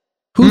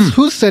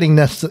 Who's setting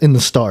nests in the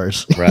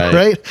stars? Right.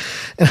 Right?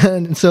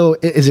 And so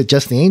is it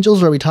just the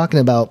angels, or are we talking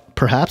about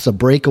perhaps a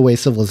breakaway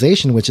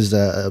civilization, which is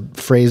a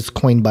phrase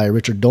coined by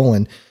Richard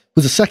Dolan,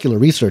 who's a secular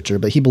researcher,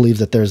 but he believes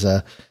that there's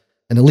an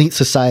elite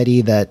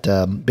society that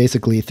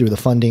basically through the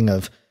funding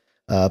of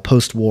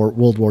post-war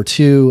World War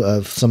II,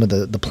 of some of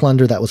the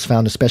plunder that was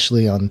found,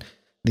 especially on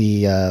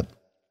the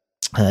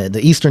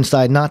eastern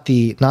side, not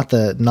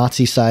the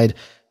Nazi side,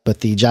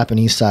 but the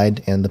Japanese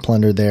side, and the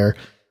plunder there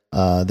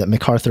that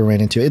MacArthur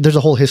ran into. There's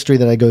a whole history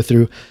that I go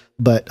through,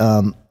 but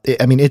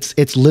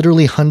it's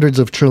literally hundreds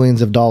of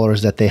trillions of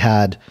dollars that they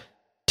had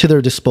to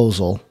their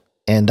disposal,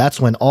 and that's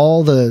when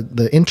all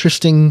the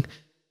interesting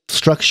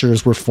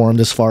structures were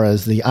formed, as far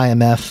as the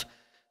IMF,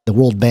 the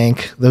World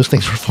Bank. Those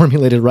things were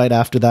formulated right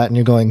after that, and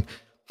you're going,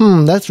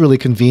 that's really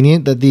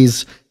convenient that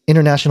these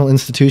international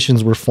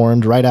institutions were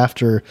formed right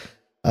after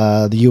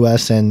the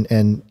U.S. and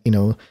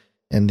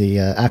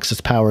the Axis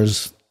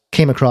powers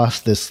came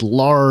across this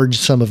large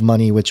sum of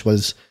money, which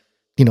was,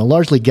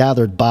 largely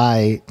gathered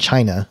by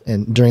China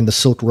and during the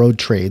Silk Road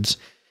trades,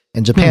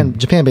 and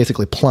Japan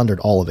basically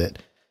plundered all of it,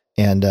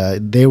 and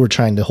they were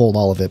trying to hold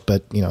all of it,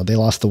 but they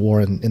lost the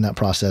war in that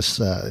process.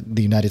 The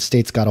United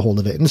States got a hold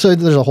of it, and so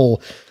there's a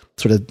whole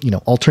sort of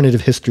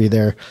alternative history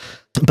there.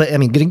 But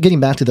getting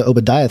back to the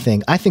Obadiah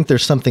thing, I think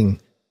there's something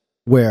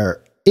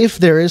where if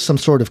there is some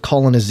sort of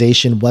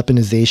colonization,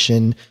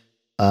 weaponization,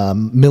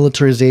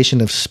 militarization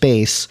of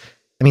space,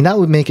 that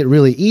would make it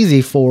really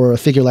easy for a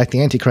figure like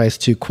the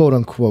Antichrist to quote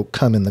unquote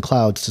come in the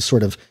clouds to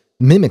sort of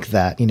mimic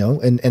that,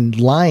 and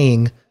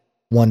lying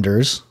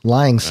wonders,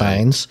 lying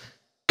signs.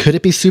 Could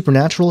it be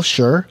supernatural?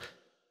 Sure.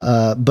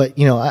 But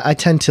I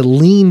tend to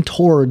lean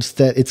towards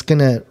that it's going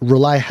to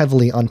rely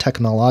heavily on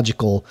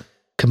technological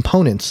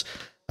components,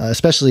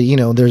 especially,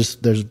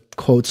 there's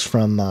quotes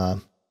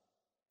from,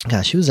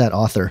 who's that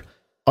author?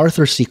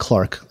 Arthur C.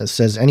 Clarke, that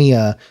says any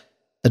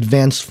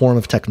advanced form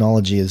of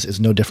technology is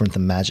no different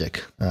than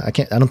magic. I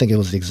don't think it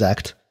was the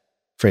exact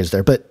phrase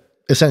there, but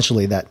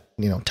essentially that,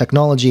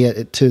 technology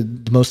to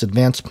the most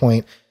advanced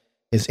point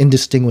is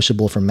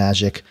indistinguishable from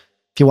magic.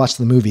 If you watch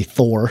the movie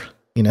Thor,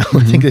 I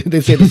think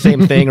they say the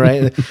same thing,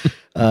 right?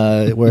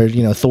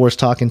 Where, Thor's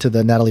talking to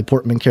the Natalie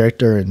Portman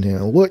character,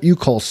 and, what you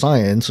call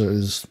science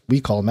is we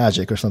call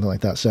magic, or something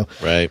like that. So,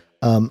 right.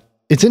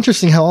 It's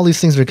interesting how all these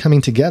things are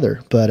coming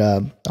together, but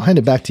I'll hand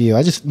it back to you.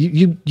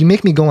 You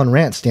make me go on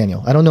rants,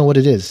 Daniel. I don't know what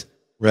it is.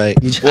 Right.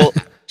 Well,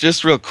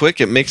 just real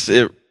quick, it makes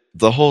it,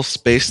 the whole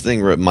space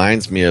thing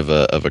reminds me of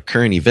a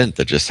current event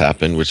that just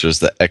happened, which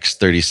was the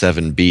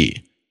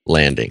X-37B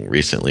landing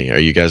recently. Are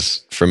you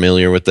guys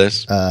familiar with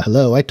this?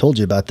 Hello, I told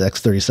you about the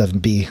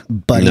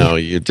X-37B, buddy. No,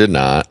 you did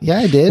not. Yeah,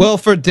 I did. Well,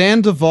 for Dan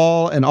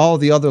Duvall and all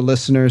the other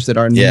listeners that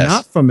are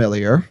not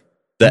familiar,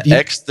 the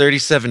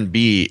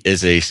X-37B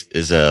is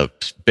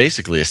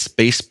basically a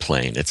space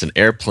plane. It's an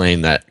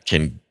airplane that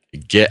can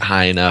get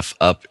high enough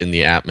up in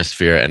the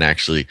atmosphere and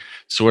actually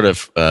sort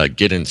of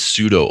get in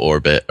pseudo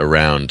orbit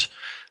around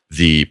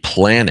the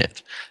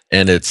planet.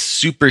 And it's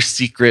super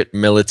secret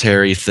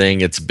military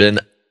thing. It's been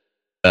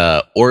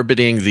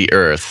orbiting the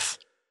Earth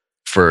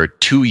for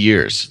 2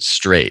 years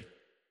straight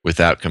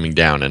without coming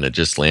down, and it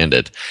just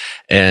landed.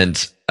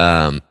 And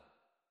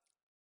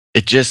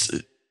it just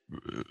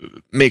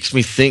makes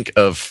me think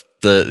of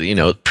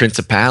the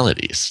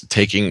principalities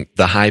taking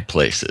the high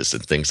places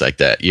and things like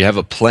that. You have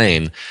a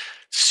plane,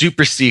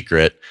 super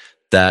secret,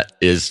 that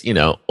is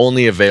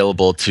only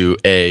available to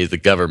A, the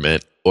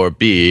government, or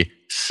B,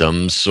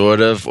 some sort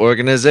of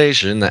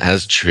organization that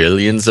has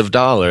trillions of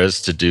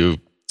dollars to do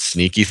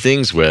sneaky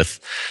things with.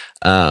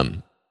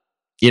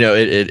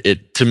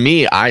 It to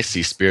me, I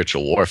see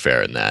spiritual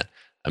warfare in that.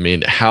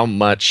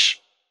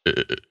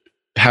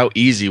 How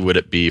easy would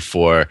it be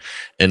for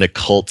an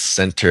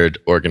occult-centered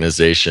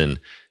organization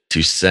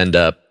to send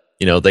up,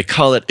 they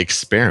call it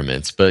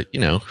experiments, but,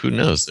 who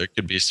knows? There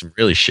could be some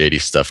really shady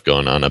stuff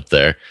going on up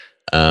there,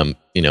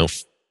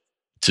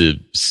 to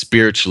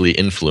spiritually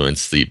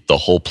influence the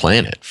whole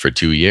planet for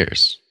 2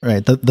 years.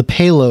 Right. The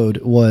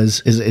payload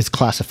is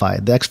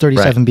classified. The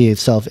X-37B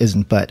itself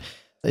isn't, but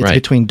it's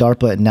between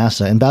DARPA and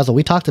NASA. And Basil,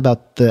 we talked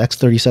about the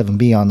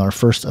X-37B on our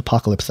first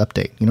Apocalypse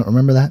update. You don't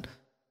remember that?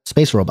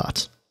 Space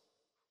robots.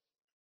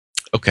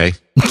 Okay.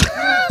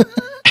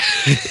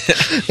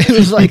 It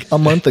was like a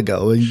month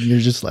ago, and you're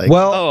just like,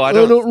 Well, Oh, I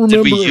don't don't.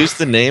 Did we remember. use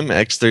the name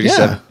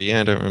X37B?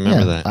 I don't remember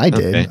yeah, that. I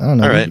did. Okay. I don't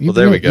know. All right. You, Well,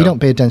 there we go. You don't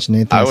pay attention to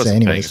anything I I say wasn't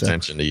anyway. paying So.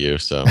 attention to you,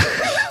 so.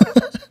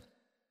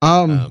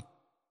 I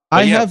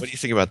But yeah, have what do you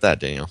think about that,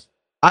 Daniel?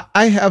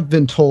 I have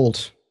been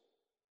told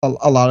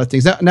a lot of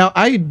things. Now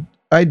I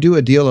do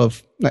a deal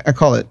of, I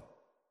call it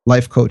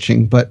life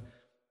coaching, but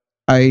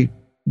I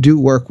do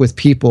work with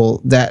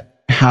people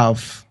that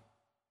have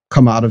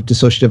come out of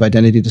dissociative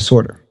identity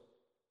disorder,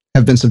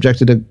 have been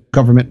subjected to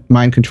government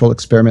mind control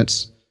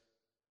experiments,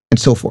 and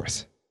so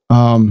forth.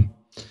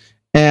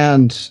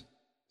 And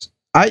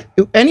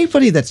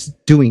anybody that's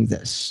doing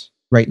this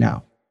right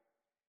now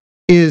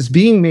is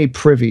being made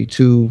privy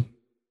to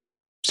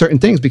certain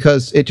things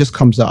because it just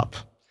comes up.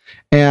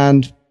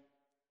 And,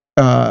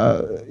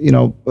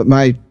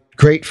 my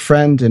great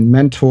friend and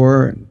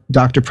mentor,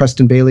 Dr.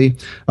 Preston Bailey,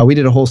 we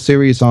did a whole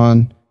series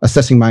on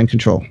assessing mind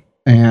control.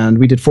 And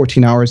we did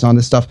 14 hours on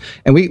this stuff.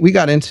 And we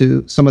got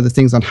into some of the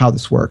things on how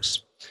this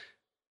works.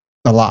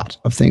 A lot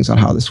of things on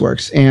how this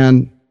works.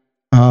 And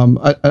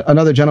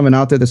another gentleman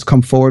out there that's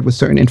come forward with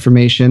certain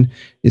information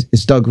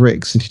is Doug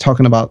Riggs. And he's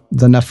talking about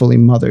the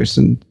Nephilim mothers.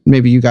 And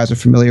maybe you guys are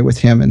familiar with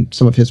him and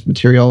some of his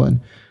material.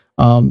 And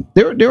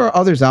there are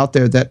others out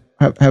there that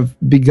have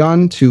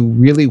begun to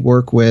really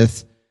work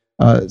with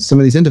some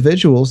of these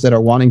individuals that are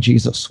wanting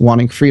Jesus,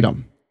 wanting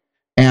freedom.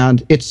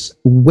 And it's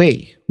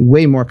way,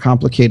 way more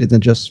complicated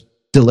than just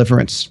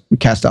deliverance. We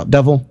cast out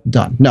devil,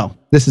 done. No,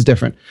 this is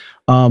different.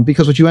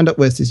 Because what you end up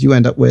with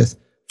is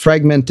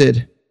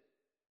fragmented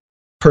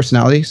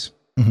personalities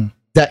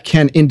that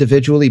can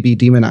individually be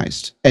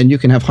demonized. And you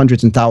can have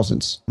hundreds and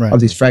thousands of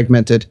these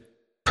fragmented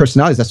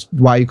personalities. That's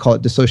why you call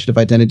it dissociative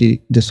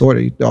identity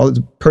disorder. All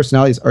the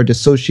personalities are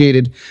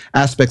dissociated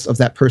aspects of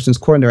that person's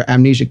core, and there are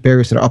amnesic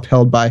barriers that are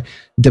upheld by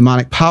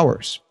demonic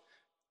powers.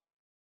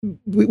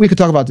 We could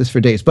talk about this for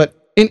days,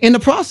 but in the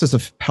process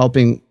of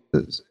helping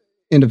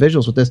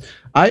individuals with this,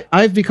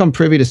 I've become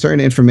privy to certain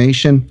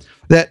information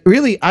that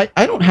really I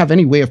don't have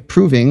any way of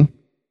proving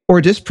or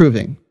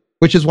disproving,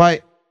 which is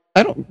why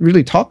I don't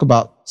really talk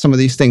about some of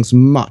these things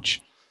much.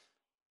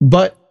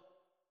 But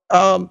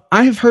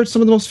I have heard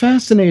some of the most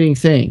fascinating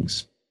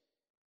things.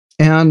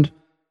 And,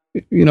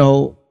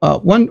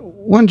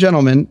 one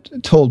gentleman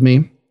told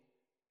me,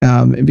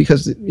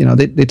 because,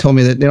 they told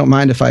me that they don't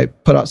mind if I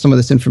put out some of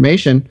this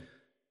information,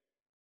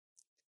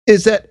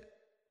 is that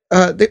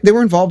they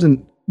were involved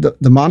in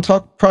the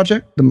Montauk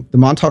Project, the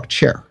Montauk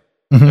Chair.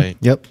 Right.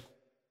 Yep.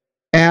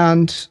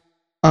 And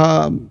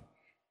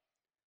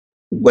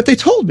what they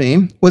told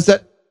me was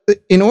that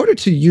in order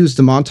to use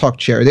the Montauk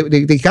Chair,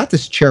 they got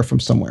this chair from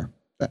somewhere.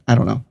 I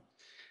don't know.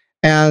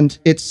 And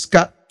it's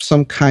got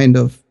some kind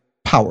of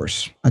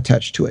powers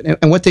attached to it.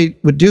 And what they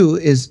would do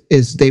is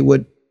they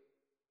would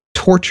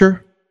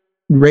torture,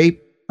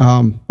 rape,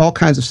 all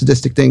kinds of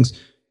sadistic things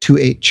to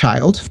a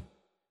child,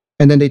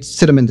 and then they'd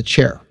sit them in the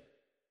chair.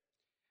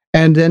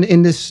 And then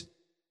in this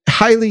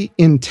highly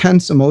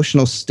intense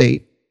emotional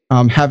state,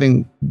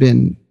 having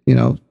been,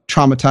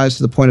 traumatized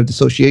to the point of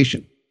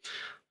dissociation,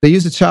 they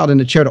use the child in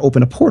the chair to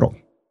open a portal.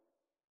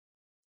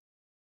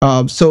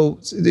 So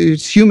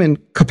there's human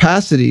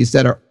capacities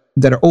that are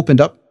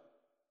opened up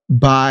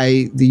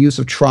by the use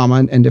of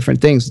trauma and different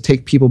things to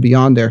take people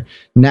beyond their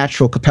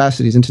natural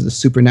capacities into the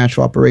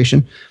supernatural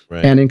operation.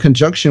 Right. And in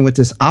conjunction with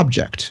this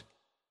object,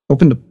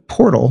 opened a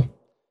portal,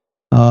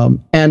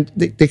 and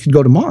they could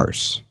go to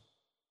Mars.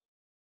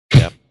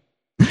 Yep.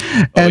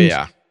 And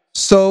yeah.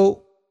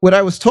 So what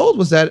I was told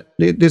was that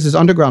there's this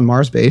underground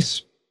Mars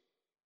base,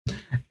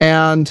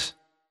 and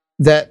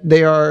that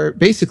they are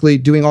basically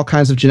doing all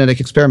kinds of genetic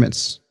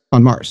experiments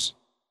on Mars.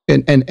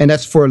 And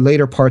that's for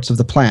later parts of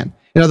the plan.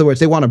 In other words,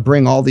 they want to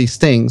bring all these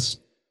things,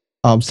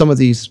 some of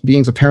these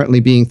beings apparently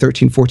being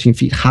 13, 14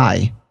 feet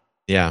high,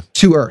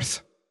 to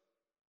Earth.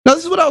 Now,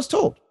 this is what I was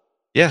told.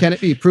 Yeah. Can it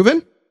be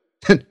proven?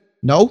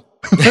 No.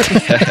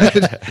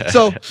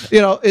 So,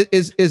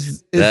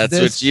 is that's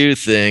this, what you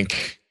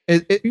think.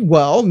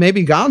 Well,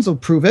 maybe Gonzo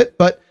prove it,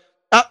 but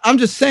I'm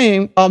just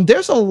saying,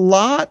 there's a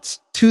lot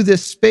to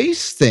this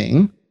space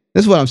thing.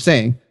 This is what I'm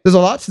saying. There's a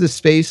lot to this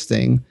space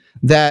thing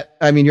that,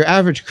 your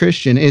average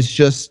Christian is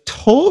just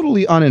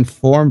totally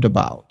uninformed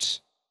about.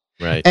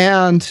 Right.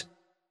 And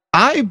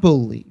I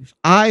believe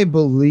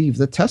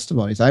the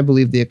testimonies, I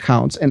believe the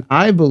accounts, and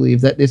I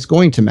believe that it's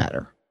going to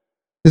matter.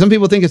 Some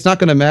people think it's not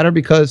going to matter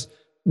because,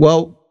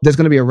 there's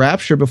going to be a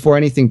rapture before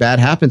anything bad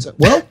happens.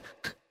 Well,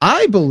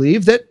 I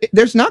believe that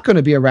there's not going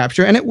to be a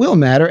rapture, and it will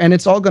matter, and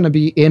it's all going to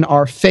be in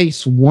our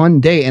face one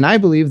day. And I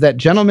believe that,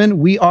 gentlemen,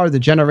 we are the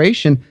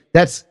generation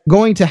that's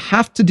going to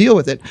have to deal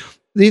with it.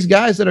 These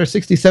guys that are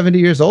 60, 70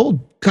 years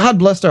old, God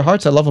bless their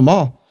hearts, I love them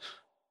all.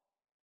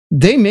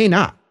 They may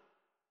not.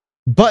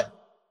 But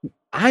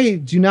I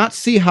do not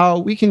see how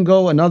we can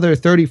go another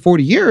 30,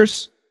 40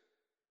 years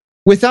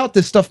without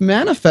this stuff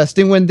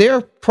manifesting when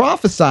they're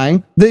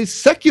prophesying, the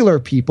secular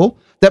people,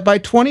 that by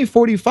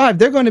 2045,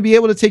 they're going to be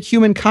able to take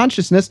human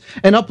consciousness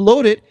and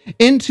upload it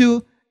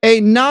into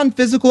a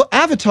non-physical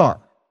avatar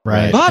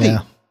body.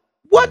 Yeah.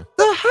 What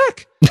the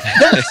heck?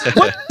 That's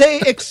what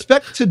they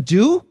expect to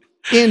do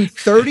in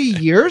 30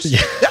 years? Yeah,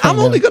 I'm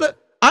only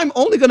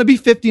gonna be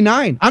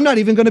 59. I'm not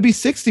even gonna be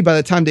 60 by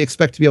the time they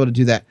expect to be able to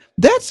do that.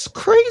 That's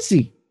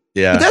crazy.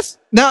 Yeah. But that's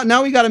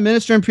now we got to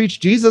minister and preach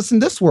Jesus in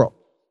this world.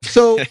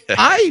 So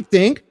I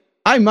think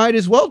I might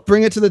as well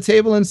bring it to the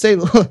table and say,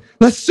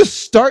 let's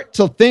just start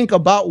to think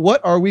about what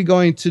are we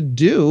going to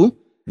do,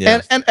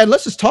 Yeah. and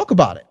let's just talk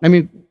about it. I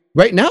mean,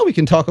 right now we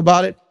can talk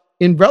about it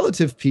in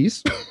relative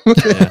peace.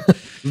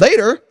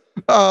 Later,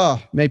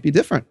 may be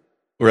different.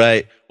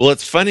 Right. Well,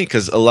 it's funny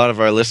because a lot of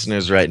our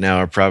listeners right now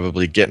are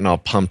probably getting all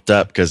pumped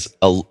up because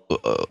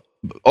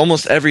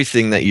almost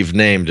everything that you've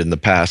named in the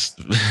past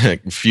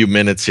few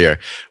minutes here,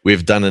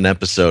 we've done an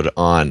episode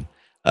on.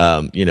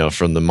 From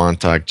the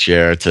Montauk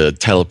chair to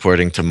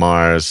teleporting to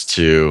Mars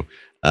to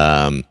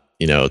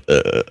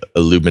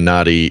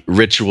Illuminati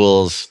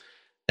rituals,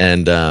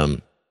 and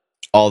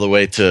all the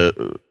way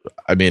to,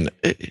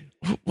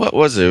 what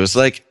was it? It was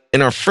like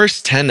in our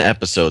first 10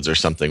 episodes or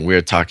something, we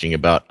were talking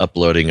about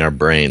uploading our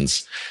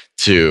brains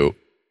to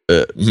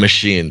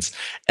machines.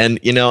 And,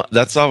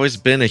 that's always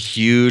been a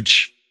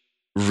huge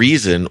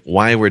reason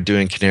why we're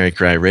doing Canary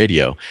Cry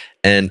Radio.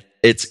 And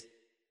it's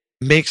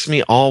makes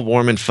me all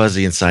warm and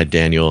fuzzy inside,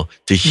 Daniel,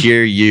 to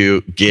hear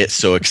you get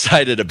so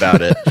excited about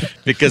it,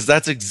 because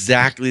that's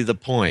exactly the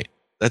point.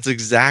 That's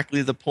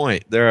exactly the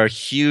point. There are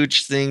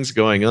huge things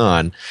going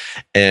on,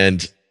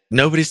 and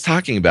nobody's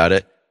talking about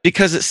it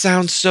because it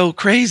sounds so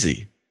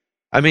crazy.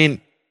 I mean,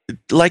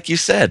 like you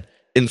said,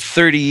 in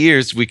 30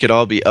 years, we could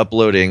all be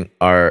uploading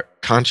our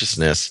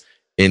consciousness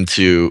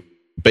into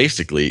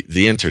basically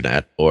the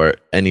internet or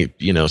any,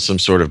 some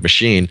sort of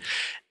machine.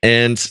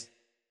 And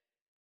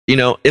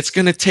it's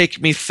going to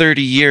take me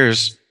 30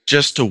 years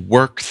just to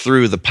work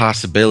through the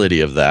possibility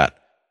of that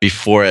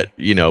before it,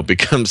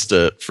 becomes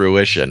to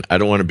fruition. I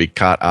don't want to be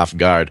caught off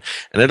guard.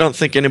 And I don't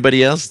think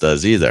anybody else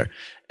does either.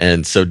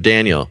 And so,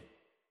 Daniel,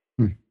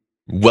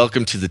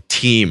 welcome to the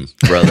team,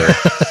 brother.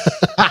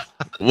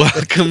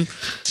 Welcome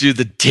to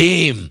the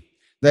team.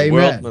 The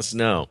world must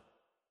know.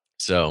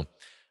 So,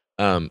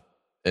 I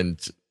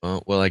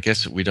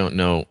guess we don't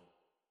know.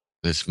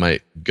 This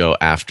might go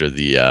after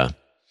the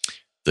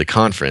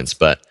conference,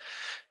 but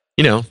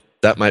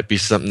that might be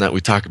something that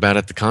we talk about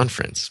at the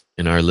conference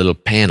in our little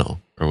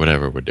panel or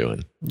whatever we're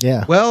doing.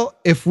 Yeah. Well,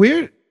 if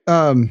we're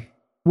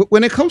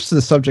when it comes to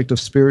the subject of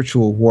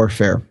spiritual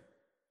warfare,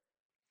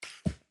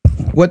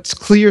 what's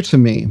clear to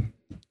me,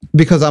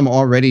 because I'm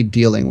already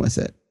dealing with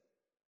it,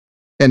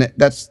 and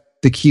that's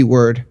the key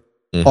word,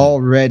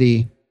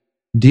 already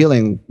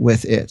dealing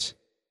with it,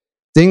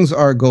 things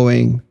are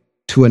going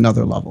to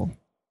another level.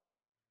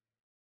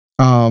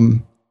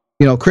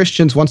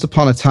 Christians, once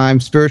upon a time,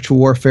 spiritual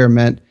warfare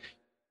meant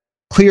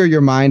clear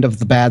your mind of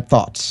the bad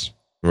thoughts.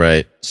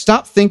 Right.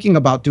 Stop thinking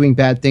about doing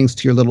bad things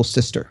to your little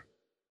sister.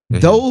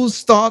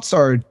 Those thoughts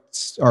are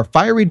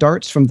fiery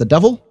darts from the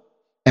devil.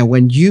 And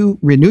when you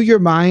renew your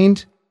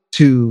mind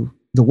to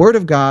the word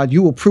of God,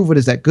 you will prove what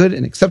is that good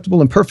and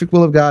acceptable and perfect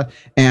will of God,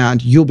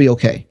 and you'll be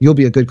okay. You'll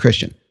be a good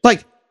Christian.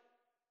 Like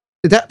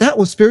that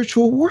was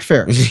spiritual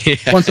warfare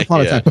once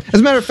upon a time. As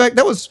a matter of fact,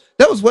 that was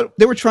what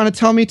they were trying to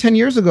tell me 10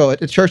 years ago at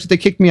the church that they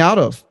kicked me out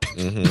of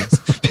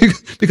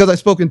because I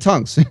spoke in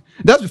tongues.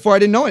 That was before I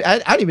didn't know it. I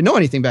didn't even know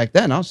anything back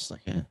then. I was just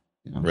like,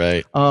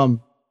 Right.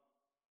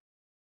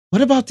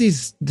 What about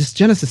this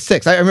Genesis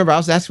 6? I remember I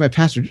was asking my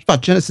pastor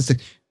about Genesis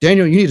 6.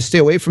 Daniel, you need to stay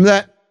away from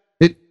that.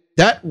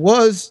 That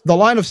was the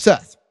line of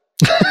Seth.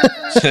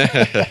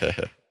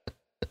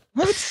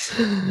 What?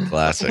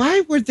 Classic.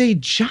 Why were they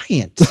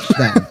giants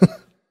then?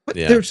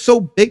 They're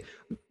so big.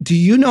 Do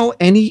you know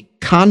any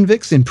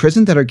convicts in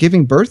prison that are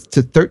giving birth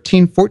to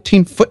 13,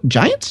 14-foot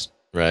giants?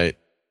 Right.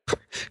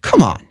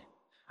 Come on.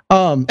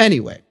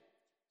 Anyway,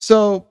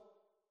 so,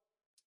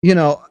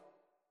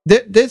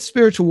 this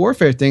spiritual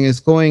warfare thing is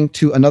going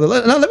to another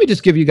level. Now, let me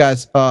just give you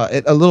guys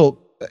a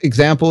little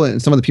example,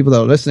 and some of the people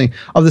that are listening,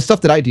 of the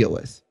stuff that I deal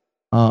with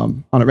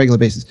on a regular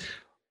basis.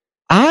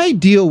 I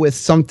deal with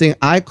something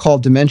I call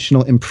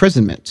dimensional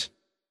imprisonment.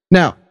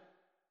 Now,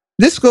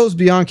 this goes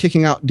beyond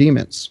kicking out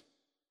demons,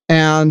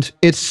 and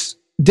it's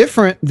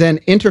different than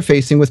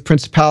interfacing with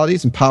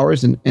principalities and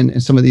powers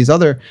and some of these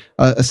other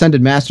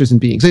ascended masters and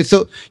beings.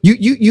 So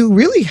you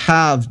really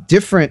have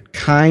different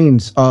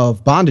kinds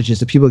of bondages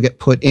that people get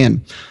put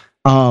in.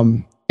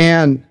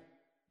 And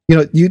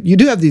you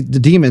do have the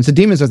demons. The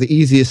demons are the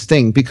easiest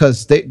thing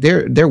because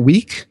they're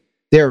weak,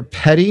 they're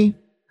petty,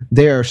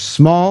 they're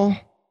small,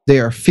 they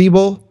are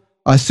feeble.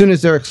 As soon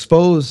as they're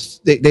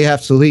exposed, they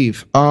have to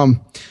leave.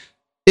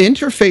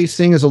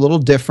 Interfacing is a little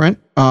different,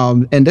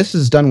 and this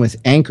is done with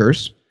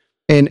anchors.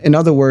 In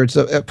other words,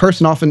 a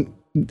person often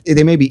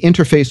they may be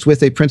interfaced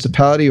with a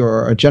principality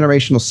or a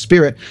generational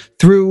spirit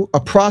through a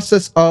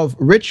process of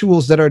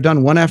rituals that are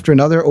done one after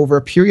another over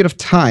a period of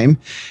time.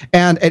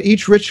 And at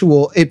each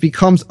ritual, it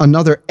becomes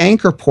another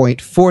anchor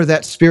point for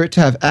that spirit to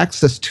have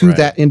access to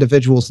that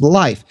individual's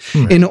life.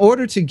 In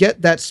order to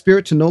get that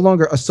spirit to no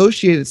longer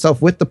associate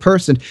itself with the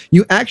person,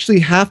 you actually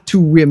have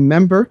to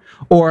remember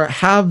or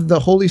have the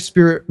Holy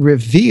Spirit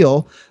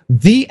reveal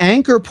the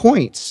anchor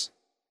points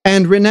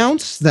and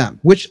renounce them,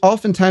 which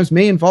oftentimes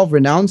may involve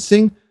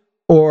renouncing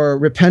or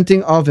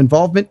repenting of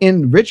involvement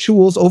in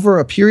rituals over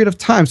a period of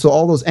time. So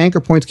all those anchor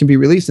points can be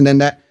released, and then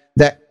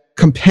that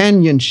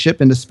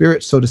companionship in the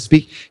spirit, so to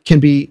speak, can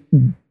be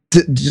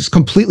just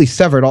completely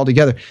severed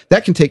altogether.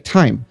 That can take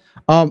time.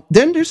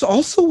 Then there's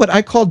also what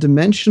I call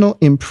dimensional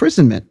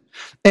imprisonment.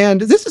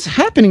 And this is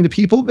happening to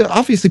people, but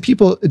obviously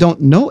people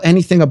don't know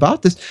anything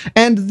about this.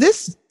 And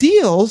this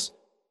deals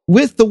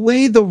with the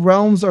way the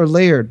realms are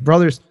layered.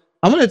 Brothers,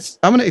 I'm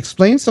gonna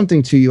explain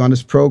something to you on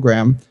this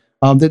program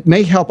that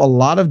may help a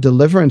lot of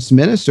deliverance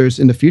ministers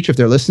in the future if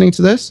they're listening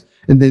to this,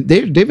 and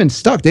they've been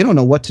stuck. They don't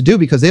know what to do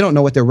because they don't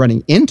know what they're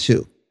running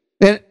into.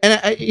 And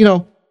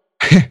I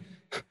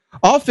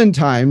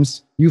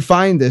oftentimes you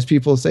find this,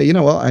 people say,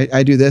 well,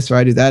 I do this or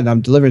I do that, and I'm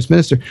a deliverance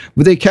minister,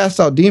 but they cast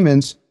out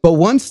demons. But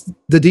once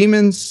the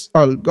demons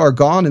are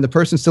gone and the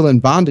person's still in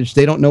bondage,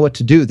 they don't know what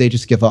to do. They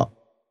just give up.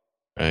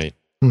 Right.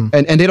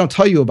 And they don't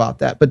tell you about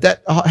that, but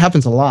that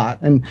happens a lot.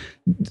 And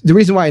the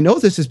reason why I know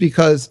this is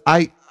because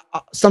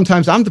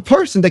sometimes I'm the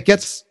person that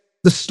gets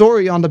the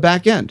story on the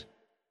back end.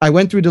 I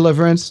went through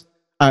deliverance.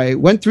 I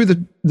went through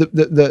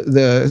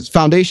the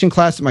foundation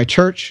class at my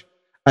church.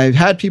 I've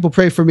had people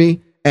pray for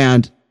me,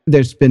 and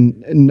there's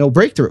been no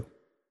breakthrough.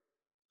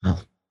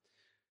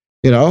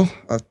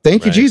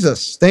 Thank you,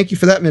 Jesus. Thank you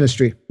for that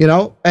ministry. And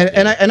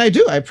I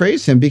do. I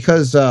praise him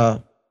because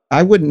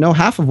I wouldn't know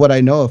half of what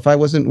I know if I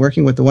wasn't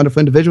working with the wonderful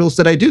individuals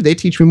that I do. They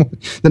teach me more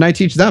than I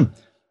teach them.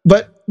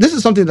 But this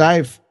is something that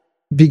I've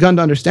begun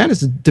to understand is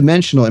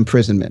dimensional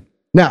imprisonment.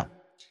 Now,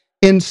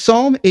 in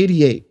Psalm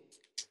 88,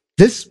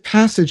 this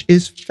passage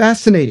is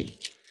fascinating.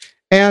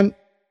 And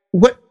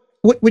what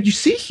you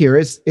see here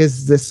is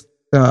this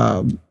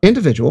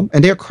individual,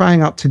 and they're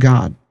crying out to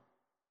God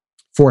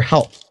for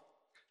help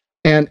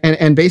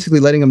and basically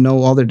letting him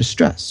know all their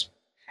distress.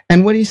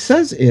 And what he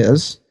says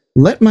is,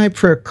 let my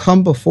prayer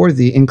come before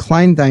thee,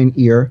 incline thine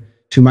ear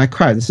to my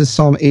cry. This is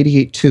Psalm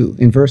 88:2.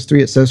 In verse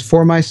 3, it says,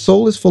 for my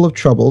soul is full of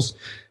troubles,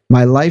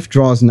 my life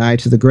draws nigh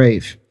to the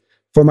grave.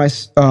 For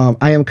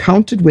I am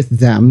counted with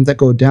them that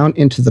go down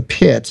into the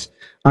pit.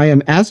 I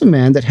am as a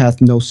man that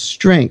hath no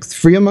strength,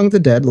 free among the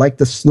dead, like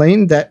the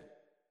slain that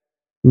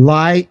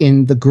lie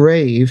in the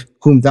grave,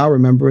 whom thou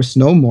rememberest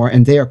no more,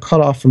 and they are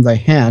cut off from thy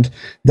hand.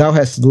 Thou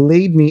hast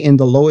laid me in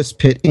the lowest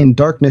pit, in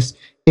darkness,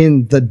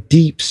 in the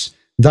deeps.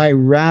 Thy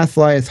wrath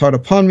lieth hard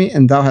upon me,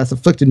 and thou hast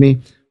afflicted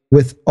me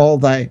with all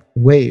thy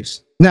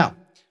waves. Now,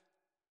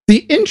 the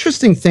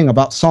interesting thing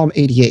about Psalm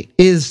 88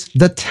 is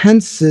the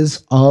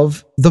tenses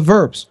of the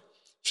verbs.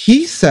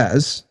 He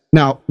says,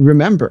 now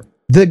remember,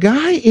 the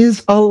guy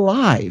is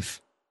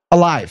alive.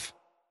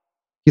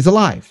 He's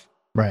alive.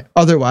 Right.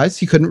 Otherwise,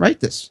 he couldn't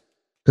write this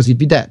because he'd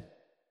be dead.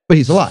 But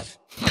he's alive.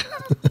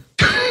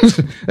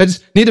 I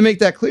just need to make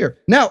that clear.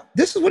 Now,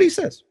 this is what he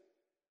says.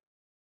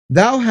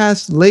 Thou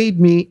hast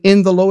laid me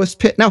in the lowest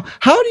pit. Now,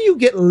 how do you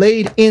get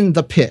laid in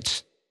the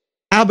pit,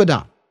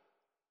 Abaddon,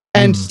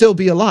 and still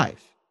be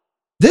alive?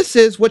 This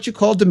is what you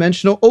call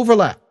dimensional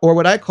overlap, or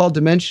what I call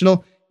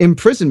dimensional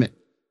imprisonment.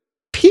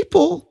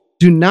 People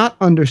do not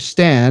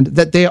understand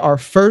that they are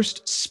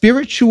first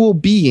spiritual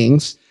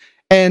beings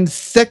and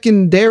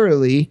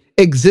secondarily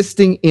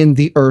existing in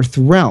the earth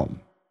realm.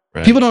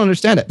 Right. People don't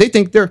understand it. They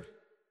think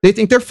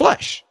they're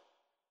flesh.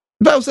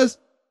 The Bible says,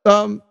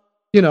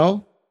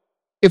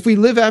 if we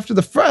live after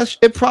the flesh,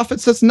 it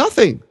profits us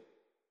nothing.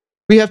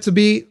 We have to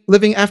be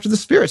living after the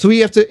spirit. So we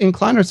have to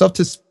incline ourselves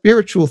to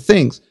spiritual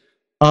things.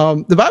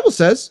 The Bible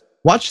says,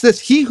 watch this,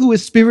 he who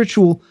is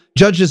spiritual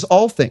judges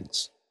all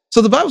things.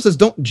 So the Bible says,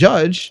 don't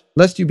judge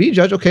lest you be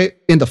judged, okay,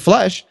 in the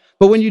flesh.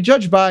 But when you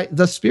judge by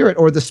the Spirit,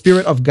 or the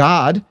Spirit of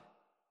God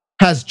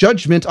has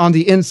judgment on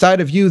the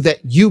inside of you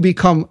that you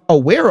become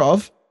aware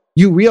of,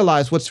 you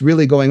realize what's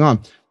really going on.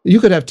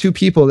 You could have two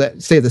people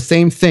that say the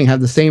same thing,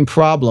 have the same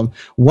problem.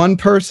 One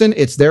person,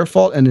 it's their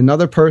fault, and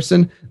another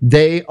person,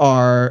 they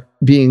are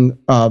being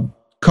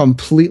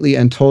completely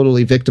and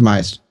totally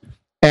victimized.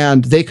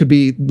 And they could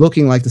be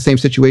looking like the same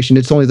situation.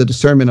 It's only the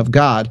discernment of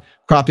God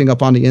cropping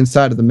up on the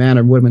inside of the man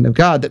or woman of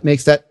God that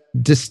makes that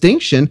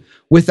distinction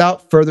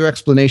without further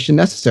explanation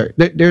necessary.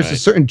 There's right. a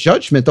certain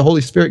judgment the Holy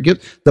Spirit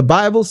gives. The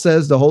Bible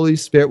says the Holy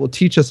Spirit will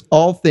teach us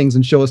all things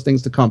and show us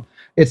things to come.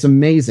 It's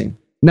amazing.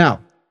 Now,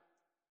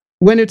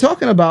 when you're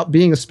talking about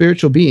being a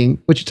spiritual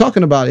being, what you're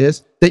talking about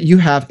is that you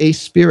have a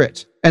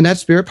spirit, and that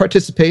spirit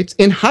participates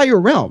in higher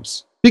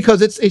realms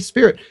because it's a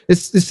spirit. You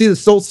see, the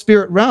soul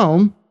spirit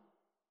realm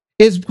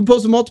is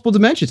composed of multiple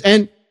dimensions,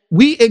 and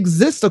we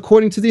exist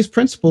according to these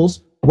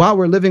principles while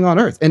we're living on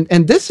earth.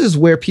 And this is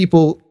where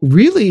people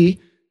really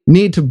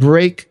need to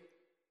break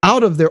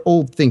out of their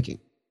old thinking.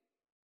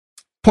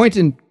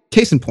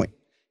 Case in point.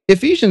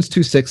 Ephesians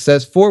 2:6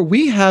 says, "For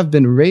we have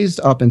been raised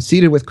up and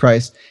seated with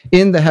Christ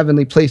in the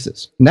heavenly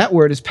places." And that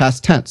word is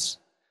past tense.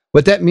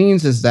 What that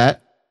means is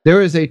that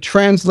there is a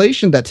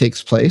translation that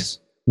takes place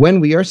when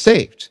we are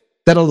saved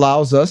that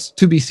allows us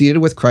to be seated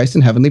with Christ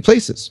in heavenly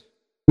places.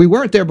 We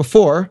weren't there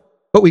before,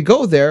 but we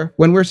go there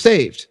when we're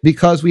saved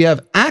because we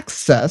have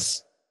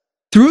access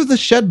through the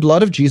shed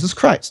blood of Jesus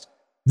Christ.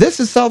 This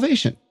is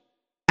salvation.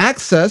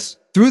 Access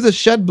through the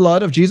shed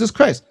blood of Jesus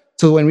Christ.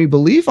 So when we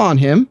believe on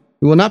him,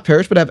 we will not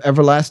perish, but have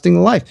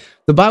everlasting life.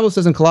 The Bible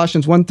says in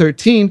Colossians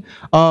 1:13,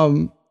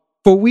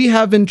 "For we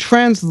have been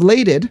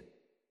translated,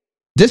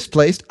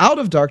 displaced out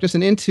of darkness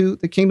and into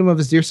the kingdom of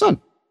his dear son."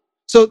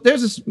 So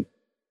there's this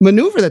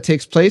maneuver that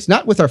takes place,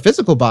 not with our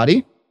physical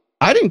body.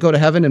 I didn't go to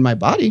heaven in my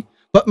body,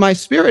 but my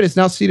spirit is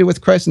now seated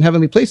with Christ in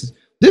heavenly places.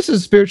 This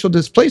is spiritual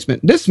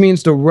displacement. This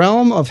means the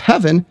realm of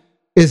heaven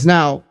is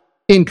now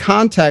in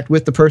contact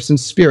with the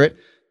person's spirit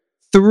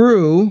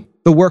through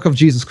the work of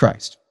Jesus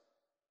Christ.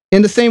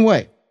 In the same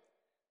way,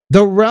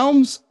 the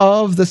realms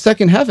of the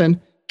second heaven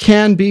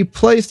can be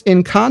placed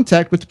in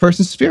contact with the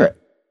person's spirit.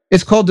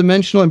 It's called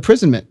dimensional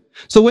imprisonment.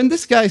 So when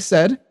this guy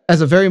said,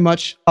 as a very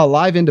much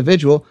alive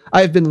individual,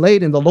 "I have been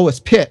laid in the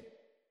lowest pit,"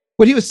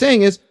 what he was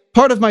saying is,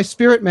 part of my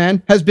spirit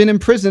man has been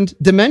imprisoned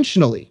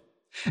dimensionally.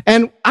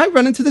 And I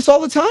run into this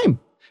all the time.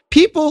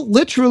 People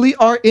literally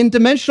are in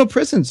dimensional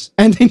prisons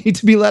and they need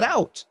to be let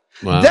out.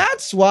 Wow.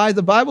 That's why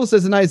the Bible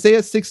says in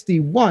Isaiah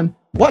 61,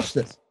 watch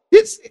this.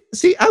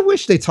 See, I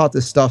wish they taught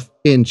this stuff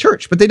in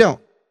church, but they don't.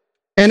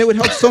 And it would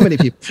help so many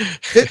people.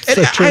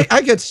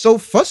 I get so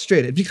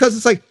frustrated because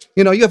it's like,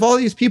 you have all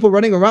these people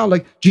running around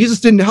like, Jesus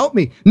didn't help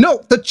me.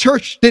 No, the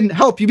church didn't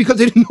help you because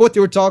they didn't know what they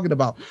were talking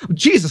about.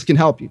 Jesus can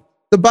help you.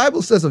 The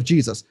Bible says of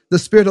Jesus, "The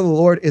Spirit of the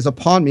Lord is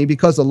upon me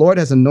because the Lord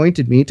has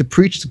anointed me to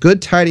preach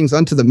good tidings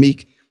unto the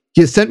meek.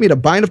 He has sent me to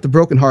bind up the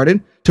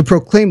brokenhearted, to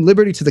proclaim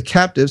liberty to the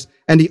captives,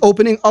 and the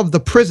opening of the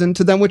prison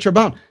to them which are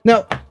bound."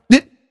 Now,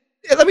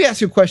 let me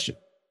ask you a question.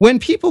 When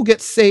people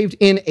get saved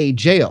in a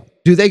jail,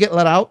 do they get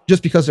let out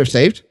just because they're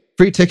saved?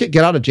 Free ticket,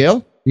 get out of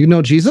jail? You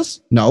know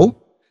Jesus? No.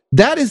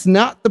 That is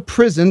not the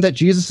prison that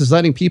Jesus is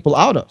letting people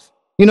out of.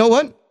 You know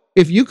what?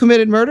 If you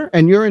committed murder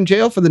and you're in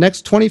jail for the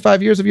next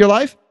 25 years of your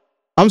life,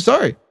 I'm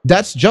sorry.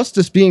 That's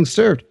justice being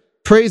served.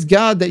 Praise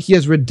God that he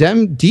has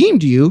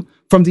redeemed you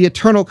from the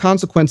eternal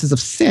consequences of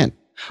sin.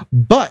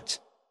 But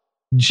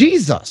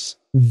Jesus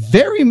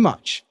very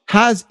much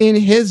has in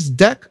his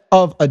deck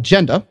of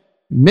agenda,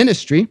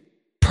 ministry,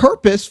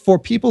 purpose for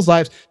people's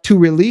lives to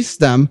release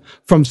them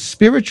from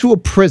spiritual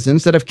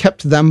prisons that have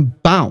kept them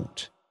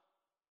bound.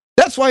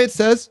 That's why it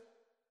says,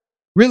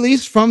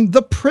 release from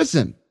the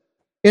prison.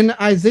 In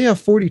Isaiah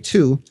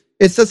 42,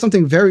 it says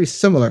something very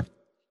similar.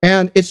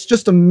 And it's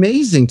just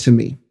amazing to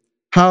me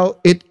how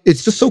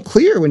it's just so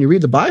clear when you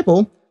read the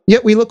Bible,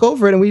 yet we look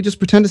over it and we just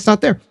pretend it's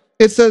not there.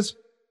 It says,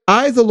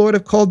 "I, the Lord,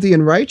 have called thee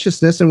in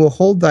righteousness and will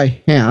hold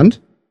thy hand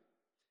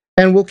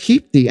and will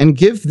keep thee and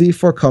give thee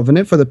for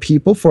covenant for the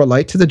people, for a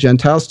light to the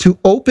Gentiles, to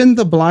open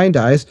the blind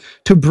eyes,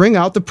 to bring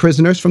out the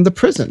prisoners from the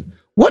prison."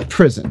 What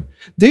prison?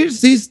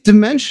 There's these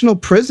dimensional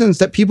prisons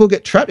that people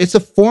get trapped. It's a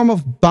form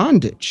of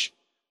bondage.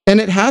 And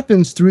it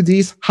happens through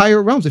these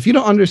higher realms. If you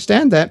don't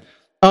understand that,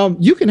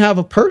 you can have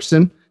a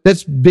person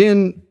that's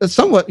been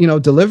somewhat,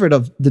 delivered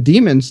of the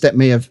demons that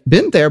may have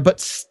been there, but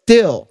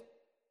still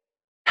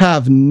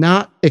have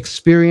not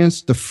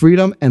experienced the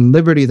freedom and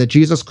liberty that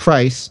Jesus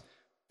Christ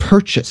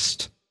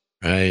purchased.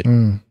 Right.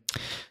 And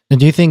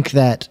do you think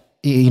that,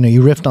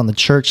 you riffed on the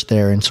church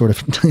there and sort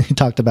of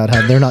talked about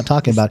how they're not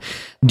talking about it.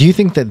 Do you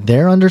think that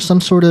they're under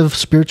some sort of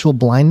spiritual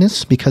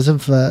blindness because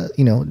of,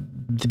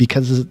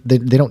 because they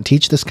don't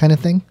teach this kind of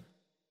thing?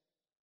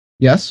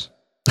 Yes.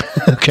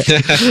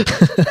 Okay.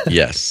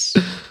 Yes.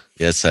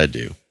 Yes, I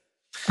do.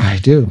 I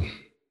do.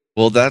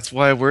 Well, that's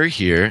why we're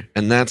here,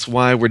 and that's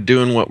why we're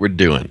doing what we're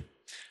doing.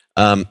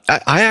 I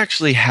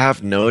actually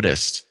have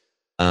noticed,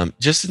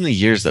 just in the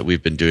years that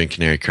we've been doing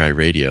Canary Cry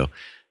Radio,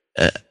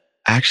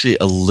 actually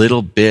a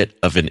little bit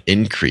of an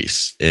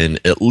increase in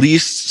at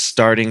least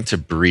starting to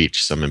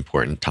breach some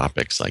important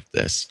topics like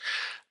this.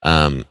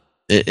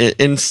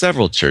 In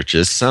several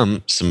churches,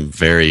 some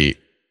very,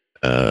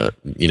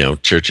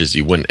 churches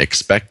you wouldn't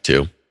expect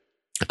to.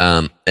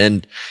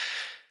 And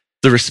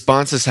the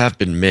responses have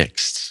been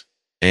mixed.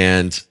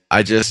 And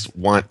I just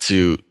want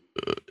to,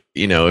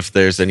 if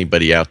there's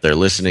anybody out there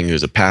listening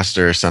who's a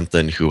pastor or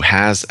something who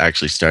has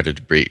actually started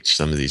to breach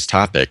some of these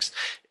topics,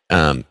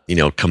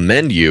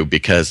 commend you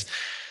because,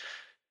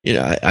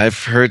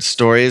 I've heard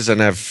stories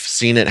and I've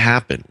seen it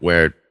happen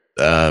where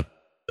a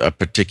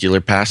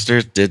particular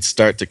pastor did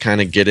start to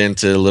kind of get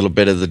into a little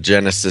bit of the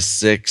Genesis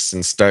 6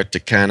 and start to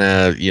kind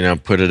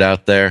of, put it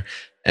out there.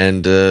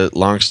 And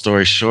long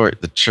story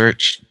short, the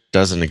church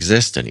doesn't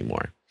exist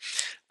anymore.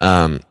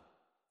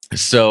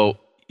 So,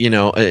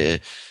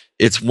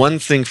 it's one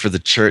thing for the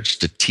church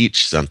to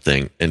teach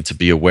something and to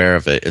be aware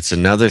of it. It's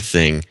another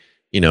thing,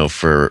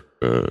 for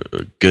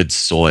good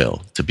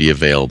soil to be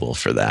available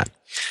for that.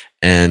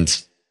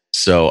 And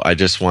so I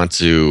just want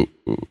to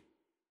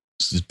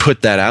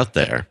put that out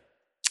there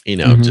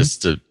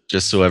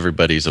just so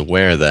everybody's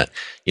aware that,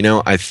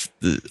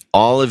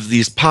 all of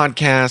these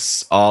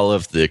podcasts, all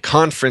of the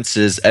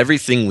conferences,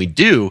 everything we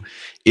do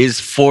is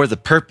for the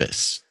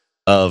purpose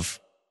of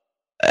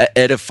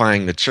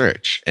edifying the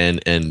church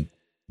and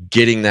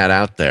getting that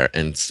out there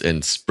and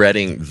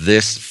spreading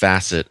this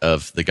facet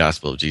of the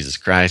gospel of Jesus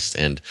Christ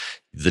and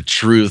the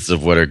truths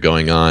of what are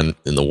going on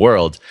in the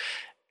world.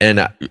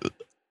 And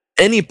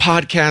any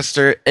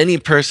podcaster, any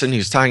person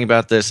who's talking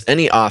about this,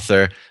 any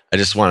author, I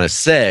just want to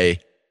say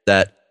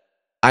that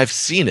I've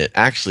seen it.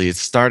 Actually,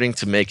 it's starting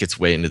to make its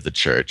way into the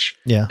church.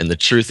 Yeah. And the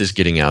truth is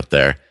getting out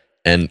there.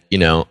 And,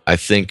 I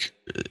think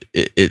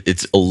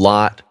it's a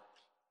lot.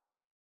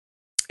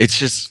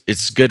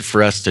 It's good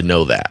for us to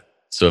know that.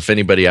 So if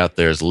anybody out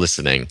there is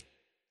listening,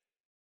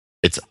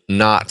 it's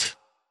not,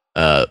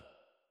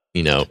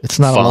 it's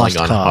not a lost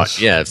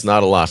cause. It's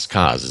not a lost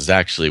cause. It's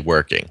actually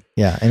working.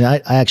 Yeah. And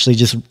I actually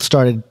just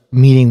started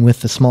meeting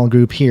with the small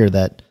group here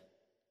that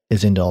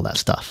is into all that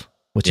stuff,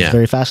 which is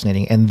very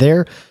fascinating. And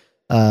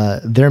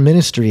their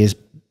ministry is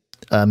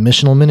a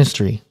missional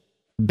ministry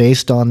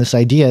based on this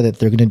idea that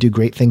they're going to do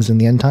great things in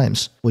the end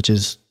times, which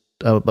is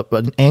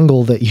an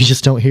angle that you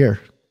just don't hear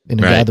in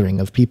a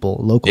gathering of people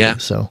locally. Yeah.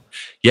 So,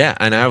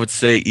 and I would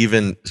say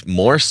even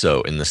more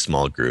so in the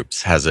small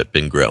groups has it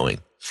been growing.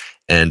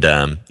 And,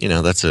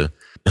 that's a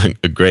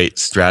great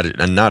strategy,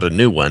 and not a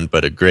new one,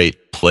 but a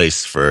great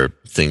place for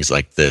things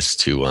like this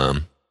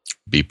to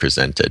be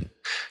presented.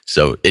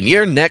 So in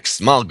your next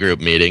small group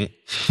meeting,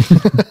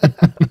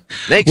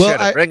 make sure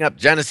to bring up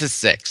Genesis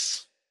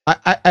 6.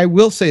 I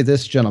will say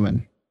this,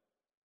 gentlemen.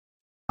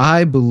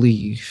 I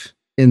believe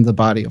in the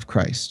body of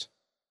Christ.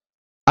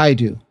 I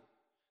do.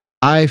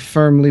 I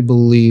firmly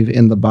believe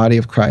in the body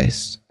of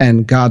Christ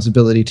and God's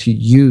ability to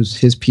use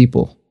his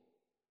people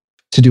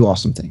to do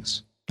awesome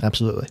things.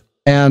 Absolutely.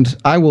 And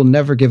I will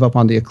never give up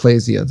on the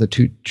ecclesia, the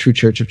true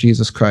church of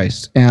Jesus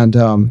Christ. And,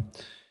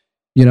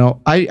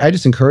 I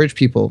just encourage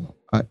people,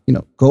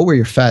 go where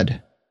you're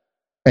fed.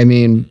 I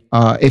mean,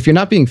 if you're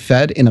not being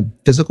fed in a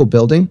physical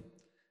building,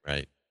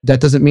 right,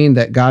 that doesn't mean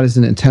that God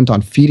isn't intent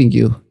on feeding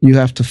you. You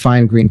have to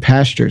find green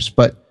pastures,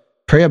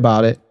 but pray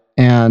about it.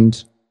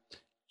 And,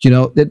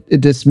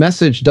 this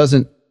message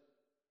doesn't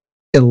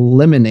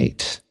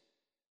eliminate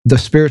the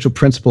spiritual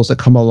principles that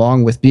come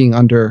along with being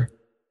under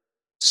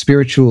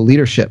spiritual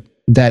leadership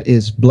that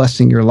is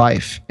blessing your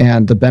life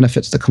and the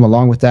benefits that come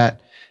along with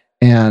that.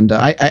 And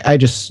I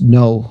just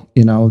know,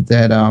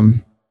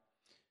 that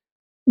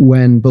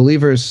when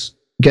believers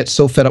get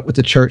so fed up with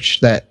the church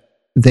that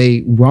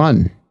they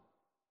run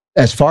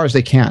as far as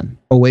they can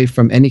away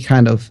from any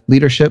kind of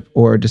leadership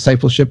or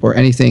discipleship or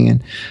anything,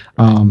 and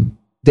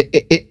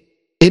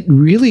it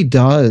really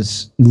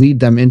does lead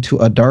them into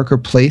a darker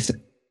place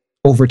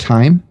over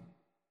time.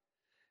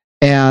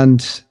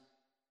 And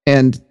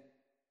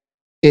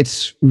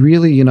it's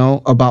really,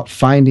 about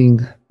finding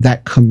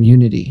that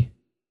community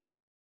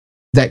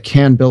that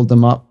can build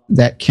them up,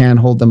 that can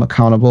hold them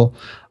accountable.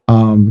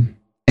 I've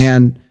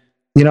had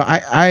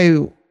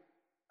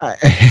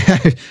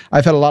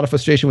a lot of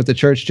frustration with the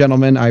church,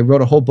 gentlemen. I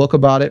wrote a whole book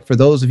about it. For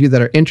those of you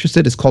that are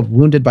interested, it's called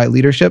Wounded by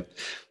Leadership.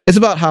 It's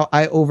about how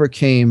I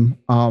overcame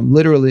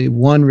literally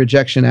one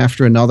rejection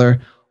after another,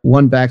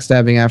 one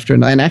backstabbing after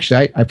another. And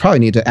actually, I probably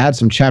need to add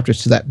some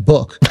chapters to that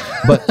book.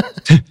 But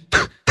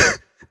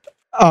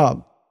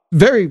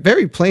very,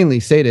 very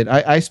plainly stated,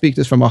 I speak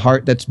this from a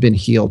heart that's been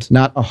healed,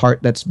 not a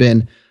heart that's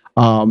been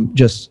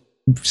just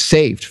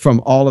saved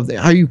from all of the...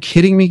 Are you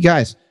kidding me,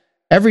 guys?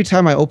 Every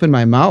time I open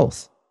my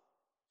mouth,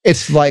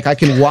 it's like I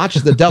can watch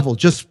the devil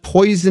just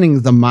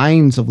poisoning the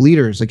minds of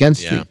leaders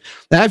against me.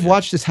 And I've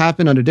watched this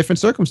happen under different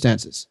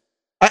circumstances.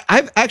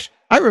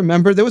 I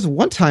remember there was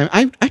one time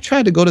I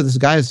tried to go to this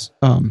guy's...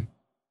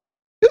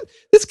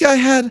 this guy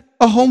had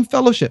a home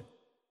fellowship,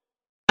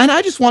 and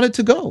I just wanted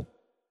to go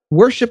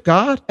worship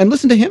God and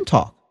listen to him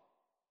talk.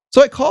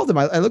 So I called him.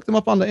 I looked him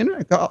up on the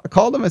internet. I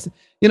called him. I said,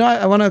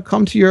 I want to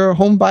come to your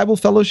home Bible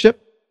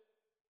fellowship.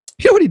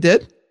 You know what he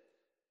did?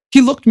 He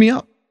looked me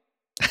up.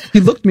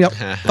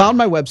 Found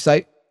my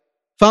website,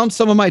 found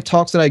some of my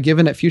talks that I'd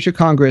given at Future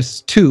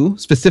Congress 2,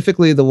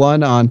 specifically the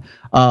one on,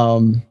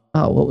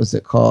 what was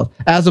it called?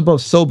 As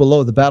Above, So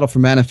Below, the Battle for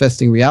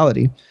Manifesting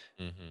Reality.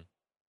 Mm-hmm.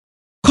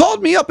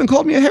 Called me up and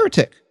called me a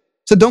heretic.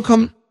 Said, don't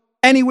come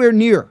anywhere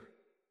near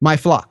my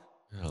flock.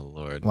 Oh,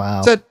 Lord.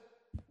 Wow. Said,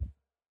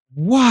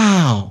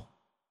 wow.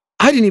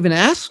 I didn't even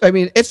ask. I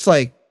mean, it's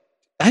like,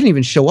 I didn't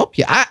even show up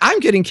yet. I'm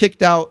getting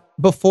kicked out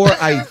before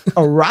I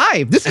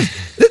arrive. This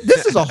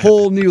is a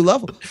whole new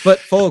level. But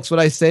folks,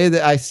 I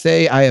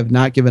say I have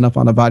not given up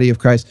on the body of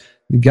Christ.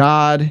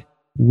 God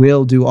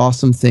will do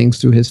awesome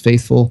things through his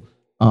faithful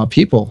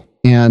people.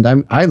 And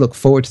I look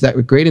forward to that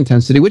with great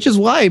intensity, which is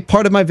why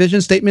part of my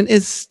vision statement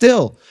is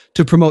still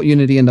to promote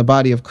unity in the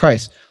body of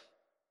Christ.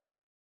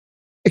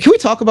 Can we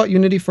talk about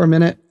unity for a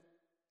minute?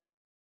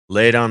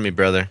 Lay it on me,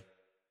 brother.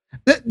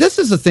 This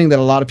is the thing that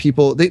a lot of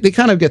people, they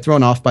kind of get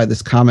thrown off by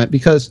this comment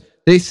because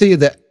they see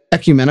the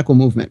ecumenical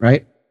movement,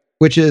 right?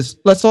 Which is,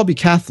 let's all be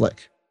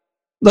Catholic.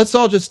 Let's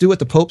all just do what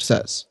the Pope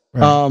says.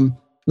 Right.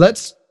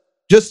 Let's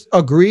just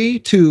agree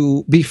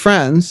to be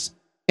friends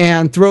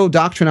and throw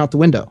doctrine out the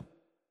window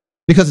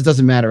because it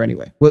doesn't matter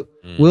anyway.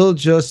 We'll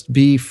just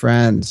be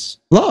friends.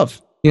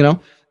 Love,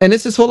 and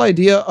it's this whole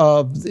idea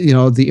of,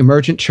 the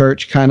emergent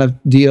church kind of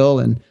deal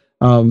and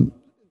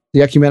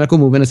the ecumenical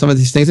movement and some of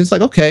these things. It's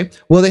like, okay,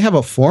 well, they have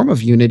a form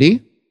of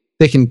unity.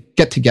 They can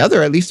get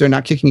together. At least they're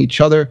not kicking each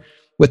other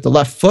with the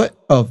left foot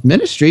of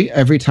ministry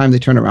every time they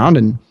turn around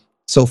and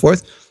so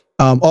forth.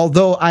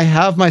 Although I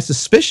have my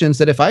suspicions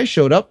that if I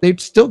showed up, they'd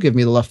still give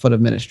me the left foot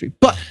of ministry.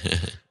 But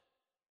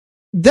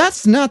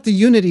that's not the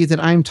unity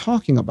that I'm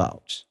talking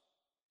about.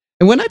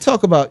 And when I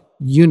talk about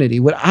unity,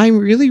 what I'm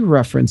really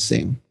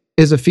referencing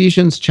is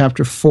Ephesians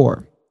chapter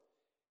 4.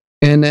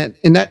 And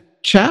in that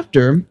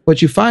chapter,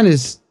 what you find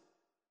is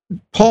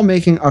Paul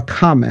making a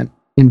comment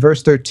in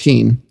verse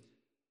 13,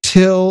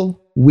 till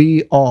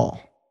we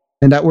all,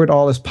 and that word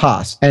all is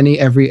pas, any,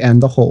 every,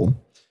 and the whole,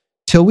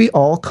 till we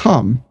all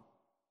come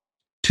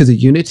to the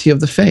unity of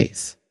the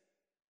faith.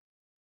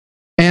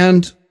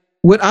 And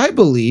what I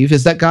believe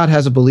is that God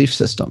has a belief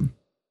system.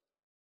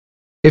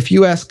 If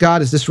you ask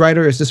God, is this right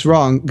or is this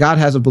wrong? God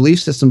has a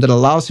belief system that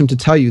allows him to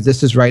tell you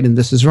this is right and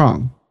this is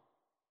wrong.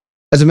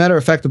 As a matter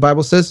of fact, the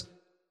Bible says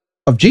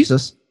of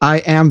Jesus, I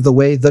am the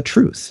way, the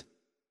truth,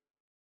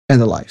 and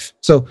the life.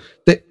 So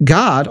that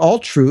God, all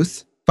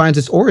truth, finds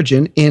its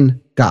origin in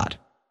God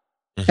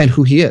and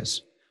who he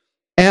is.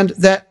 And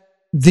that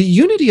the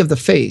unity of the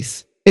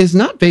faith is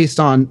not based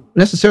on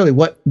necessarily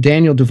what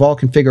Daniel Duvall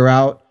can figure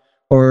out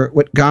or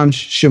what Gans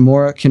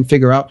Shimura can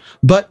figure out,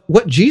 but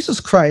what Jesus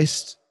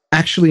Christ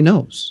actually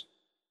knows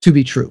to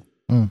be true.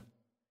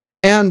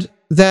 And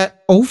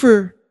that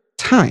over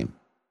time,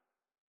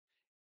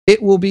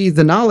 it will be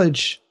the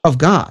knowledge of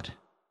God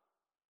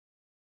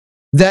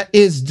that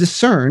is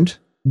discerned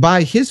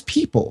by his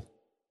people.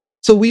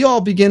 So we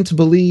all begin to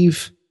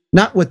believe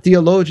not what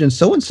theologian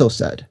so-and-so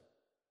said,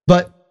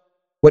 but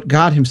what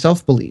God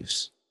himself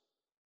believes.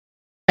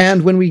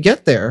 And when we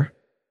get there,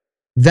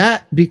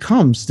 that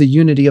becomes the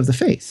unity of the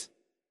faith.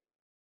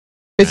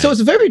 And so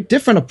it's a very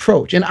different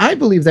approach. And I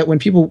believe that when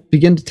people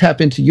begin to tap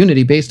into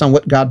unity based on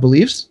what God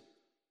believes,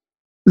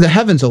 the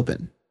heavens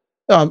open.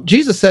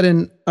 Jesus said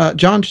in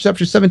John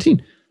chapter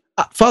 17,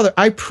 Father,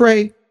 I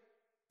pray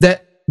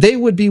that they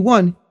would be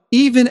one,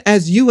 even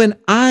as you and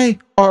I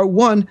are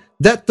one,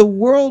 that the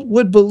world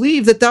would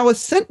believe that thou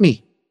hast sent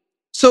me.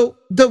 So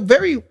the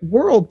very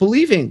world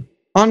believing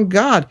on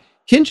God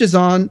hinges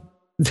on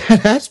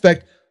that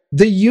aspect,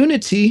 the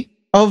unity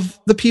of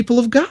the people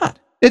of God.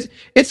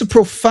 It's a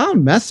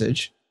profound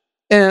message,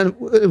 and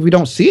we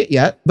don't see it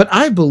yet, but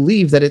I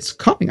believe that it's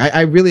coming.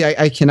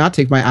 I cannot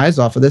take my eyes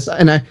off of this,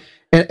 and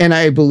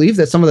I believe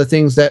that some of the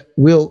things that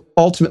will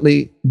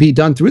ultimately be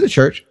done through the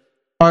church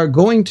are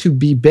going to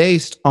be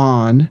based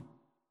on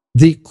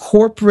the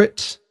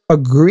corporate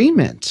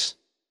agreement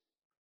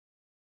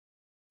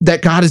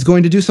that God is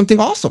going to do something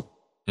awesome.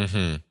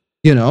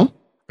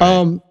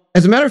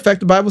 As a matter of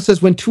fact, the Bible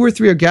says, when 2 or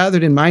 3 are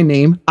gathered in my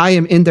name, I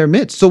am in their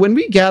midst. So when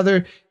we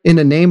gather in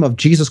the name of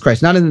Jesus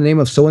Christ, not in the name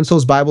of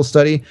so-and-so's Bible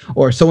study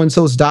or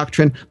so-and-so's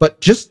doctrine,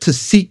 but just to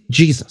seek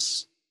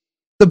Jesus,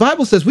 the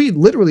Bible says we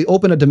literally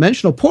open a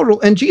dimensional portal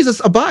and Jesus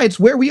abides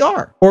where we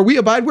are, or we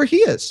abide where he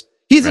is.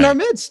 He's in our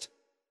midst.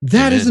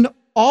 That is an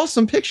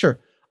awesome picture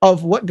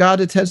of what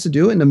God intends to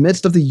do in the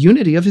midst of the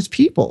unity of his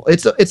people.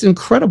 It's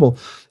incredible.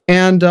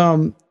 And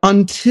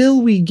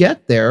until we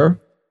get there,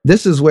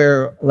 this is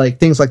where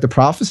things like the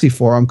Prophecy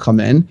Forum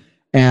come in,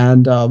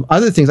 and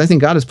other things I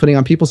think God is putting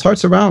on people's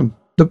hearts around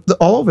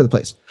all over the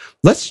place.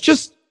 Let's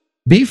just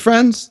be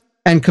friends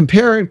and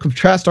compare and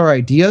contrast our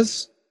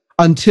ideas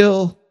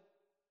until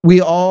we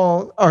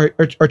all are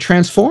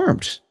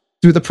transformed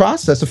through the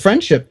process of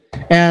friendship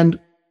and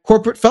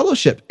corporate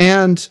fellowship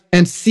and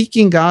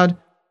seeking God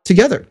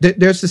together.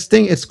 There's this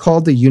thing, it's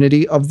called the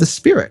unity of the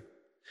Spirit.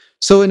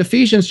 So in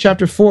Ephesians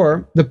chapter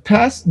 4,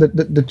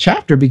 the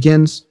chapter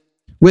begins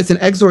with an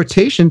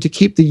exhortation to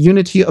keep the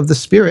unity of the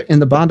Spirit in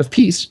the bond of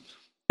peace.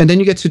 And then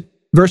you get to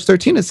verse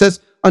 13, it says,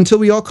 until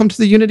we all come to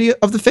the unity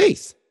of the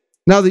faith.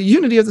 Now, the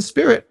unity of the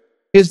Spirit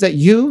is that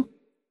you,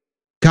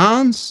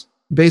 Gans,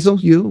 Basil,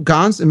 you,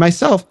 Gans, and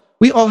myself,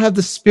 we all have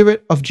the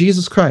Spirit of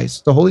Jesus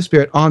Christ, the Holy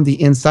Spirit, on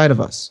the inside of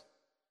us.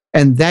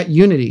 And that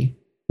unity,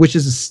 which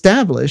is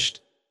established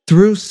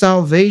through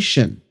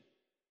salvation,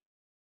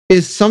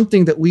 is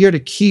something that we are to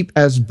keep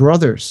as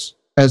brothers,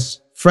 as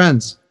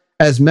friends,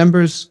 as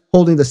members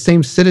holding the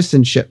same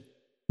citizenship,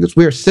 because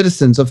we are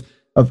citizens of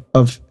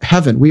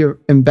heaven. We are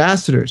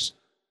ambassadors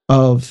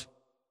of,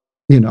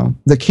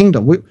 the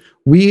kingdom.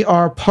 We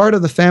are part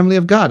of the family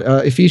of God.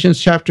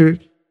 Ephesians chapter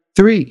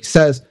 3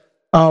 says,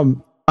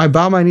 I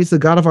bow my knees to the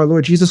God of our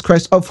Lord Jesus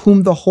Christ, of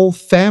whom the whole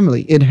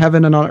family in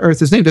heaven and on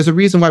earth is named. There's a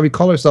reason why we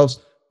call ourselves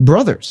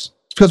brothers.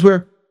 It's because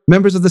we're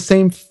members of the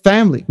same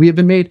family. We have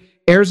been made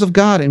heirs of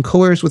God and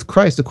co-heirs with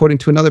Christ, according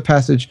to another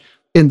passage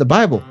in the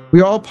Bible.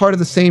 We are all part of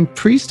the same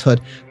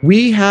priesthood.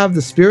 We have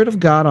the Spirit of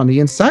God on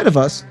the inside of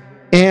us,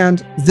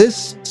 and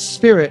this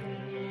Spirit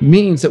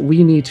means that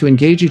we need to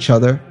engage each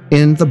other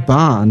in the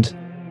bond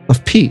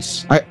of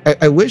peace.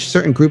 I wish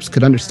certain groups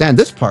could understand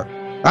this part,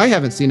 I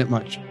haven't seen it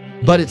much,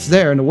 but it's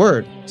there in the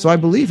Word. So I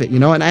believe it,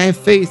 and I have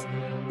faith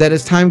that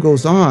as time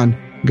goes on,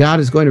 God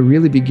is going to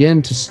really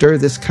begin to stir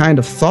this kind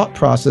of thought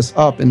process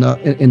up in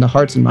the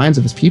hearts and minds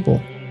of His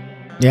people.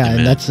 Yeah,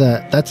 Amen.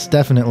 And that's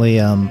definitely,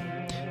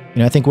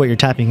 I think what you're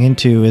tapping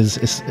into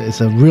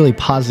is a really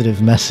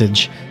positive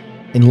message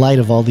in light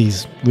of all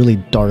these really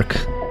dark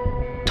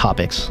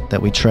topics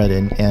that we tread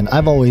in. And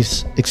I've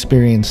always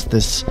experienced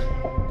this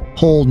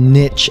whole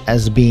niche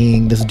as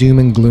being this doom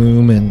and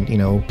gloom,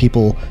 and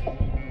people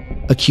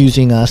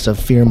accusing us of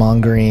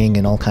fear-mongering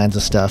and all kinds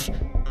of stuff.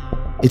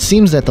 It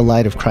seems that the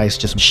light of Christ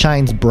just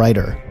shines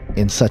brighter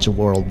in such a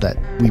world that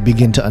we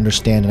begin to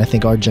understand, and I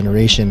think our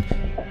generation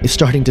is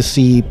starting to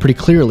see pretty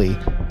clearly.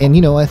 And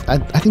I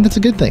think that's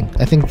a good thing.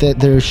 I think that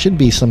there should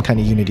be some kind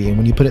of unity, and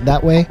when you put it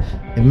that way,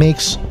 it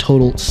makes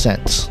total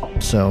sense.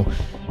 So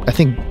I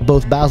think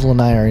both Basil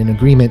and I are in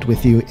agreement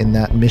with you in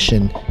that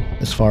mission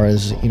as far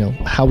as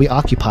how we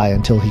occupy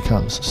until he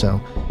comes.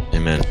 So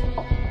Amen.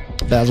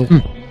 Basil.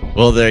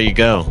 Well, there you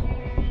go.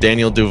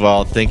 Daniel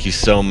Duval, thank you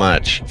so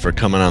much for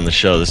coming on the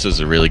show. This was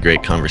a really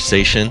great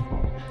conversation.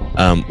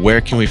 Where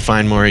can we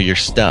find more of your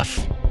stuff?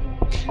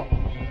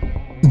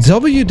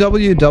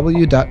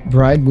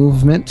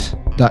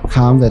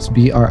 www.bridemovement.com. That's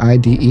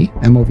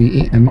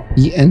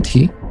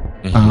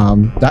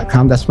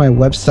BRIDEMOVEMENT.com. That's my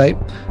website.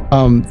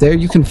 There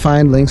you can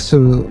find links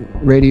to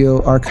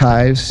radio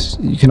archives.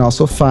 You can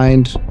also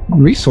find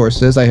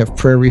resources. I have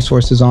prayer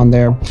resources on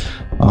there,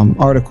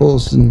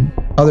 articles and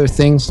other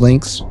things,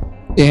 links.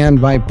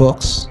 And my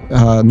books,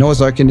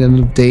 Noah's Ark and End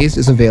of Days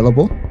is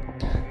available.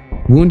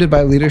 Wounded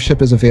by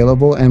Leadership is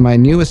available. And my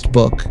newest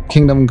book,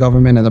 Kingdom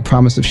Government and the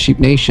Promise of Sheep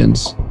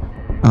Nations,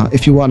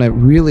 if you want to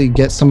really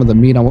get some of the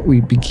meat on what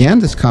we began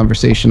this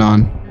conversation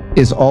on,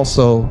 is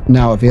also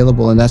now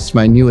available. And that's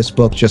my newest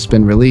book, just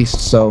been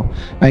released. So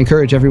I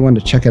encourage everyone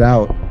to check it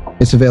out.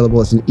 It's available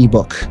as an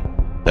ebook.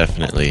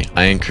 Definitely.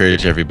 I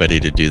encourage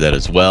everybody to do that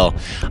as well.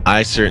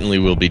 I certainly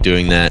will be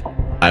doing that.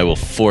 I will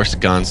force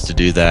Gons to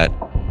do that,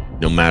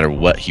 no matter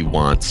what he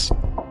wants.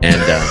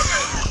 And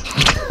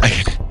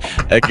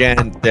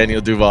again, Daniel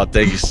Duval,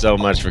 thank you so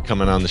much for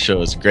coming on the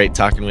show. It's great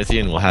talking with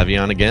you, and we'll have you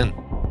on again.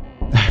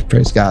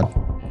 Praise God.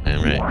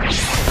 All right.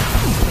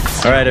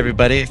 All right,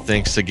 everybody.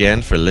 Thanks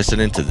again for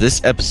listening to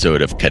this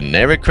episode of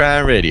Canary Cry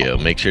Radio.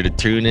 Make sure to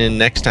tune in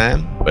next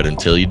time. But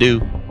until you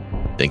do,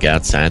 think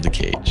outside the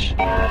cage.